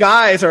then the cute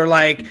guys are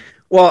like.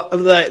 Well,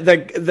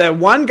 the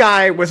one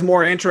guy was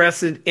more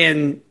interested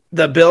in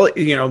the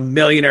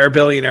millionaire,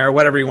 billionaire,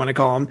 whatever you want to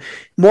call him,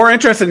 more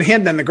interested in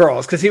him than the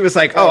girls because he was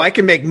like, I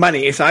can make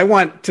money, so I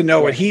want to know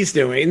what he's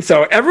doing.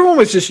 So everyone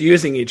was just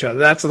using each other.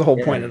 That's the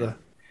whole point of the.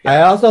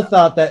 I also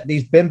thought that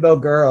these bimbo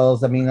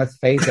girls, I mean, let's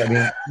face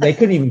it, they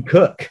couldn't even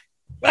cook.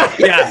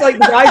 Yeah, it's like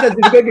the guys that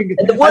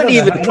they weren't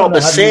even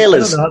proper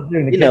sailors.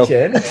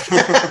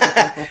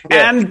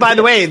 And by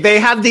the way, they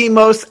had the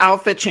most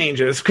outfit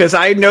changes because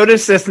I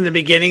noticed this in the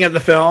beginning of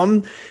the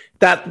film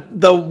that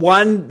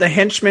the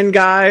henchman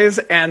guys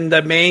and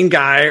the main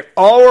guy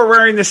all were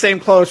wearing the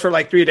same clothes for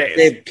like 3 days.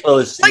 Same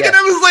clothes, and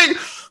I was like,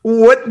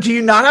 "What? Do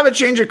you not have a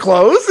change of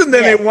clothes?" And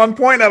then at one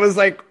point, I was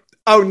like.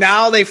 Oh,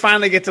 now they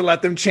finally get to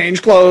let them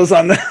change clothes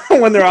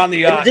when they're on the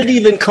yacht. They didn't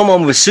even come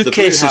on with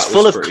suitcases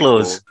full of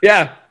clothes. Cool.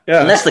 Yeah.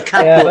 Unless the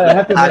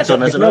cat put hats on.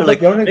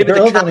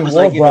 Girls only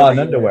wore bra and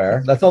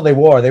underwear. That's all they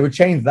wore. They would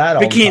change that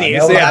all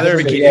bikinis. The time. They're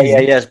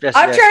bikinis.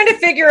 I'm trying to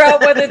figure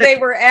out whether they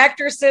were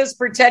actresses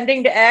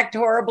pretending to act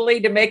horribly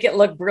to make it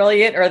look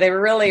brilliant, or they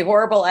were really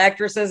horrible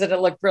actresses and it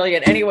looked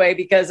brilliant anyway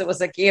because it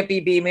was a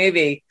campy B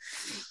movie.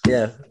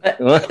 Yeah,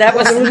 that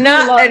was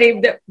not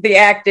any the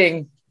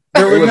acting.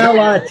 There was not a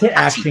lot of tit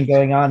action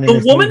going on in the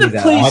this woman movie,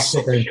 who plays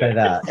the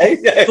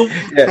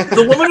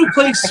woman who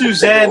plays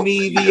Suzanne,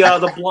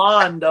 the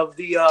blonde of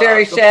the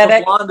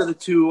the blonde of the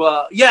two.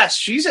 Yes,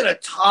 she's in a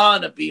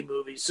ton of B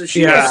movies. So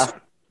she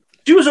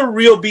was a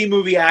real B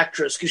movie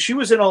actress because she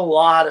was in a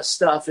lot of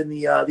stuff in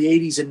the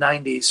 80s and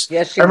 90s.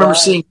 Yes, I remember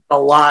seeing a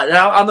lot. And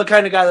I'm the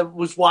kind of guy that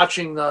was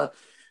watching the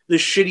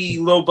shitty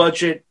low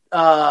budget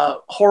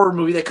horror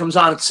movie that comes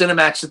on at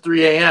Cinemax at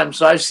 3 a.m.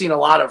 So I've seen a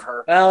lot of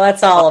her. Well,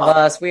 that's all of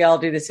us. We all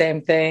do the same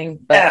thing.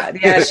 But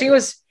she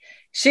was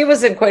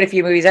in quite a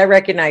few movies. I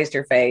recognized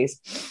her face.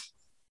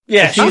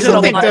 Yeah, I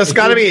also think those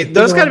got to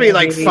be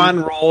like fun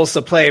roles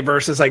to play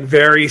versus like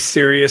very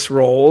serious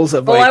roles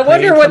of. Well, I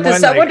wonder what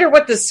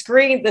the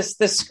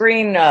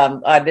screen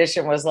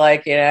audition was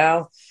like.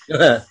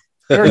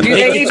 Or do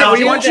they we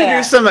want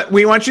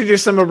you to do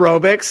some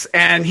aerobics,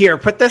 and here,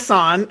 put this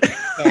on.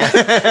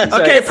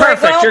 Okay,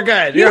 perfect. You're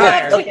good. You're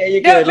hired. Okay,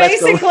 you're good.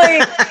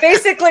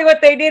 Basically,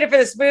 what they needed for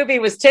this movie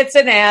was tits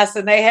and ass,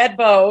 and they had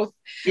both.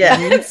 Yeah.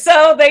 And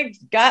so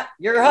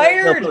you're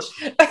hired. And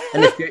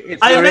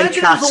if I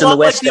imagine it was a lot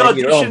like the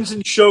auditions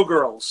in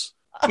Showgirls.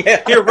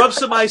 Yeah. Here, rub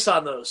some ice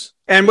on those.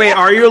 And wait,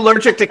 are you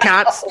allergic to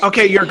cats?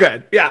 Okay, you're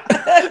good. Yeah.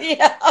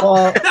 Yeah.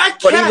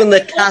 But even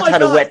the cat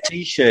had a wet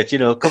T-shirt.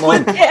 Come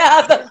on.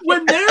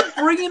 When they're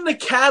bringing the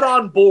cat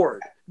on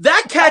board,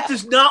 that cat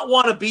does not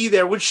want to be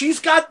there. When she's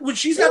got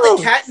the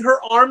cat in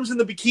her arms in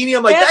the bikini,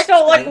 I'm like, cats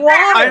don't like water.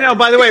 I know.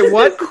 By the way,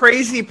 what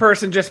crazy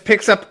person just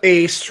picks up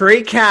a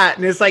stray cat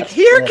and is like,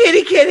 "Here,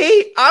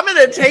 kitty, I'm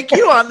going to take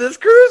you on this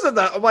cruise." And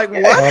I'm like,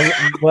 "What?"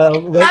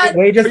 Well,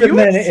 wait just a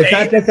minute. Insane? It's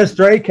not just a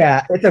stray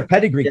cat; it's a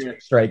pedigree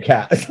stray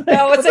cat.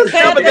 No, it's a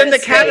cat. No, but then the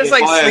cat is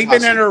like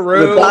sleeping in her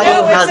room.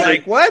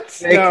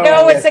 What?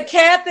 No, it's a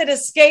cat that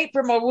escaped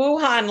from a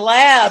Wuhan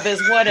lab,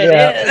 is what it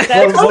is.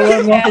 That's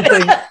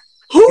what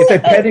It's a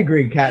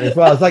pedigree cat as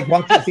well. It's like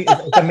watching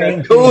it's a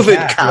main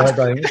COVID cat.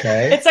 Going,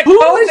 okay. It's a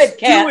COVID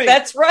cat.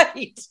 That's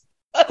right.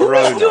 Who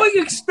is doing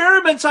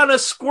experiments on a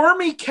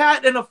squirmy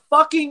cat and a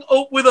fucking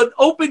with an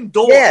open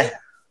door? Yeah,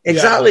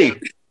 exactly.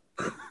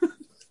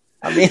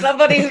 I mean,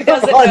 somebody who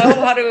doesn't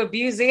know how to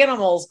abuse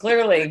animals,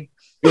 clearly.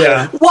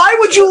 Yeah. Why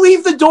would you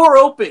leave the door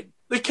open?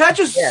 The cat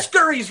just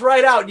scurries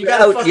right out. You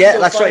got to fucking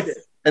that's right. it.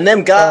 And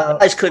them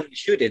guys couldn't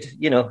shoot it.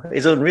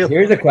 It's unreal.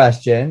 Here's a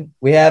question.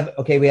 We have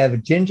a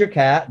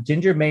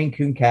ginger Maine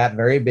Coon cat,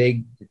 very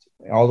big,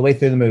 all the way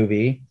through the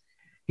movie.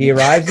 He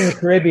arrives in the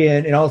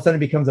Caribbean and all of a sudden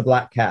becomes a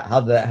black cat.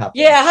 How did that happen?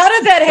 Yeah, how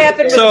did that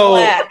happen with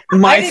black?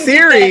 My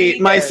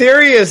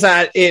theory is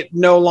that it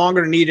no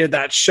longer needed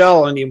that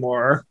shell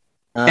anymore.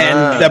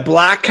 And the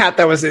black cat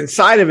that was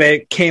inside of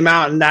it came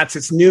out, and that's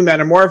its new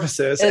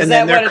metamorphosis. Is and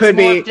that then there what could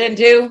it's morphed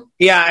into?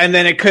 Yeah, and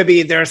then it could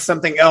be there's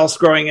something else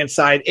growing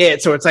inside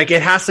it. So it's like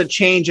it has to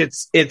change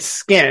its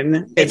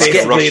skin,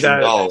 basically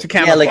to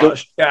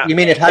camouflage. You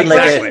mean it had like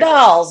Russian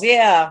dolls?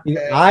 Yeah.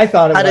 I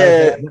thought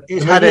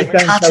it had a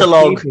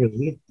catalog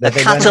of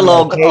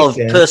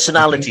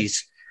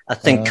personalities. I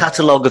think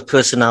catalog of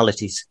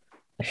personalities.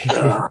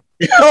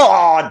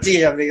 Oh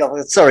dear me!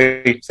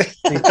 Sorry.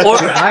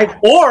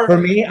 For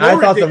me, I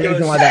thought the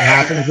reason why that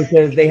happened is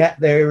because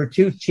they were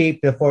too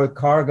cheap for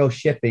cargo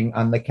shipping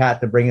on the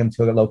cat to bring him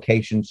to a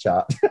location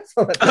shop.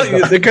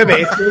 There could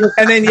be,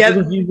 and then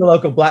use the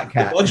local black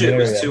cat.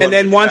 And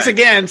then once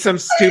again, some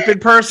stupid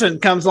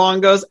person comes along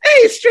and goes,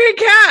 "Hey, stray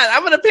cat,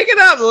 I'm going to pick it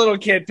up." The little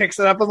kid picks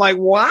it up. I'm like,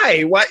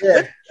 "Why? What?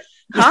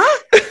 Huh?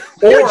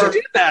 Why'd you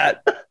do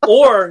that?"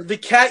 Or the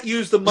cat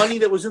used the money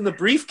that was in the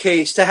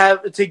briefcase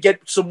to get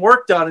some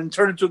work done and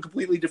turn into a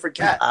completely different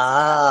cat.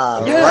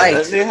 Right.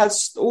 It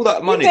has all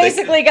that money. You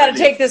basically got to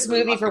take this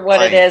movie for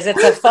what it is.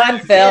 It's a fun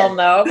film,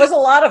 though. It was a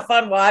lot of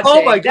fun watching.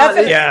 Oh my god!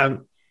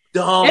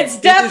 Dumb. It's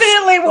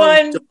definitely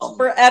one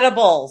for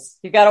edibles.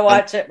 You got to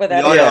watch it with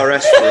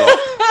edibles.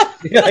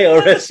 The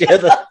IRS.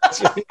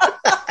 That's right.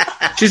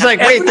 She's like,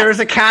 wait, there's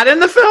a cat in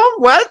the film?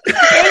 What? There's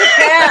a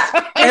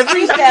cat.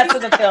 Every cat's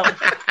in the film.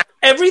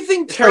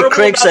 Everything terrible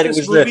Craig about said this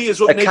it was movie is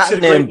what a makes cat it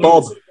a named great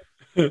Bob.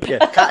 movie. Yeah,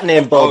 cat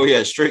named Bob. Oh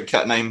yeah, street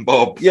cat named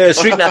Bob. Yeah, the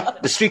street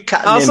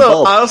cat named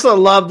Bob. I also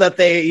love that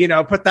they,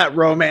 put that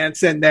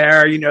romance in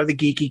there. The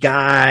geeky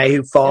guy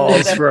who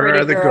falls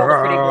for the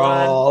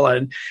girl,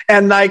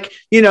 and like,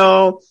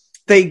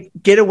 they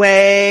get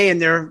away and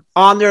they're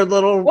on their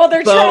little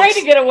they're boats, trying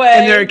to get away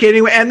and they're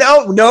getting away, and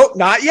no,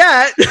 not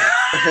yet.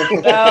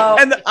 No.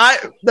 And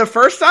the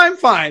first time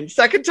fine,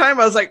 second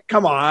time I was like,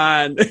 come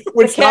on, the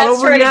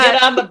cat's trying to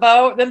get on the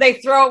boat, then they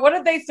throw it. What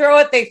did they throw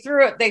it? They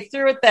threw it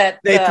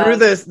They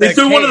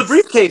threw one of the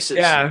briefcases.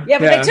 Yeah, but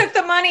they took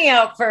the money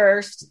out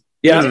first.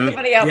 Yeah, they took the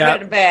money out, put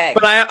it in a bag.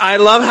 But I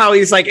love how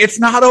he's like, it's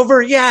not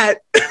over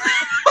yet.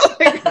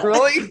 Like,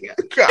 really?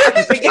 God,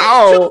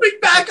 jumping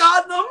back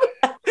on them.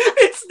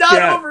 It's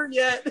not over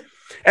yet.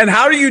 And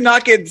how do you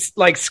not get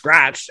like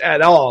scratched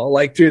at all,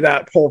 like through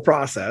that whole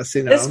process?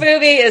 This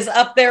movie is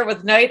up there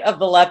with Night of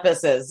the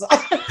Lepises.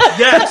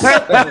 Yes,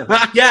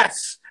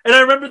 yes. And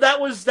I remember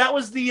that was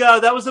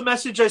the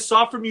message I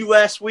saw from you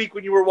last week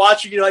when you were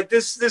watching. You're like,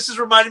 this is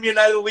reminding me of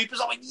Night of the Lepus.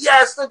 I'm like,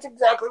 yes, that's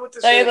exactly what this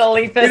is. Night of the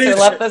Lepus or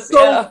Lepus.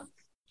 So,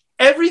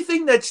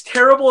 everything that's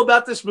terrible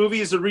about this movie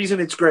is the reason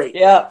it's great.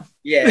 Yeah.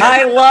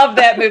 I love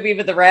that movie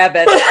with the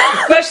rabbits,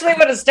 especially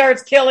when it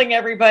starts killing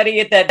everybody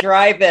at that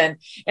drive-in.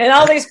 And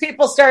all these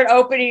people start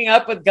opening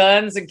up with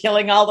guns and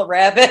killing all the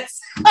rabbits.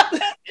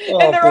 And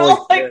they're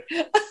all like,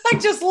 I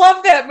just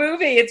love that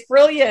movie. It's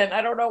brilliant.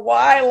 I don't know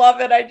why I love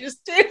it. I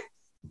just do.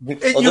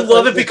 And you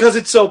love it because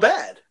it's so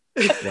bad.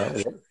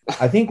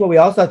 I think what we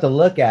also have to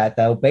look at,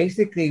 though,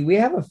 basically, we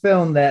have a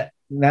film that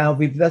now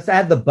let's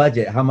add the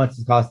budget, how much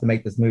it costs to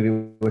make this movie,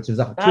 which is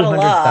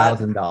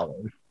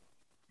 $200,000.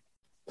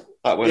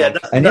 And for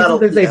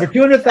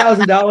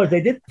 $200,000, they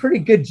did a pretty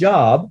good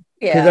job.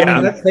 Yeah. I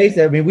mean, let's face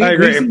it. I mean,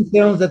 we've seen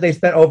films that they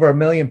spent over $1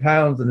 million,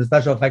 and the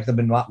special effects have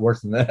been a lot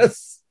worse than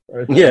this.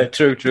 Yeah,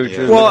 true.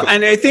 Well,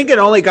 and I think it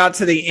only got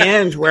to the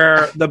end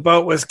where the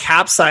boat was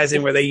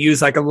capsizing, where they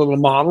used like a little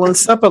model and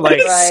stuff. But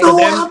like,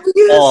 obvious.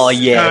 Oh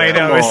yeah, I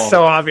know it's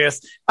so obvious.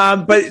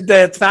 But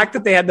the fact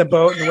that they had the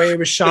boat and the way it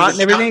was shot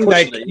and everything,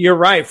 like you're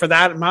right, for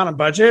that amount of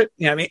budget.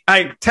 Yeah, I mean,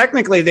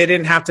 technically they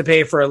didn't have to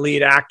pay for a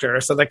lead actor,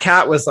 so the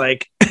cat was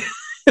like.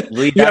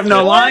 You have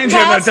no lines, you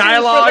have no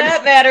dialogue. For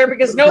that matter,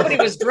 because nobody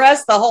was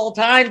dressed the whole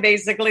time,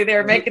 basically, they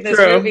were making this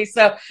movie.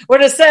 So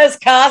when it says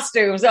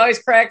costumes, it always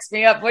cracks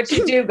me up. What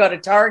you do, go to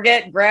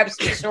Target and grab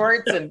some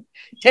shorts and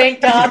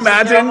tank tops.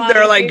 Imagine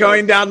they're like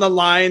going down the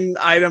line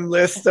item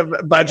list of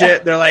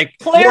budget. They're like,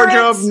 Clearance.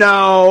 wardrobe,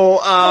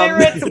 no.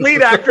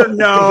 Lead actor,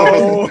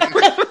 no.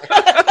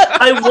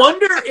 I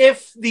wonder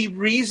if the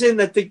reason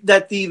that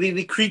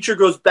the creature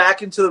goes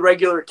back into the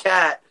regular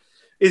cat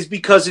is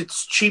because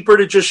it's cheaper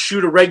to just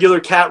shoot a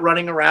regular cat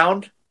running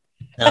around.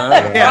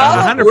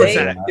 Yeah,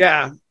 100%.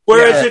 Yeah.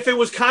 Whereas if it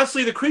was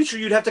constantly the creature,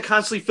 you'd have to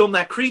constantly film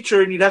that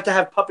creature, and you'd have to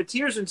have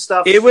puppeteers and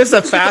stuff. It was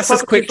the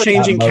fastest,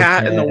 quick-changing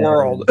cat in the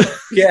world.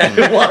 Yeah,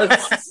 it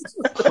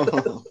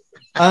was.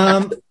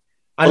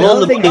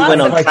 Another thing that's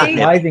quite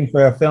surprising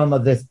for a film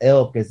of this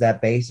ilk is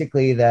that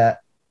basically that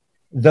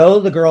though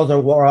the girls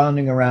are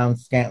running around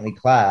scantily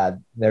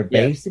clad, they're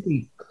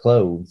basically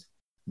clothes.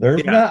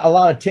 There's not a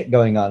lot of tit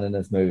going on in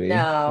this movie.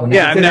 No,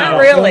 not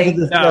really.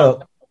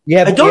 No.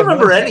 Yeah, I don't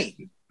remember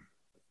any.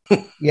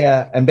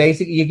 Yeah, and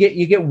basically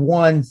you get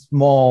one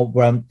small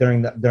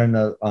during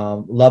the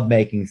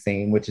lovemaking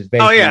scene, which is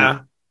basically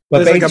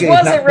but basically it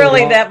wasn't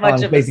really that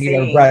much of a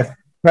scene.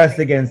 Pressed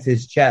against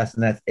his chest,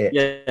 and that's it.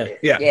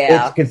 Yeah.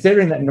 It's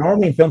considering that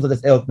normally in films of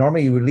this ilk,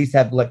 normally you would at least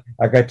have like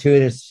a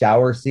gratuitous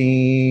shower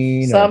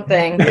scene,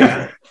 something.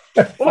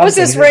 What was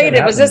this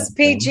rated? Was this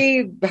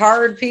PG,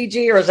 hard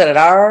PG, or was it an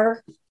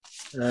R?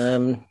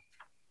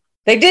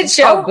 They did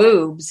show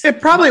boobs.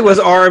 It probably was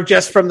R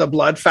just from the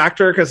blood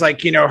factor, because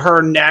like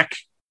her neck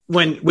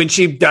when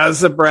she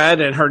does the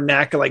bread and her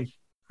neck like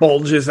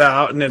bulges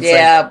out and it's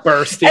like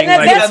bursting. And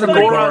then like, that's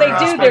funny what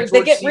they do.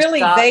 They get really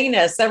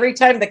venous every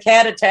time the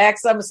cat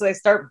attacks them, so they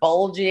start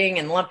bulging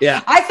and lump. Yeah.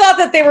 I thought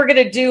that they were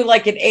going to do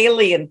like an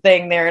alien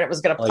thing there, and it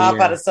was going to pop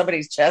out of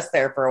somebody's chest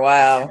there for a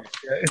while.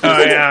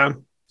 Oh yeah.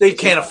 They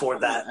can't afford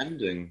that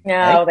ending.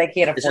 No, they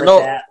can't afford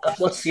that.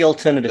 What's the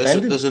alternative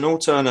ending? There's an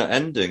alternate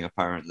ending,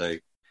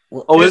 apparently.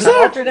 Is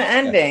there? Alternate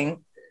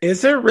ending.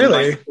 Is there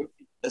really?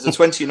 There's a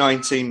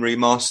 2019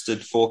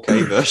 remastered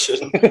 4K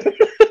version.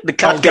 The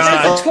cat Is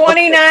it the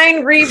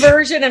 29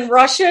 reversion in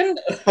Russian?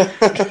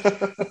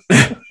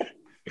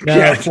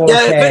 No,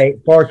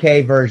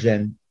 4K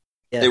version.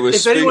 It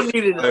was if anyone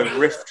needed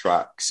riff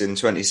tracks in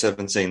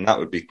 2017. That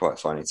would be quite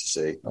funny to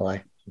see. Oh,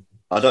 I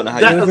don't know how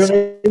it was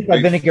released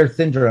by Vinegar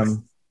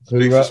Syndrome,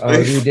 who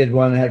did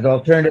one that has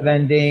alternative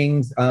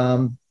endings,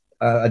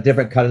 a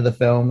different cut of the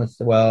film as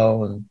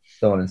well, and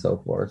so on and so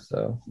forth.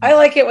 So I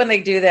like it when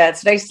they do that.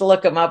 It's nice to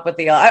look them up with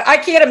the. I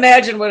can't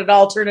imagine what an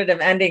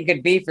alternative ending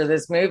could be for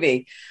this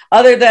movie,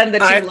 other than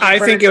the. I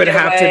think it would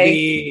have to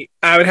be.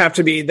 I would have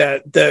to be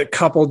that the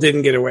couple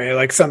didn't get away.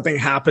 Like something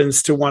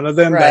happens to one of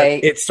them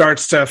that it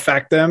starts to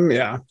affect them.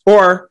 Yeah,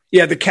 or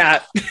the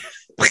cat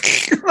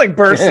like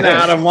bursting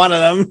out of one of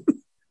them.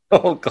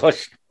 Oh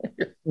gosh!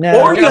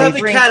 No, or you have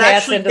the cat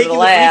actually into the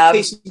lab.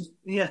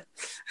 Yeah.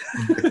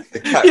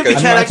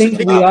 I think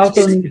we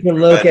also need to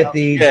look at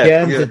the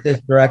gems that this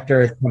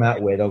director has come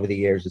out with over the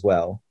years as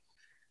well.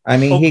 I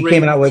mean, he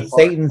came out with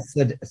Satan's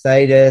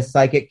Sadist,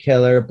 Psychic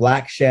Killer,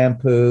 Black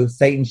Shampoo,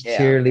 Satan's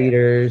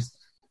Cheerleaders,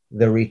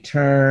 The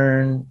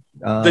Return,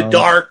 The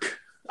Dark.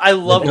 I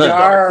love The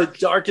Dark. The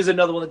Dark is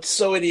another one that's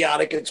so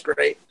idiotic. It's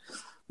great.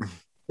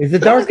 Is The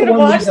Dark the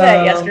one with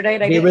yesterday?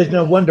 The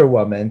original Wonder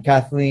Woman,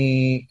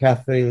 Kathleen?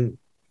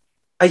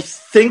 I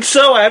think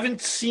so. I haven't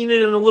seen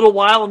it in a little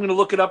while. I'm going to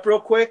look it up real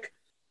quick.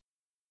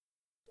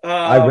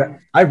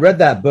 I read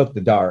that book,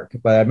 The Dark,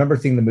 but I remember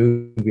seeing the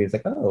movie. It's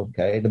like, oh,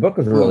 okay. The book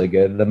was really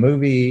good. The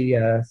movie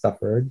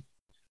suffered.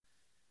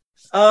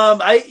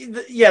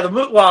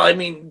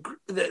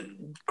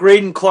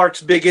 Graydon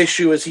Clark's big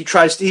issue is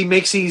he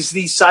makes these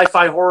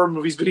sci-fi horror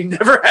movies, but he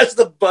never has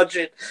the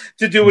budget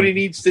to do what he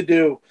needs to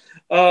do.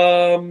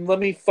 Let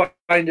me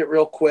find it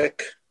real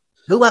quick.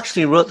 Who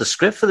actually wrote the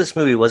script for this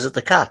movie? Was it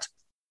the cat?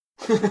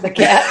 The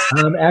cat.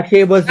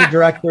 Actually, it was the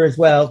director as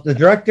well. The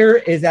director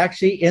is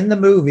actually in the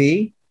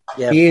movie.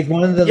 Yep. He is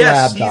one of the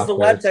lab doctors. Yes, he's the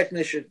lab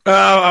technician. Oh,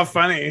 how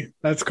funny.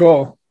 That's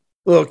cool.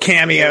 Little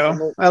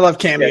cameo. I love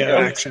cameo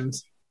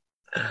actions.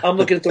 I'm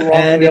looking at the wrong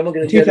movie. I'm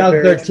looking at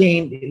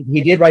 2013,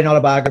 he did write an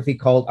autobiography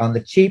called On the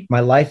Cheap, My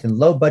Life in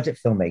Low Budget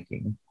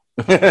Filmmaking.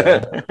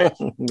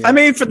 I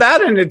mean, for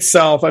that in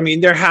itself, I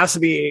mean, there has to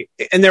be,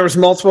 and there was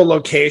multiple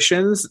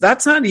locations.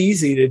 That's not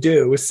easy to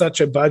do with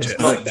such a budget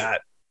like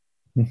that.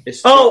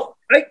 It's not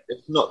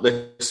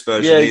this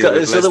version. Yeah,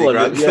 it's other one.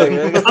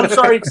 Yeah. I'm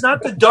sorry, it's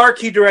not The Dark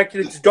he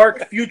directed. It's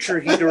Dark Future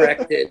he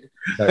directed.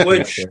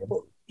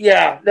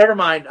 Never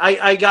mind.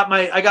 I got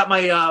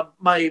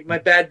my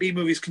bad B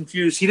movies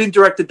confused. He didn't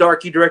direct The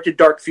Dark. He directed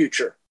Dark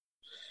Future.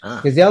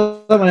 Because the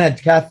other one had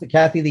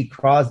Kathy Lee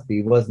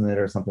Crosby, wasn't it,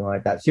 or something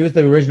like that? She was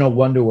the original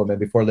Wonder Woman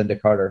before Linda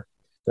Carter.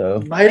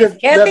 So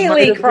Kathy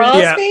Lee Crosby?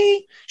 Yeah.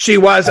 She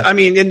was. I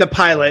mean, in the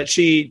pilot,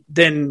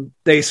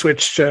 they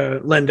switched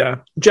to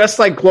Linda, just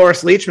like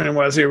Cloris Leachman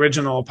was the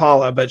original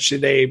Apollo, but she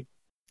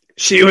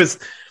was.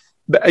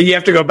 You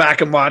have to go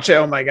back and watch it.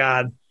 Oh my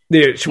god,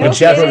 dude!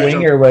 Deborah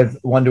Winger was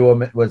Wonder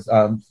Woman. Was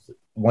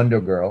Wonder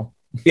Girl.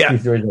 Yeah,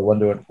 she's the original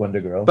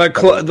Wonder Girl. But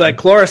like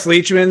Cloris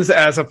Leachman's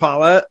as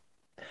Apollo.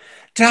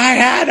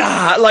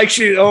 Diana, like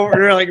she's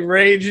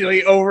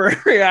ragingly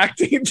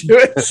overreacting to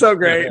it. So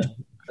great.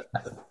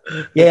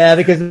 Yeah,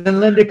 because then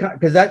Linda,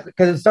 because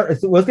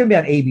it was going to be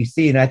on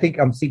ABC, and I think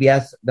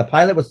CBS. The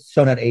pilot was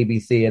shown on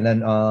ABC, and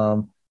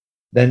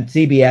then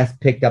CBS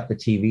picked up the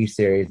TV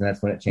series, and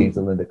that's when it changed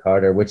to Linda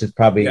Carter, which is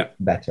probably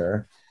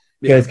better.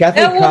 Because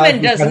that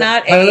woman does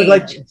not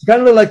age. She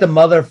kind of looked like the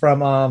mother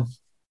from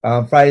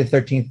Friday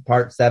the 13th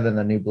Part 7,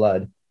 The New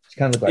Blood. She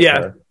kind of looked like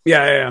her.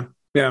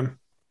 Yeah.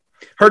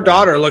 Her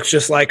daughter looks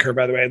just like her,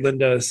 by the way,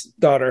 Linda's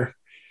daughter.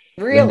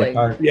 Really?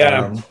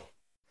 Yeah.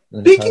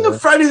 Speaking of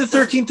Friday the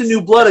 13th and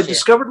New Blood, I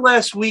discovered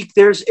last week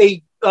there's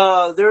a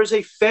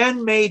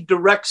fan-made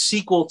direct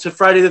sequel to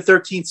Friday the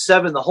 13th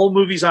 7. The whole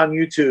movie's on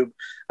YouTube.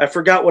 I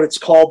forgot what it's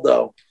called,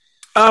 though.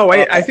 Oh,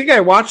 wait. I think I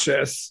watched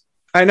this.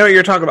 I know what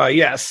you're talking about.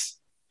 Yes.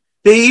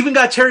 They even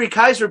got Terry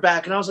Kaiser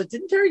back, and I was like,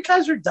 didn't Terry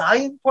Kaiser die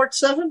in part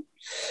 7?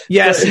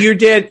 Yes, you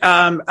did.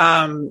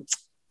 Vince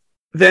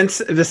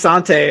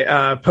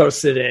Visante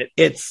posted it.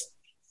 It's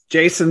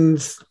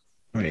Jason's...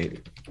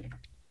 Wait.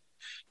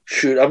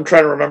 Shoot, I'm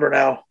trying to remember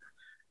now.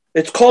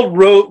 It's called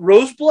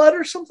Roseblood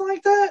or something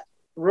like that?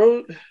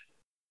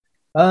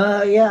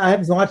 Yeah, I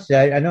haven't watched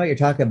it. I know what you're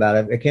talking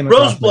about. It came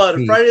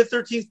Roseblood, a Friday the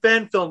 13th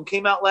fan film,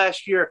 came out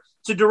last year.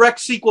 It's a direct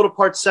sequel to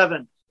part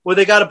 7, where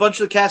they got a bunch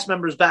of the cast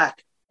members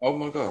back. Oh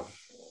my god!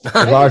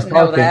 Lars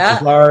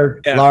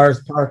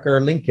Parker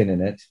Lincoln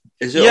in it.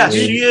 Is it? Yes,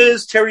 she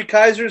is. Terry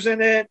Kaiser's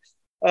in it.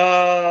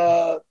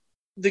 The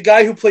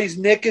guy who plays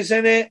Nick is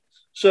in it.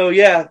 So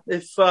yeah,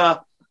 if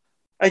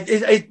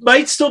it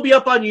might still be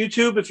up on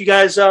YouTube if you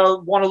guys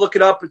want to look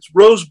it up. It's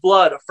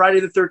Roseblood, a Friday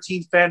the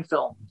 13th fan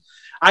film.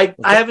 I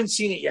haven't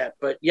seen it yet,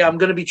 but yeah, I'm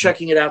going to be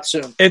checking it out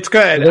soon. It's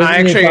good.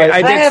 I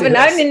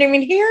didn't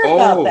even hear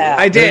about that.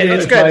 I did.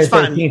 It's good. It's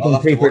fun. It's in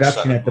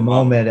pre-production at the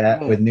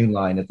moment with New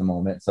Line at the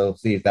moment. So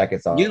see if that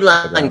gets on. New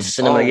Line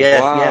Cinema,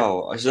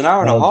 wow. It's an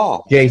hour and a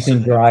half.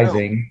 Jason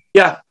Rising.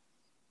 Yeah.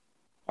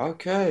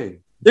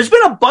 Okay. There's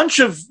been a bunch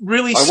of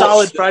really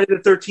solid Friday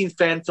the 13th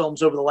fan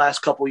films over the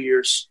last couple of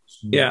years.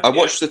 Yeah. I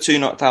watched the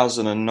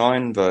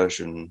 2009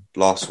 version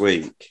last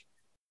week.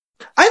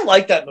 I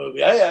like that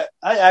movie. I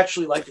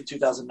actually like the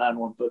 2009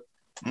 one, but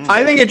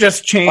I think it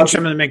just changed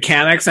some of the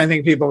mechanics. I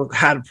think people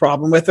had a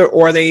problem with it,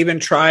 or they even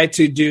tried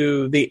to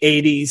do the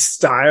 80s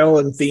style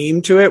and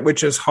theme to it,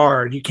 which is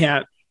hard. You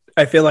can't.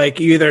 I feel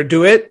like you either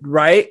do it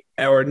right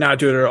or not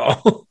do it at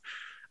all.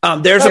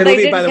 There's a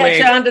movie, by the way,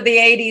 catch on to the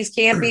 80s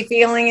campy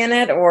feeling in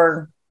it,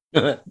 or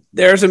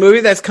there's a movie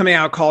that's coming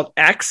out called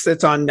X.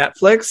 It's on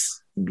Netflix.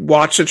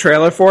 Watch the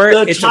trailer for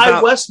it. The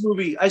Ty West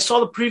movie. I saw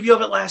the preview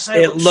of it last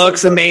night. It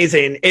looks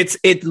amazing.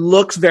 It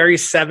looks very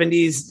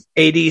 70s,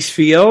 80s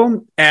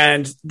feel,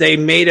 and they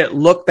made it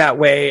look that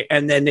way,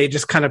 and then they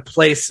just kind of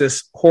placed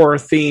this horror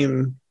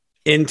theme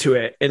into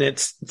it, and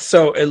it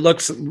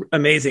looks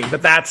amazing.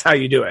 But that's how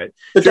you do it.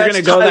 If you're going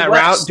to go that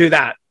route, do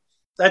that.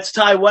 That's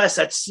Ty West.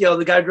 That's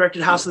the guy who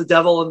directed House of the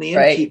Devil and The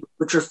Innkeeper,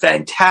 which are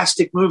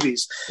fantastic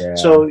movies. Yeah.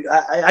 So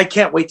I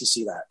can't wait to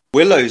see that.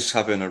 Willow's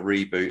having a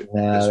reboot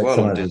as well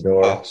on Disney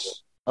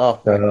Plus.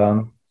 Oh,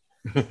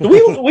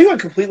 we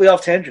went completely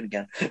off tangent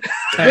again.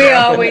 We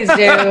always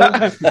do.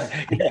 Not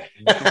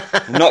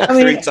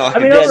 3 times. I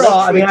mean, overall,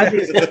 I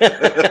think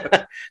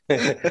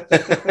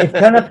it's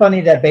kind of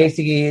funny that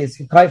basically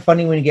it's quite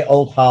funny when you get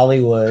old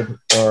Hollywood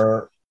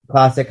or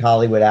classic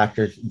Hollywood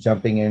actors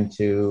jumping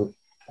into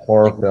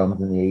horror films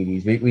in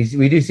the 80s.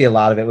 We do see a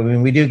lot of it. I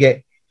mean, we do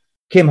get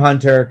Kim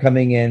Hunter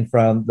coming in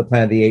from the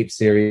Planet of the Apes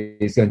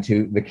series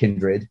into The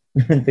Kindred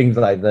and things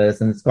like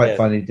this, and it's quite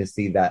funny to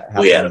see that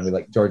happen.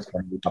 Like George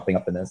Kennedy popping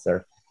up in this,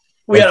 or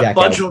we had a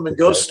bunch of them in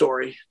Ghost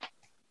Story.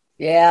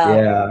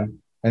 Yeah.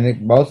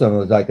 And most of them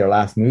was like their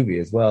last movie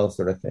as well,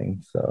 sort of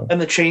thing. So,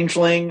 and The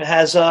Changeling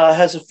has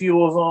a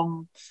few of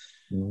them.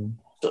 Mm-hmm.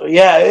 So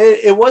yeah,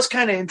 it was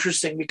kind of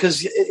interesting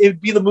because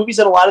it'd be the movies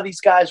that a lot of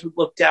these guys would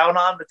look down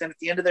on, but then at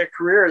the end of their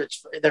career,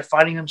 they're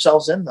finding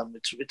themselves in them.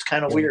 It's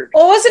kind of weird.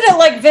 Well, wasn't it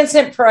like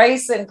Vincent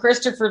Price and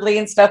Christopher Lee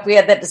and stuff? We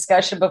had that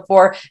discussion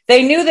before.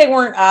 They knew they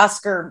weren't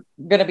going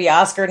to be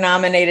Oscar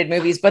nominated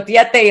movies, but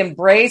yet they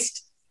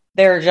embraced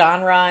their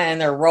genre and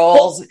their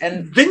roles. Well,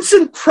 and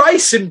Vincent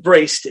Price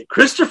embraced it.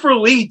 Christopher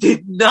Lee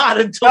did not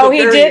until the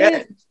very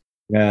end.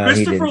 No,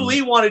 Christopher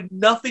Lee wanted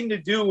nothing to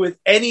do with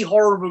any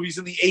horror movies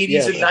in the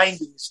 80s and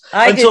 90s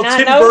until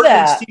Tim Burton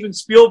and Steven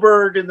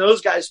Spielberg and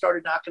those guys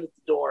started knocking at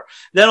the door.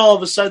 Then all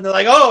of a sudden they're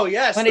like, oh,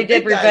 yes. When he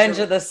did Revenge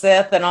of the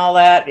Sith and all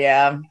that,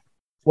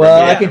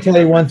 Well, I can tell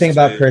you one thing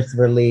about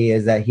Christopher Lee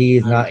is that he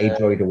is not a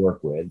joy to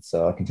work with,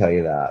 so I can tell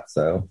you that.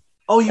 So.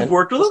 Oh, you've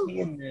worked with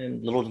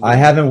him? I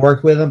haven't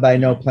worked with him, but I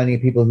know plenty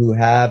of people who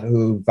have,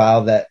 who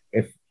vowed that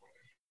if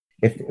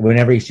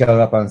whenever he showed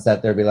up on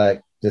set, they'd be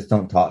like, just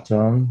don't talk to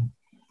him.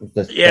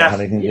 Just don't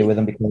have anything to do with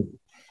him, because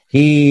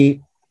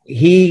he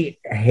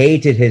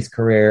hated his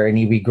career and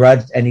he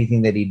begrudged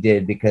anything that he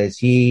did because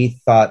he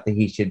thought that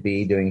he should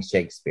be doing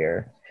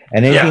Shakespeare,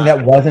 and anything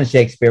that wasn't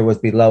Shakespeare was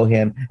below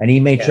him. And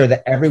he made sure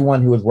that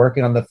everyone who was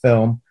working on the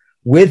film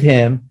with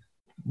him,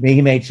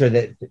 he made sure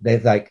that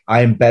it's like,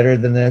 I am better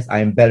than this, I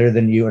am better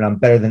than you, and I'm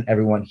better than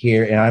everyone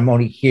here, and I'm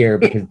only here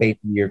because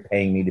basically you're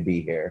paying me to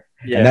be here.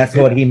 And that's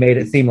what he made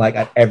it seem like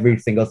at every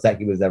single set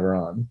he was ever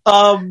on.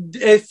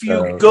 If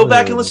you go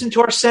back and listen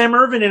to our Sam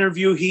Irvin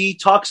interview, he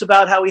talks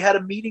about how he had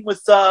a meeting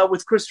with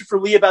Christopher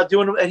Lee about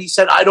doing it, and he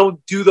said, I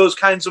don't do those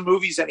kinds of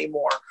movies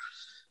anymore.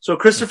 So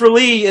Christopher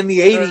Lee in the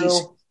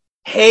 80s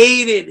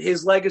hated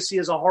his legacy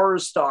as a horror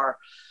star,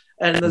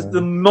 and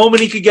the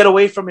moment he could get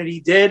away from it, he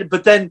did.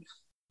 But then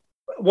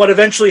what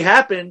eventually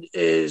happened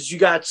is you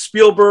got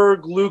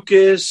Spielberg,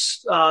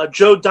 Lucas,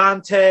 Joe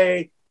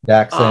Dante,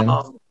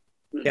 Jackson.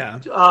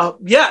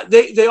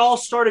 They all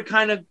started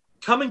kind of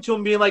coming to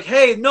him being like,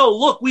 "Hey, no,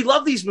 look, we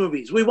love these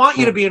movies. We want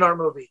you to be in our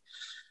movie."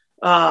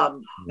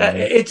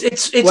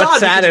 It's what's odd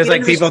sad is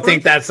like because people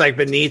think that's like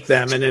beneath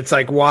them, and it's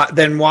like,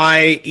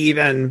 why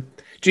even?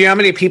 Do you know how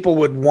many people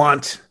would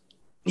want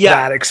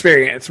that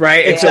experience,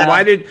 right? And so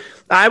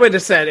I would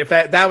have said if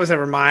that was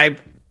ever my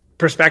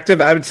perspective,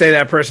 I would say to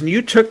that person,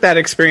 you took that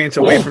experience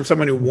away from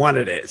someone who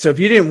wanted it. So if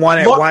you didn't want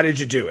it, why did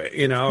you do it?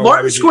 You know,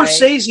 Martin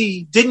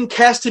Scorsese didn't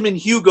cast him in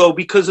Hugo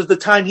because of the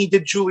time he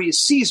did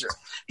Julius Caesar.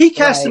 He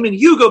cast him in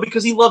Hugo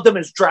because he loved him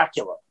as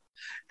Dracula,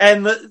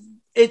 and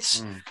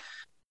it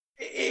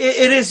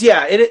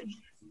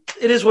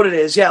is what it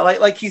is. Yeah,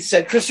 like he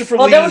said, Christopher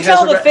Lee. Don't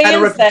tell the had a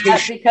fans that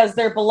reputation because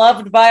they're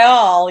beloved by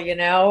all. You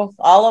know,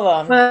 all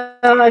of them.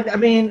 Well, I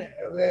mean,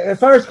 as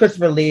far as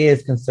Christopher Lee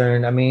is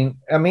concerned, I mean,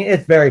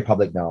 it's very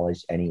public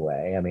knowledge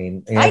anyway. I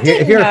mean, I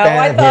didn't know.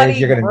 I thought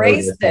he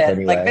embraced it,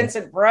 anyway. like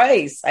Vincent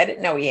Price. I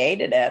didn't know he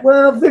hated it.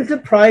 Well,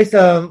 Vincent Price,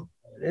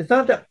 it's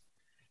not that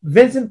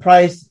Vincent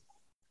Price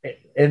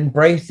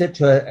embraced it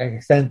to an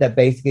extent that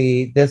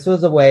basically this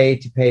was a way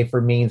to pay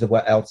for means of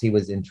what else he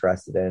was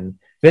interested in.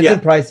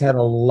 Vincent Price had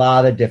a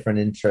lot of different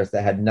interests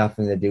that had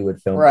nothing to do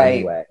with film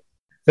anyway.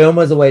 Film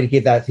was a way to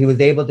keep that. He was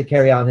able to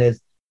carry on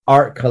his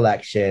art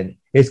collection,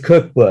 his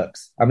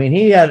cookbooks. I mean,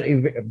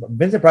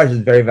 Vincent Price was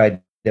very,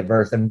 very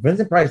diverse, and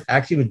Vincent Price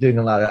actually was doing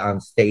a lot of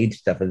on stage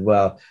stuff as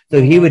well.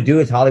 So he would do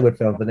his Hollywood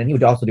films, but then he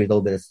would also do a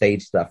little bit of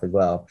stage stuff as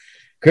well.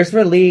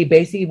 Christopher Lee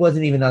basically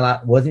wasn't even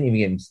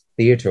in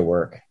theater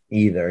work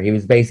either. He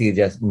was basically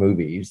just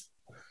movies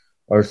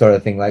or sort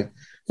of thing like.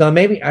 So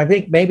I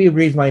think maybe the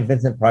reason why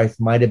Vincent Price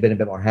might have been a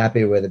bit more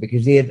happy with it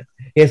because he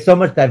has so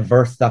much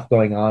diverse stuff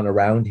going on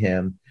around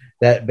him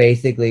that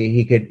basically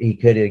he could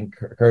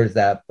encourage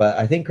that. But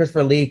I think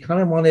Christopher Lee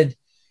kind of wanted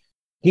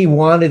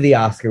the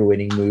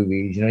Oscar-winning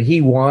movies. You know,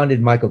 he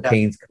wanted Michael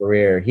Caine's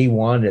career. He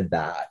wanted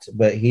that,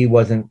 but he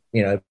wasn't.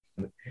 You know,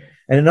 and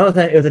another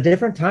thing, it was a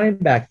different time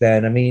back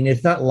then. I mean,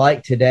 it's not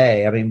like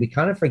today. I mean, we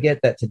kind of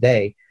forget that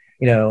today.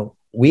 You know,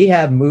 we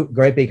have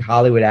great big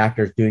Hollywood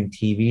actors doing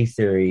TV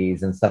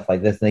series and stuff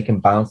like this, and they can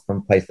bounce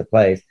from place to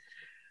place.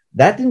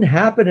 That didn't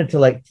happen until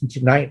like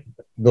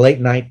the late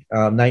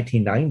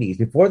 1990s.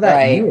 Before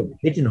that, you were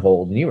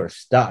pigeonholed and you were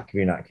stuck if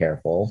you're not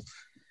careful.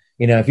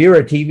 You know, if you were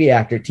a TV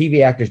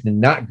actors did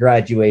not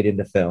graduate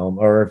into film.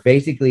 Or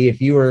basically, if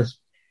you were,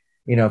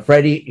 you know,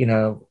 Freddie, you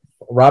know,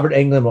 Robert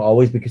Englund will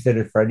always be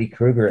considered Freddy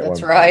Krueger.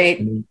 That's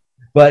right.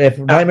 But if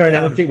Nightmare on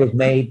Elm Street was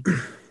made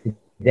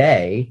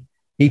today,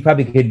 he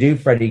probably could do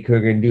Freddy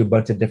Krueger and do a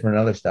bunch of different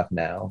other stuff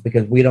now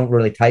because we don't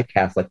really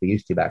typecast like we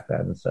used to back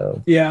then.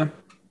 So yeah,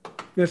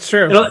 that's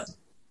true.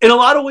 In a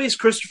lot of ways,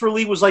 Christopher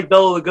Lee was like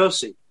Bela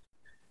Lugosi.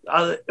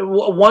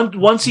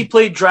 Once he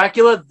played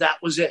Dracula, that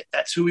was it.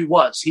 That's who he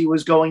was. He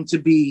was going to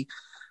be,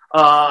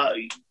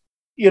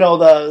 you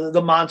know,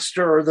 the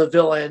monster or the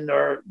villain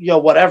or, you know,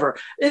 whatever.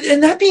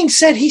 And that being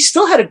said, he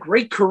still had a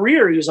great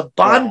career. He was a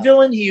Bond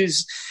villain. He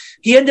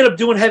ended up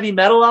doing heavy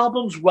metal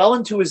albums well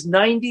into his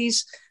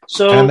 90s.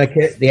 So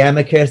the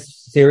Amicus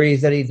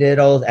series that he did,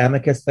 all those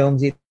Amicus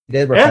films he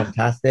did were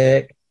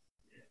fantastic.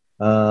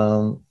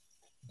 The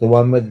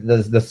one with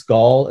the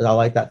skull, I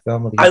like that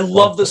film. I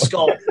love the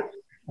skull.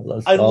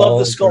 I love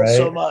the skull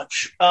so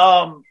much.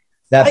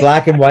 That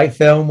black and white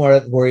film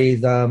where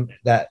he's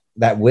that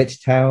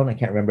witch town. I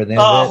can't remember the name.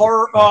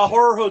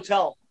 Horror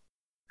Hotel.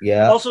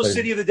 Yeah. Also,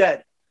 City of the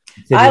Dead.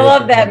 I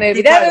love that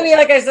movie. That movie,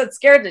 like I said,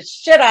 scared the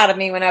shit out of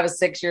me when I was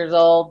 6 years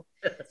old.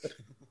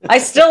 I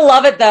still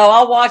love it though.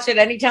 I'll watch it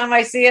anytime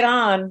I see it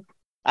on.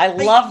 I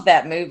love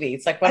that movie.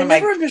 It's like one of my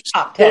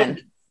top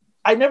 10.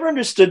 I never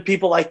understood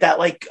people like that.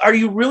 Like, are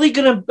you really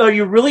gonna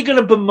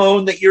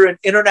bemoan that you're an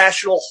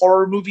international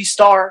horror movie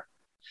star?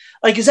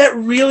 Like, is that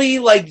really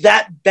like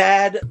that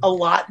bad a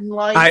lot in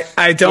life?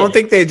 I don't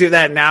think they do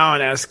that now.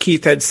 And as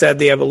Keith had said,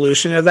 the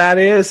evolution of that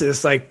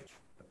is like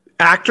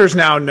actors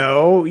now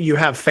know you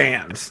have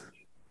fans,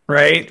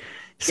 right?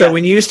 So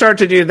when you start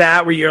to do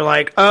that, where you're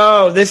like,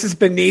 oh, this is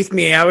beneath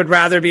me, I would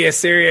rather be a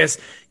serious,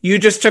 you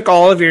just took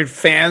all of your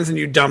fans and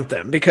you dumped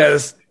them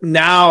because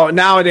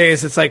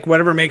nowadays it's like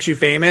whatever makes you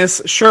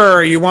famous.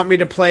 Sure. You want me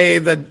to play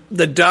the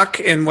duck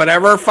and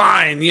whatever,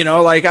 fine. You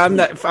know, like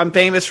I'm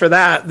famous for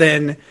that.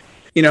 Then,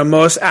 you know,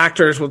 most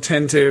actors will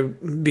tend to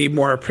be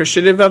more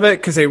appreciative of it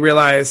because they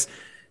realize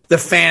the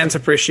fans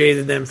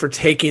appreciated them for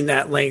taking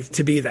that length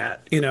to be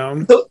that, you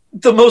know.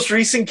 The most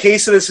recent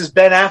case of this is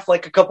Ben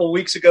Affleck a couple of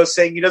weeks ago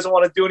saying he doesn't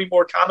want to do any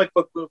more comic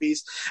book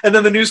movies. And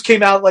then the news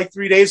came out like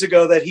 3 days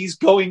ago that he's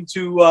going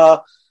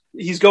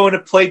to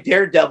play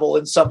Daredevil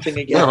in something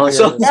again.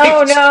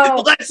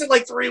 No. That's in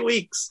like 3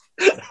 weeks.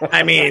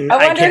 I mean,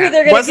 I wonder who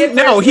they're going to get.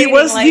 No, he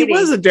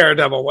was a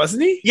Daredevil,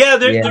 wasn't he? Yeah,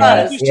 they're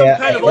going to do some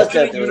kind of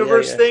alternate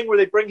universe thing where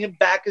they bring him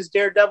back as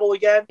Daredevil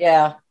again.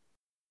 Yeah.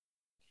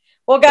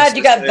 Well, God,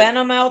 you got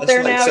Venom out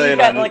there now. You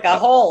got like a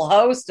whole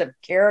host of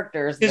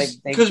characters.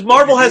 Because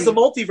Marvel has the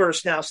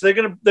multiverse now, so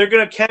they're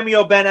gonna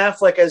cameo Ben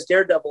Affleck as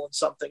Daredevil in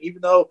something.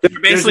 Even though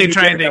they're basically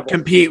trying to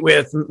compete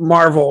with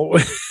Marvel.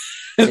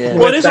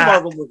 What is a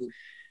Marvel movie?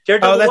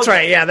 Daredevil that's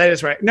right. Yeah, that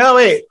is right. No,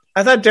 wait.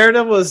 I thought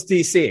Daredevil was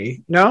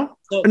DC. No,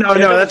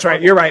 that's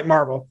right. You're right.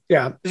 Marvel.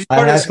 Yeah. I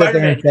have to sit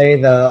there and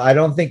say though, I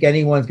don't think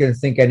anyone's going to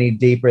sink any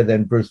deeper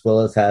than Bruce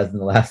Willis has in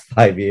the last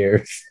 5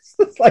 years.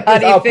 It's like how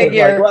do you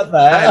figure? Like, what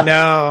the hell? I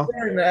know.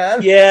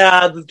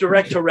 Yeah, the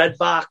direct to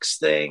Redbox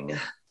thing.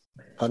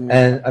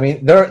 And I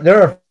mean,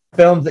 there are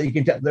films that you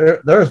can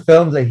there are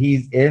films that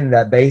he's in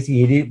that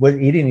basically he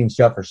didn't even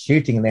show up for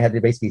shooting, and they had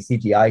to basically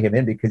CGI him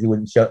in because he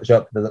wouldn't show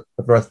up for the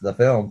rest of the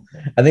film.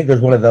 I think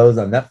there's one of those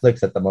on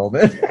Netflix at the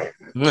moment.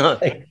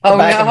 Like, oh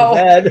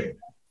no!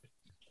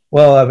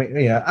 Well, I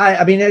mean,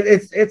 I mean,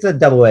 it's a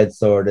double-edged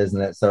sword,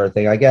 isn't it? Sort of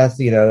thing. I guess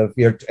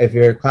if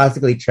you're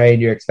classically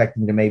trained, you're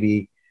expecting to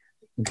maybe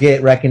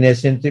get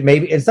recognition to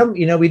maybe, and some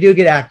we do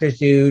get actors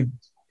who.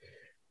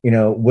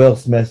 Will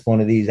Smith's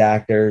one of these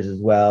actors as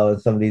well,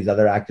 and some of these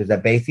other actors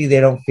that basically they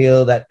don't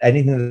feel that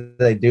anything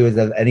that they do is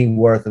of any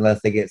worth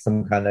unless they get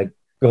some kind of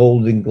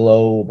Golden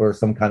Globe or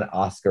some kind of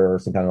Oscar or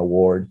some kind of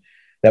award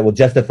that will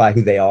justify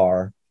who they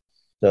are.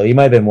 So he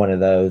might have been one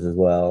of those as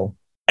well.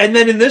 And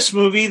then in this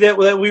movie that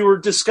we were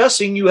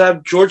discussing, you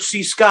have George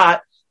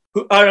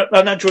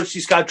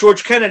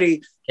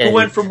Kennedy, who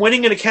went from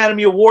winning an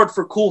Academy Award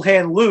for Cool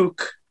Hand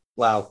Luke.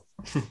 Wow.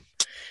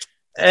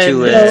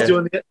 And he's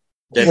doing it.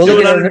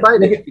 Look at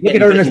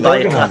Ernest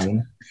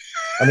Borgnine.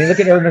 I mean, look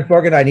at Ernest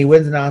Borgnine. He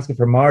wins an Oscar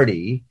for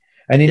Marty,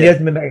 and he does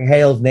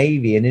Hale's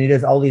Navy, and then he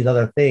does all these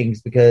other things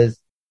because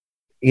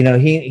he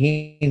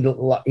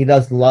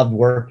does love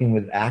working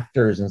with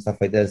actors and stuff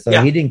like this.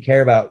 So he didn't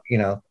care about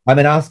I'm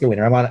an Oscar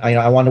winner.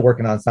 I want to work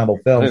in ensemble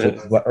films, which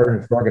is what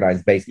Ernest Borgnine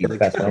is basically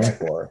best known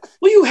for.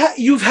 Well,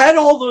 you've had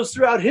all those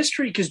throughout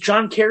history because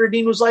John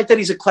Carradine was like that.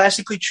 He's a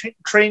classically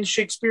trained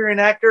Shakespearean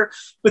actor,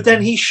 but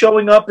then he's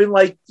showing up in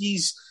like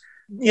these.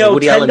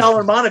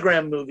 $10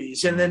 monogram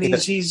movies, and then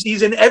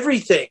he's in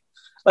everything.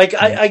 Like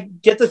I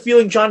get the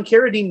feeling John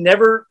Carradine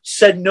never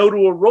said no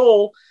to a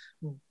role,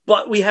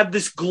 but we have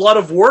this glut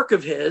of work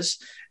of his,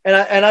 and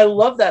I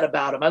love that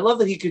about him. I love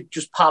that he could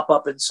just pop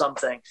up in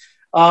something.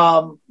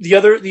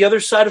 The other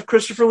side of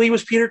Christopher Lee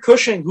was Peter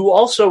Cushing, who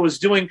also was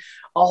doing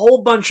a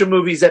whole bunch of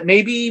movies that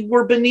maybe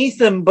were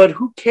beneath him, but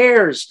who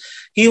cares?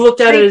 He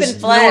looked at it as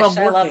Flash.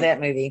 I love that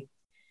movie.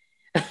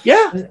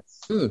 Yeah.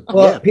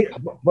 Well,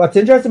 what's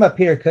interesting about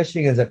Peter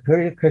Cushing is that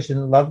Peter Cushing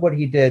loved what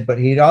he did, but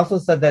he also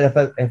said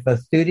that if a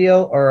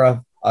studio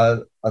or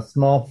a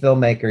small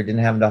filmmaker didn't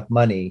have enough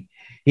money,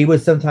 he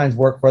would sometimes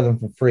work for them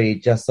for free,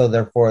 just so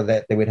therefore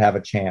that they would have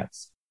a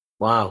chance.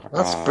 Wow,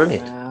 that's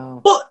brilliant.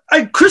 Wow. Well,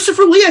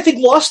 Christopher Lee, I think,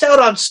 lost out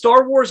on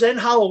Star Wars and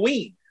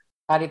Halloween.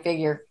 How do you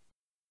figure?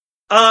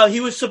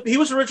 He was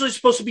originally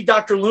supposed to be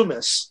Dr.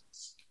 Loomis.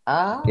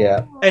 Oh,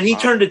 yeah, and he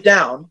turned it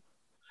down.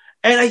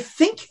 And I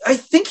think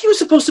he was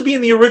supposed to be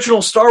in the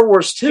original Star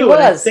Wars too. He was.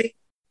 And I think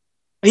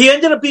he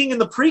ended up being in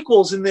the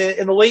prequels in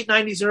the late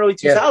 90s and early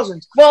 2000s. Yeah.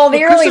 Well, in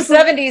the early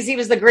 70s, he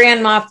was the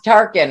Grand Moff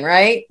Tarkin,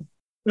 right?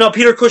 No,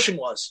 Peter Cushing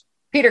was.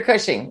 Peter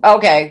Cushing.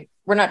 Okay,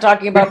 we're not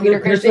talking about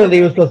Peter Cushing.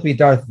 He was supposed to be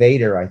Darth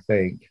Vader, I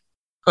think,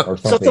 or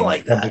something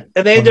like that.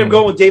 And they ended up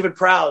going with David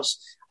Prowse.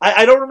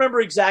 I don't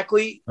remember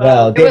exactly.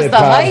 Well, it was the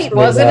height,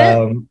 wasn't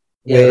it?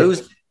 Yeah,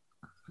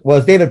 well,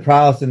 it's David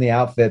Prowse in the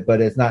outfit, but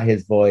it's not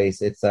his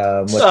voice. It's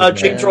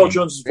James Earl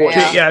Jones' voice.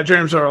 Yeah,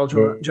 James Earl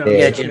Jones.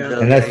 Yeah.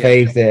 And let's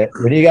face it,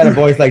 when you got a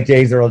voice like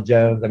James Earl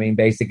Jones, I mean,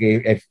 basically,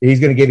 if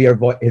he's going to give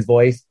you his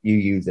voice, you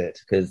use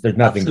it because there's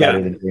nothing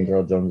better than James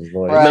Earl Jones'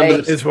 voice. Right.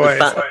 Remember his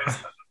voice.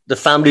 The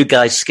Family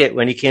Guy skit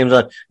when he came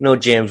on. No,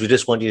 James, we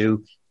just want you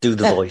to do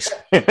the voice.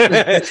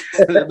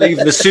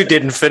 Even the suit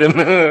didn't fit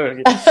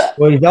him.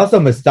 Well, he's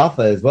also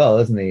Mustafa as well,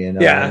 isn't he?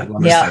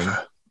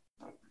 Yeah.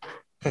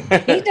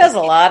 He does a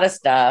lot of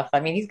stuff. I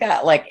mean, he's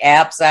got like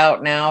apps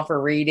out now for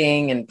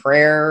reading and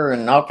prayer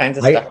and all kinds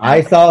of stuff.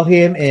 I saw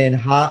him in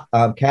Cat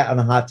on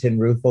a Hot Tin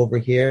Roof over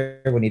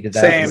here when he did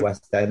that in the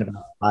West End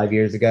about 5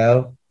 years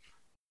ago.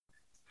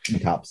 He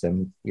tops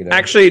him,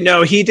 Actually,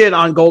 no, he did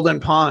on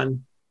Golden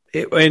Pond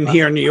here in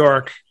New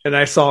York, and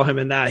I saw him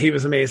in that. He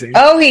was amazing.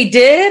 Oh, he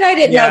did? I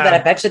didn't know that. I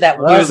bet you that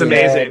was. He was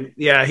amazing.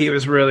 Yeah, he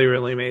was really,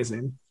 really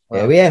amazing.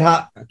 Yeah, we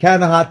had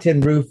Cat on a Hot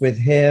Tin Roof with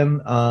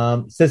him,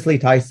 Cicely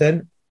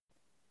Tyson.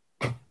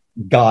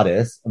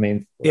 Goddess, I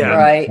mean,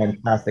 right,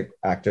 fantastic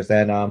actress,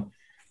 and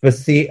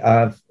Felicia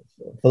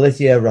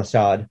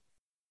Rashad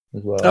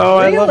as well. Oh,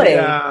 really?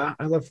 I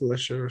love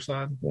Felicia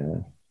Rashad.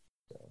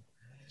 Yeah,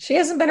 she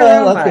hasn't been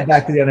around. Let's get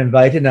back to the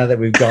Uninvited now that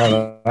we've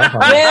gone.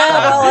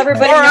 Well,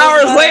 everybody 4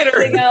 hours later.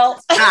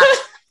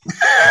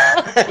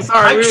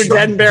 Sorry, we were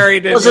dead and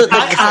buried. Was it the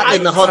cat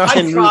in the hot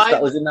tin roof that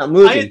was in that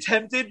movie? I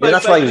attempted, but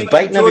that's why he was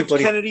biting George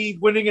everybody. Kennedy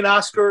winning an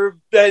Oscar,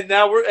 and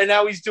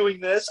now he's doing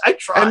this. I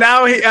tried, and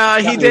now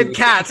he did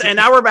Cats, and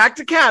now we're back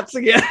to Cats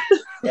again.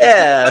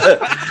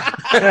 Yeah.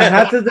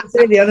 How does it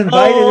say the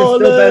Uninvited is still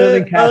better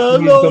than Cats?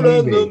 Alone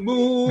on the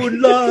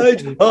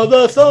moonlight of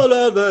the soul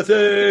of the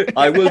sea,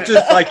 I will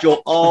just bite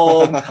your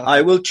arm.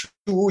 I will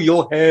chew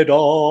your head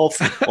off,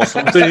 or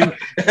something.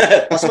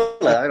 Or something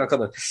like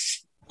that.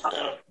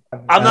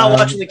 I'm not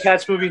watching the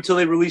Cats movie until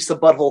they release the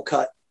butthole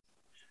cut.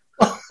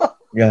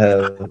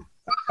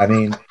 I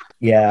mean,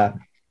 yeah.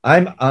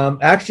 I'm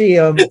actually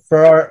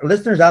for our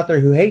listeners out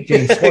there who hate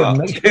James Corden,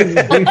 make sure you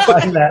do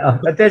find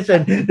that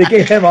petition to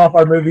get him off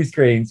our movie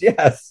screens.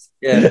 Yes.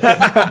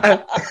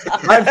 Yeah.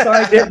 I've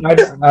signed it.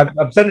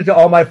 I've sent it to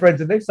all my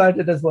friends, and they've signed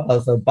it as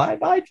well. So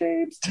bye,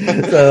 James.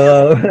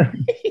 So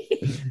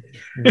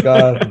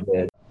God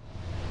forbid.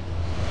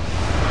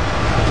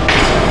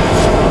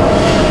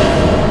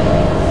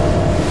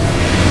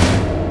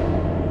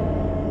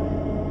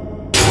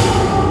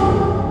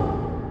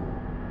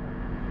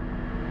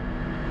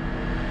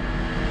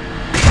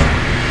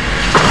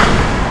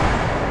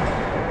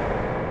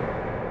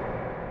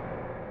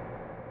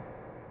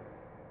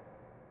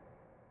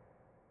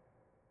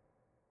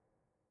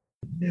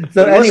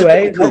 So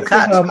anyway, cool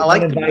cat. I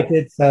like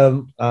Uninvited,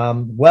 some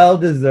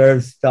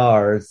well-deserved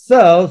stars.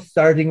 So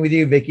starting with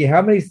you, Vicky,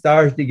 how many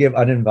stars do you give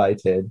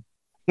Uninvited?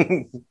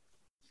 3.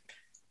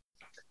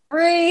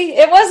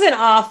 It wasn't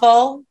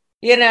awful.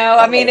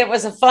 I mean, it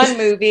was a fun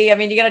movie. I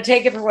mean, you got to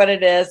take it for what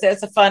it is.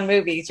 It's a fun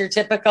movie. It's your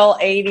typical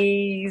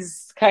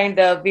 80s kind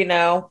of,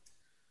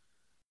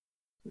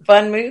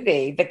 fun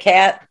movie. The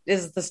cat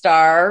is the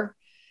star.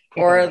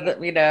 Or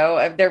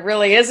there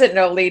really isn't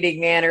no leading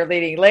man or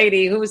leading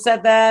lady. Who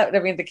said that? I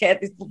mean, the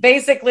cat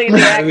basically the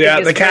acting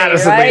is the cat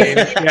great, is right? the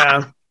lead.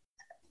 Yeah,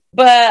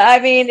 but I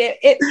mean,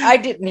 I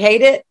didn't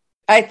hate it.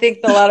 I think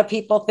a lot of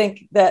people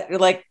think that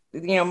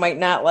might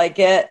not like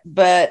it,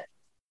 but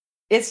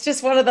it's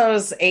just one of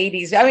those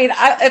 80s. I mean,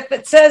 if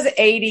it says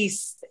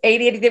 80s,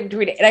 anything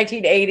between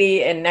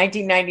 1980 and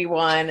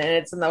 1991, and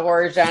it's in the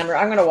horror genre,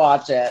 I'm going to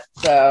watch it.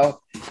 So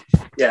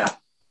yeah,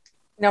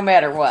 no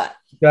matter what.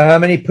 So how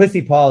many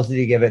pussy paws did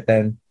you give it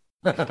then?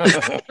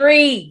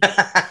 3. And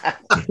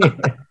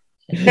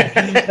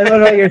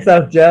what about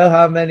yourself, Joe?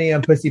 How many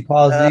pussy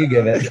paws do you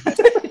give it?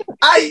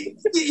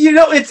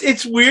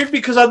 It's weird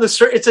because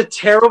it's a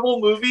terrible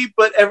movie,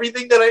 but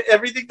everything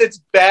that's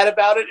bad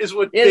about it is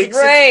what makes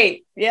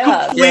great.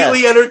 it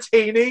completely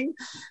entertaining.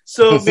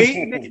 So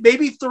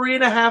maybe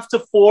 3.5 to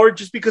 4,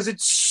 just because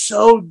it's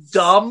so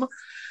dumb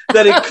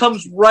that it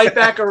comes right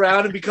back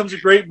around and becomes a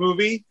great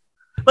movie.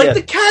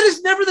 The cat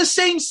is never the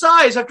same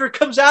size after it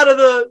comes out of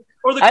the.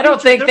 I don't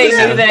think they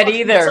knew that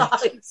either.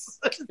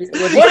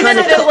 1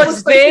 minute it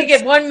looks big,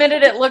 and 1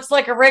 minute it looks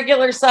like a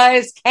regular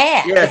sized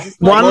cat. Yeah.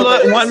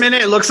 One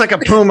minute it looks like a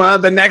puma.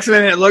 The next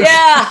minute it looks.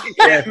 Yeah.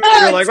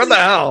 You're like, what the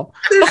hell?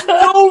 There's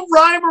no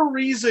rhyme or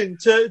reason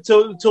to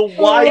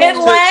why it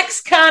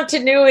lacks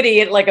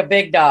continuity. Like a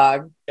big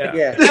dog.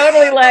 Yeah.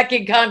 Totally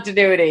lacking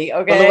continuity.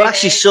 Okay. Well, they were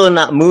actually showing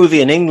that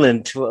movie in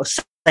England to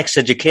sex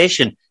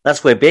education.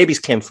 That's where babies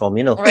came from,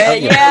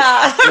 Right,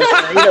 yeah.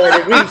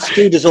 And it really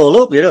screwed us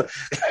all up,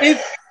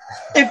 If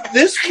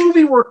this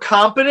movie were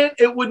competent,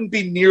 it wouldn't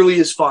be nearly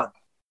as fun.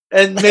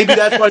 And maybe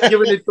that's why I'm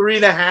giving it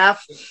 3.5.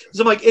 Because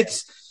I'm like,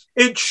 it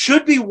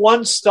should be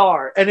 1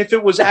 star. And if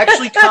it was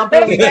actually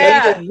competently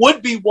made, it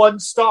would be 1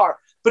 star.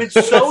 But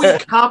it's so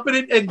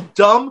incompetent and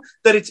dumb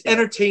that it's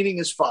entertaining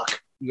as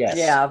fuck. Yes.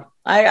 Yeah.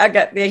 I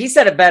got. He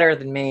said it better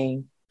than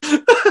me. 3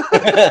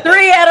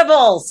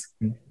 edibles.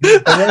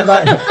 What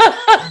about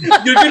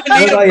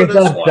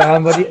yourself,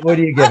 John? What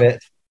do you give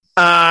it?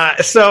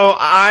 So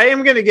I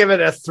am going to give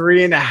it a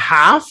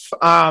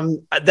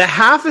 3.5. The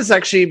half is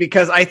actually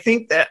because I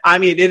think that,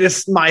 it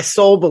is my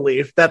sole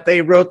belief that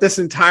they wrote this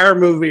entire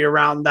movie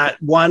around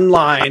that one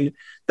line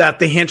that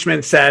the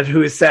henchman said,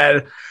 who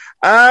said,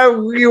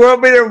 you want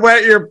me to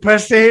wet your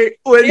pussy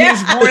when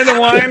he's pouring the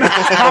wine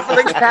off of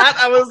the cat?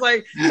 I was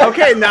like,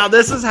 okay, now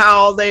this is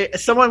how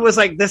someone was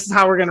like, this is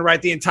how we're going to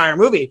write the entire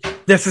movie.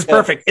 This is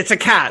perfect. It's a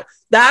cat.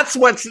 That's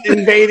what's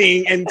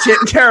invading and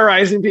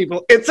terrorizing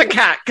people. It's a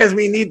cat because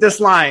we need this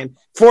line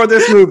for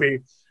this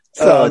movie.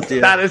 So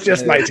that is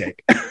just my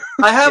take.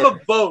 I have a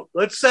boat.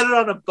 Let's set it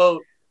on a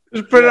boat.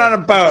 Just put it on a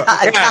boat.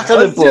 A cat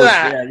on a boat.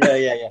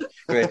 Yeah.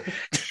 Great.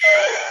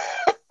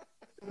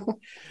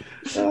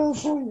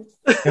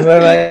 And what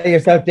about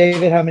yourself,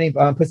 David? How many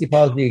pussy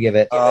paws do you give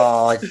it?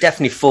 Oh,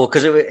 definitely 4,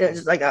 because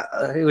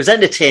it was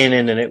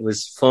entertaining and it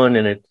was fun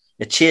and it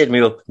cheered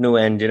me up no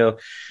end,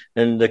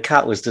 And the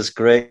cat was just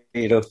great,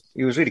 He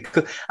was really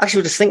cool. Actually,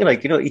 I was just thinking,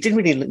 he didn't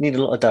really need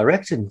a lot of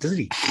directing, does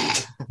he?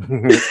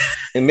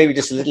 And maybe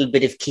just a little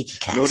bit of kitty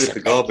cat. Nor did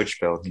the Garbage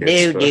Pail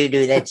Kids.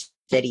 No, that's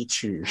very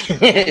true.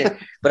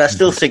 But I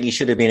still think he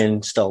should have been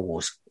in Star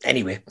Wars.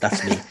 Anyway,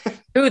 that's me.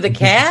 Who, the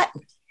cat?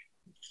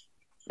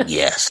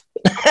 Yes.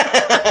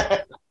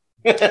 To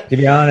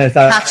be honest,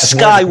 Cat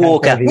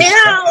Skywalker.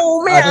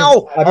 Meow,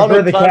 meow. I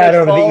prefer the cat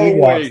over the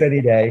Ewoks any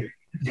day.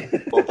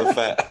 Boba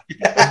Fett.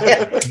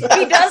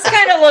 He does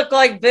kind of look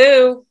like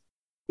Boo.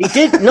 He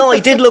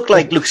did look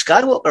like Luke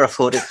Skywalker. I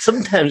thought it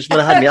sometimes when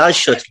I had my eyes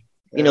shut,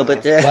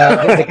 But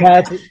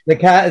the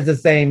cat is the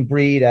same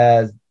breed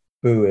as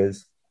Boo is.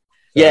 So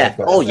yeah.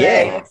 Oh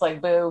yeah. Looks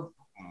like Boo.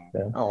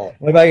 So. Oh.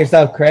 What about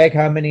yourself, Craig?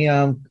 How many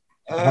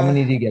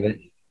do you give it?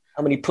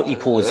 How many putty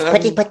paws?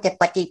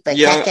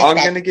 Yeah, I'm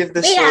going to give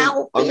this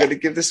one. I'm going to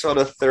give this one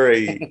a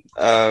 3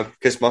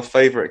 because my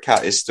favourite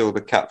cat is still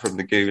the cat from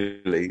the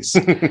Ghoulies,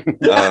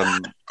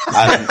 and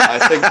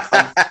I think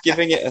I'm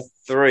giving it a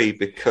 3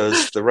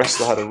 because the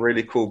wrestler had a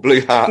really cool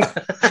blue hat,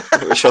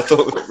 which I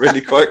thought was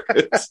really quite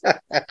good.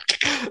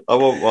 I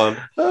want one.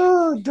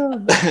 Oh,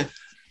 done.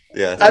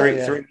 Yeah,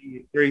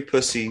 three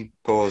pussy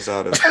paws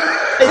out of.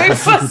 Three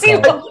pussy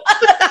paws.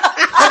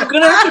 I'm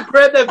gonna have to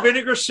grab that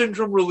Vinegar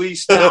Syndrome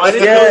release now. I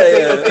didn't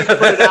know they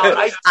put it out.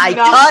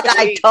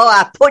 I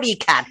thought a putty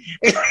cat.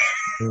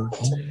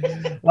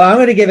 Well, I'm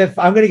gonna give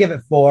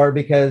it 4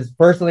 because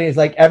personally, it's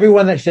like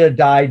everyone that should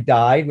have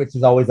died, which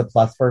is always a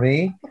plus for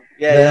me.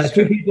 Yeah, the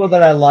 2 people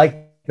that I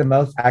liked the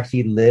most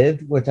actually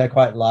lived, which I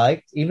quite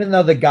liked. Even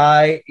though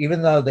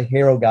the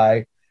hero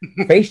guy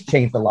face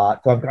changed a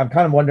lot, so I'm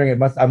kind of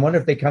wondering. I wonder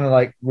if they kind of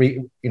like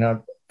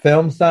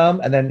filmed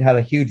some and then had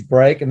a huge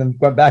break and then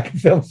went back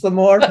and filmed some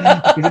more.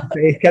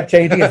 He kept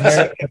changing his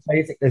hair,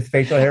 his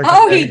facial hair.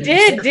 Oh, he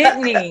did,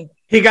 didn't he?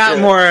 He got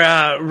more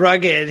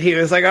rugged. He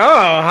was like, "Oh,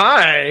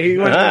 hi." He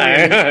went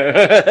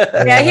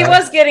yeah, he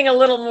was getting a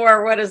little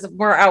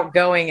more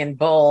outgoing and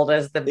bold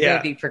as the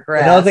movie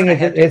progressed. Another thing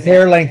is his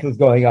hair length was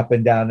going up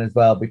and down as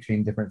well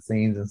between different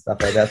scenes and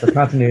stuff like that. So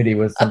continuity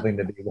was something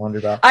to be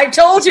wondered about. I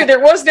told you there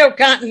was no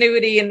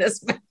continuity in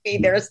this movie.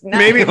 There's not.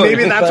 Maybe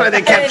that's why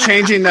they kept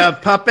changing the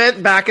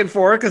puppet back and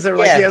forth because they were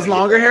like, he has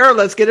longer hair.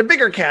 Let's get a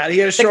bigger cat. He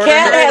has shorter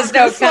hair. The cat has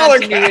no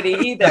continuity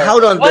either.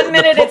 Hold on. One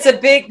minute it's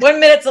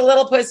a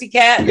little pussy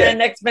cat, and then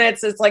next minute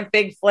it's like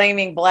big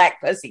flaming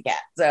black pussy cat.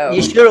 So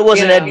you sure it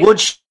wasn't Ed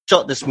Wood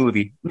shot this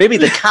movie? Maybe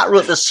the cat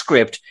wrote the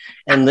script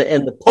and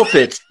the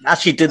puppet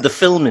actually did the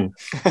filming.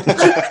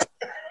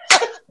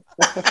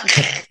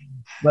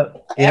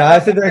 But I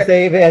sit there and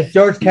say if it has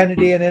George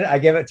Kennedy in it, I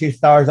give it 2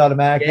 stars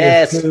automatically.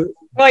 Yes.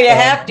 Well, you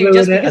have to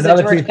just because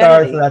of George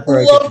Kennedy. So that's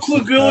I love Clu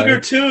Gulager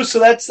too, so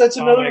that's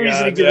another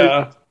reason to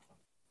give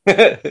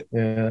it.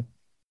 Yeah.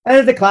 And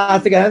it's a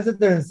classic. I sit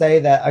there and say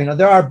that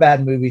there are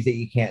bad movies that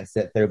you can't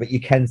sit through, but you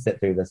can sit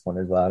through this one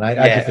as well. And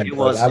I just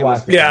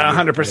watched it.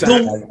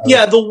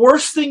 100%. The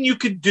worst thing you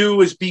could do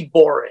is be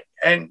boring.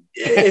 And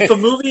if a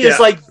movie is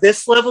like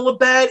this level of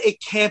bad,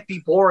 it can't be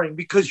boring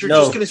because you're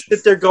just going to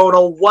sit there going,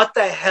 "Oh, what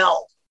the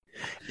hell?"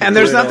 And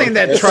there's nothing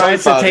that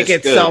tries to take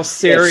itself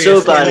serious.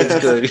 It's so bad it's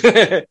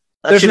good.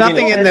 There's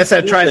nothing in this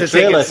that tries to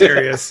take it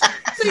serious.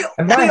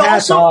 And my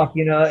hat's off,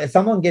 if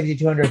someone gives you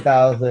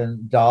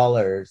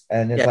 $200,000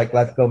 and it's like,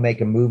 let's go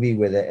make a movie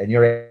with it, and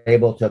you're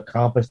able to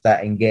accomplish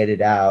that and get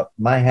it out,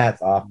 my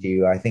hat's off to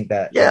you. I think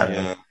that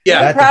you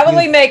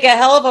probably make a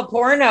hell of a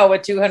porno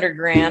with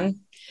 $200,000.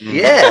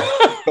 Yeah.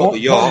 Got the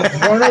yacht.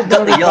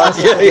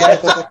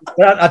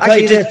 I'll tell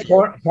you this: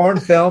 porn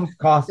films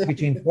cost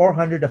between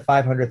 $400,000 to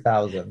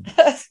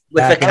 $500,000.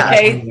 With a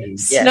cat.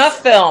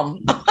 Snuff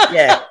film.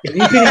 Yeah,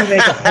 you can even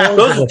make a porn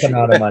with this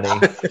amount of money.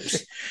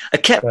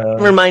 It kept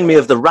remind me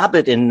of the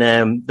rabbit in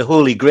the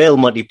Holy Grail,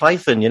 Monty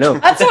Python.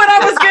 That's what I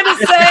was going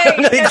to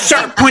say. Big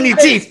sharp pointy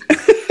teeth.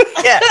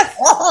 Yeah.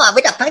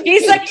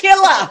 He's a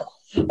killer.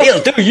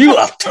 He'll do you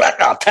a trick,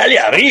 I'll tell you.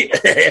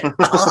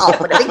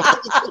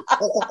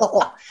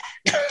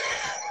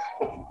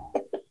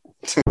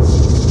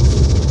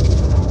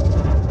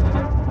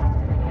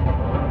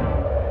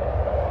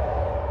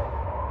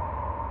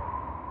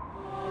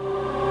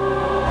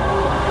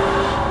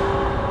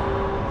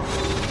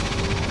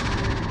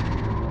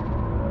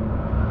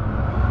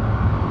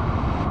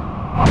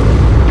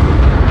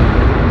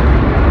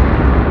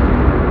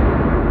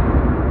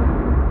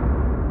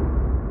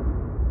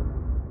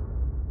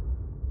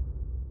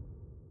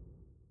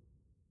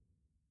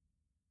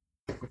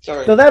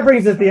 So that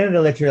brings us to the end of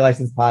the Literary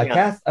License podcast.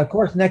 Yeah. Of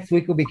course, next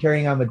week we'll be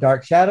carrying on with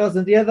Dark Shadows,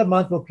 and the other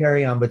month we'll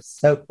carry on with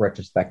soap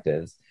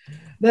retrospectives.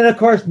 Then, of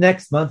course,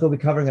 next month we'll be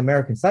covering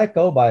American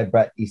Psycho by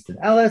Bret Easton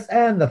Ellis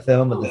and the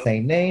film of the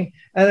same name.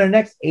 And our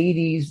next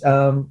 80s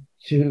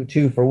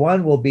two for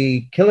one will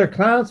be Killer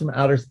Clowns from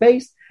Outer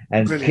Space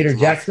and Peter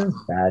Jackson's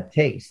Bad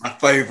Taste. My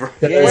favorite.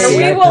 Where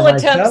we will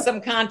attempt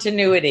some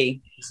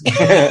continuity. You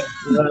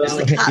haven't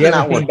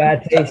seen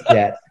Bad Taste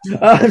yet.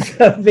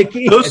 So,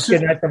 Vicky,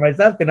 good night for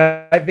myself. Good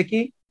night,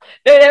 Vicky.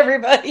 Good night,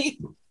 everybody.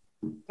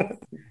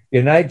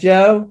 Good night,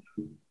 Joe.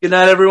 Good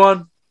night,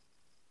 everyone.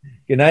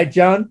 Good night,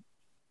 John.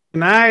 Good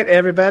night,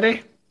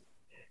 everybody.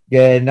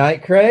 Good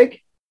night,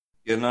 Craig.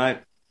 Good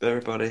night,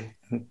 everybody.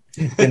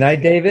 Good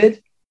night,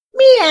 David.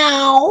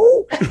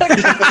 Meow.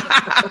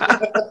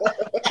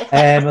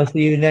 And we'll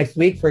see you next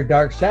week for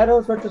Dark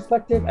Shadows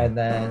retrospective. And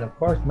then, of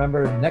course,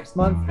 remember next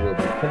month we'll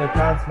be Killer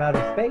Clowns from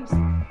Outer Space.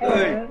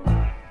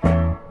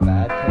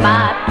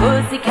 My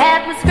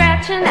pussycat was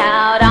scratching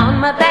out on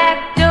my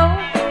back door.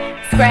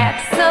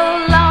 Scratched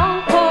so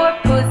long, poor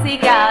pussy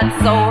got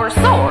sore.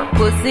 Sore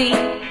pussy.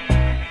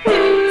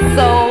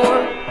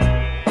 Sore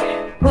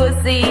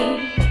pussy.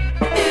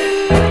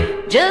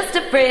 Just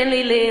a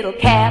friendly little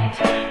cat.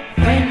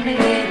 Friendly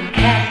little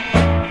cat.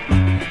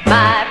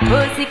 My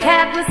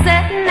pussycat was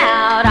setting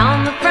out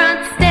on the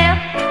front step.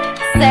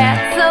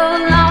 Sat so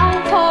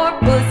long, poor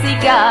pussy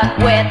got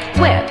wet.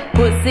 Wet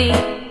pussy.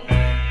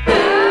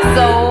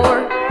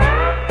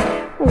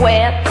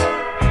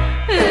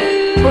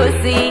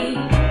 pussy.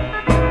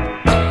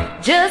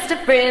 Just a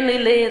friendly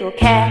little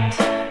cat.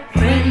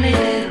 Friendly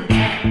little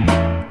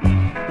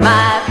cat.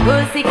 My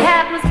pussy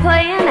cat was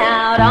playing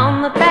out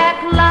on the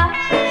back lot.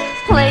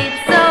 Played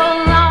so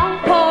long,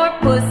 poor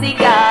pussy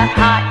got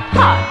hot,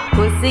 hot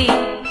pussy.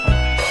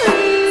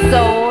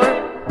 Sore,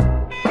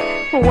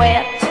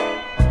 wet,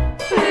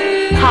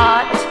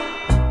 hot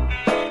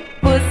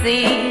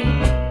pussy.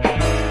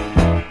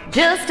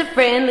 Just a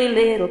friendly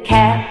little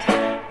cat.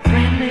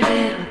 Friendly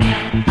little cat.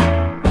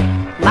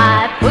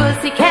 My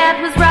pussy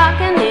cat was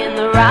rocking in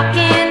the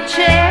rocking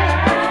chair.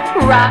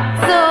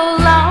 Rocked so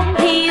long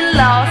he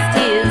lost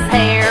his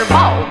hair.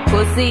 Bald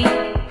pussy.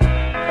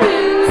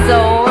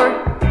 Sore,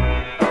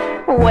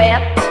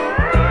 wet,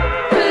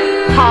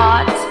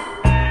 hot,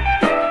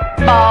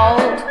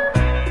 bald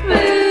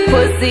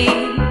pussy.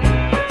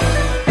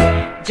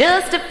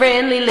 Just a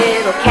friendly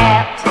little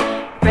cat.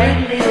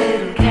 Friendly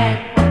little cat.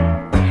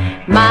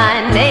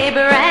 My neighbor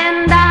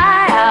and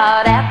I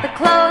out at the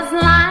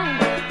clothesline.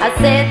 I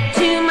said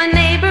to my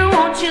neighbor,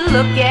 won't you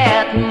look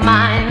at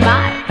mine,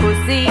 my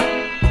pussy.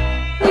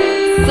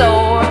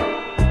 Sore,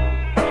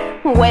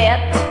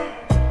 wet,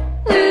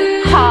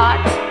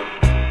 hot,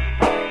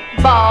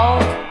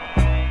 bald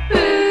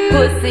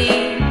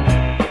pussy.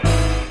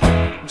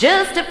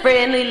 Just a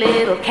friendly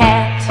little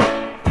cat.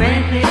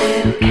 Friendly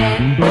little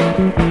cat.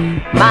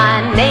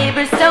 My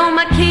neighbor stole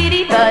my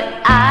kitty, but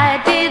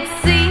I did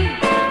see.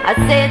 I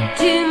said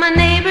to my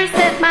neighbor,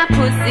 set my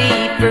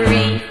pussy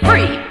free.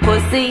 Free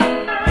pussy.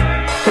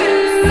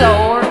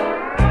 Sore,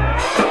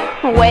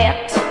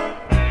 wet,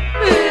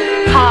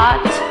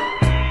 hot,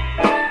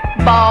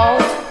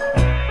 bald,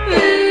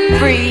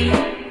 free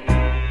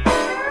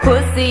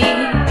pussy.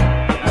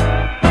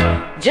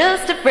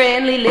 Just a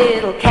friendly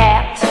little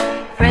cat.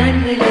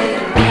 Friendly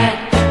little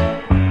cat.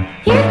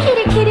 Here,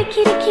 kitty, kitty,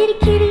 kitty, kitty,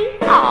 kitty.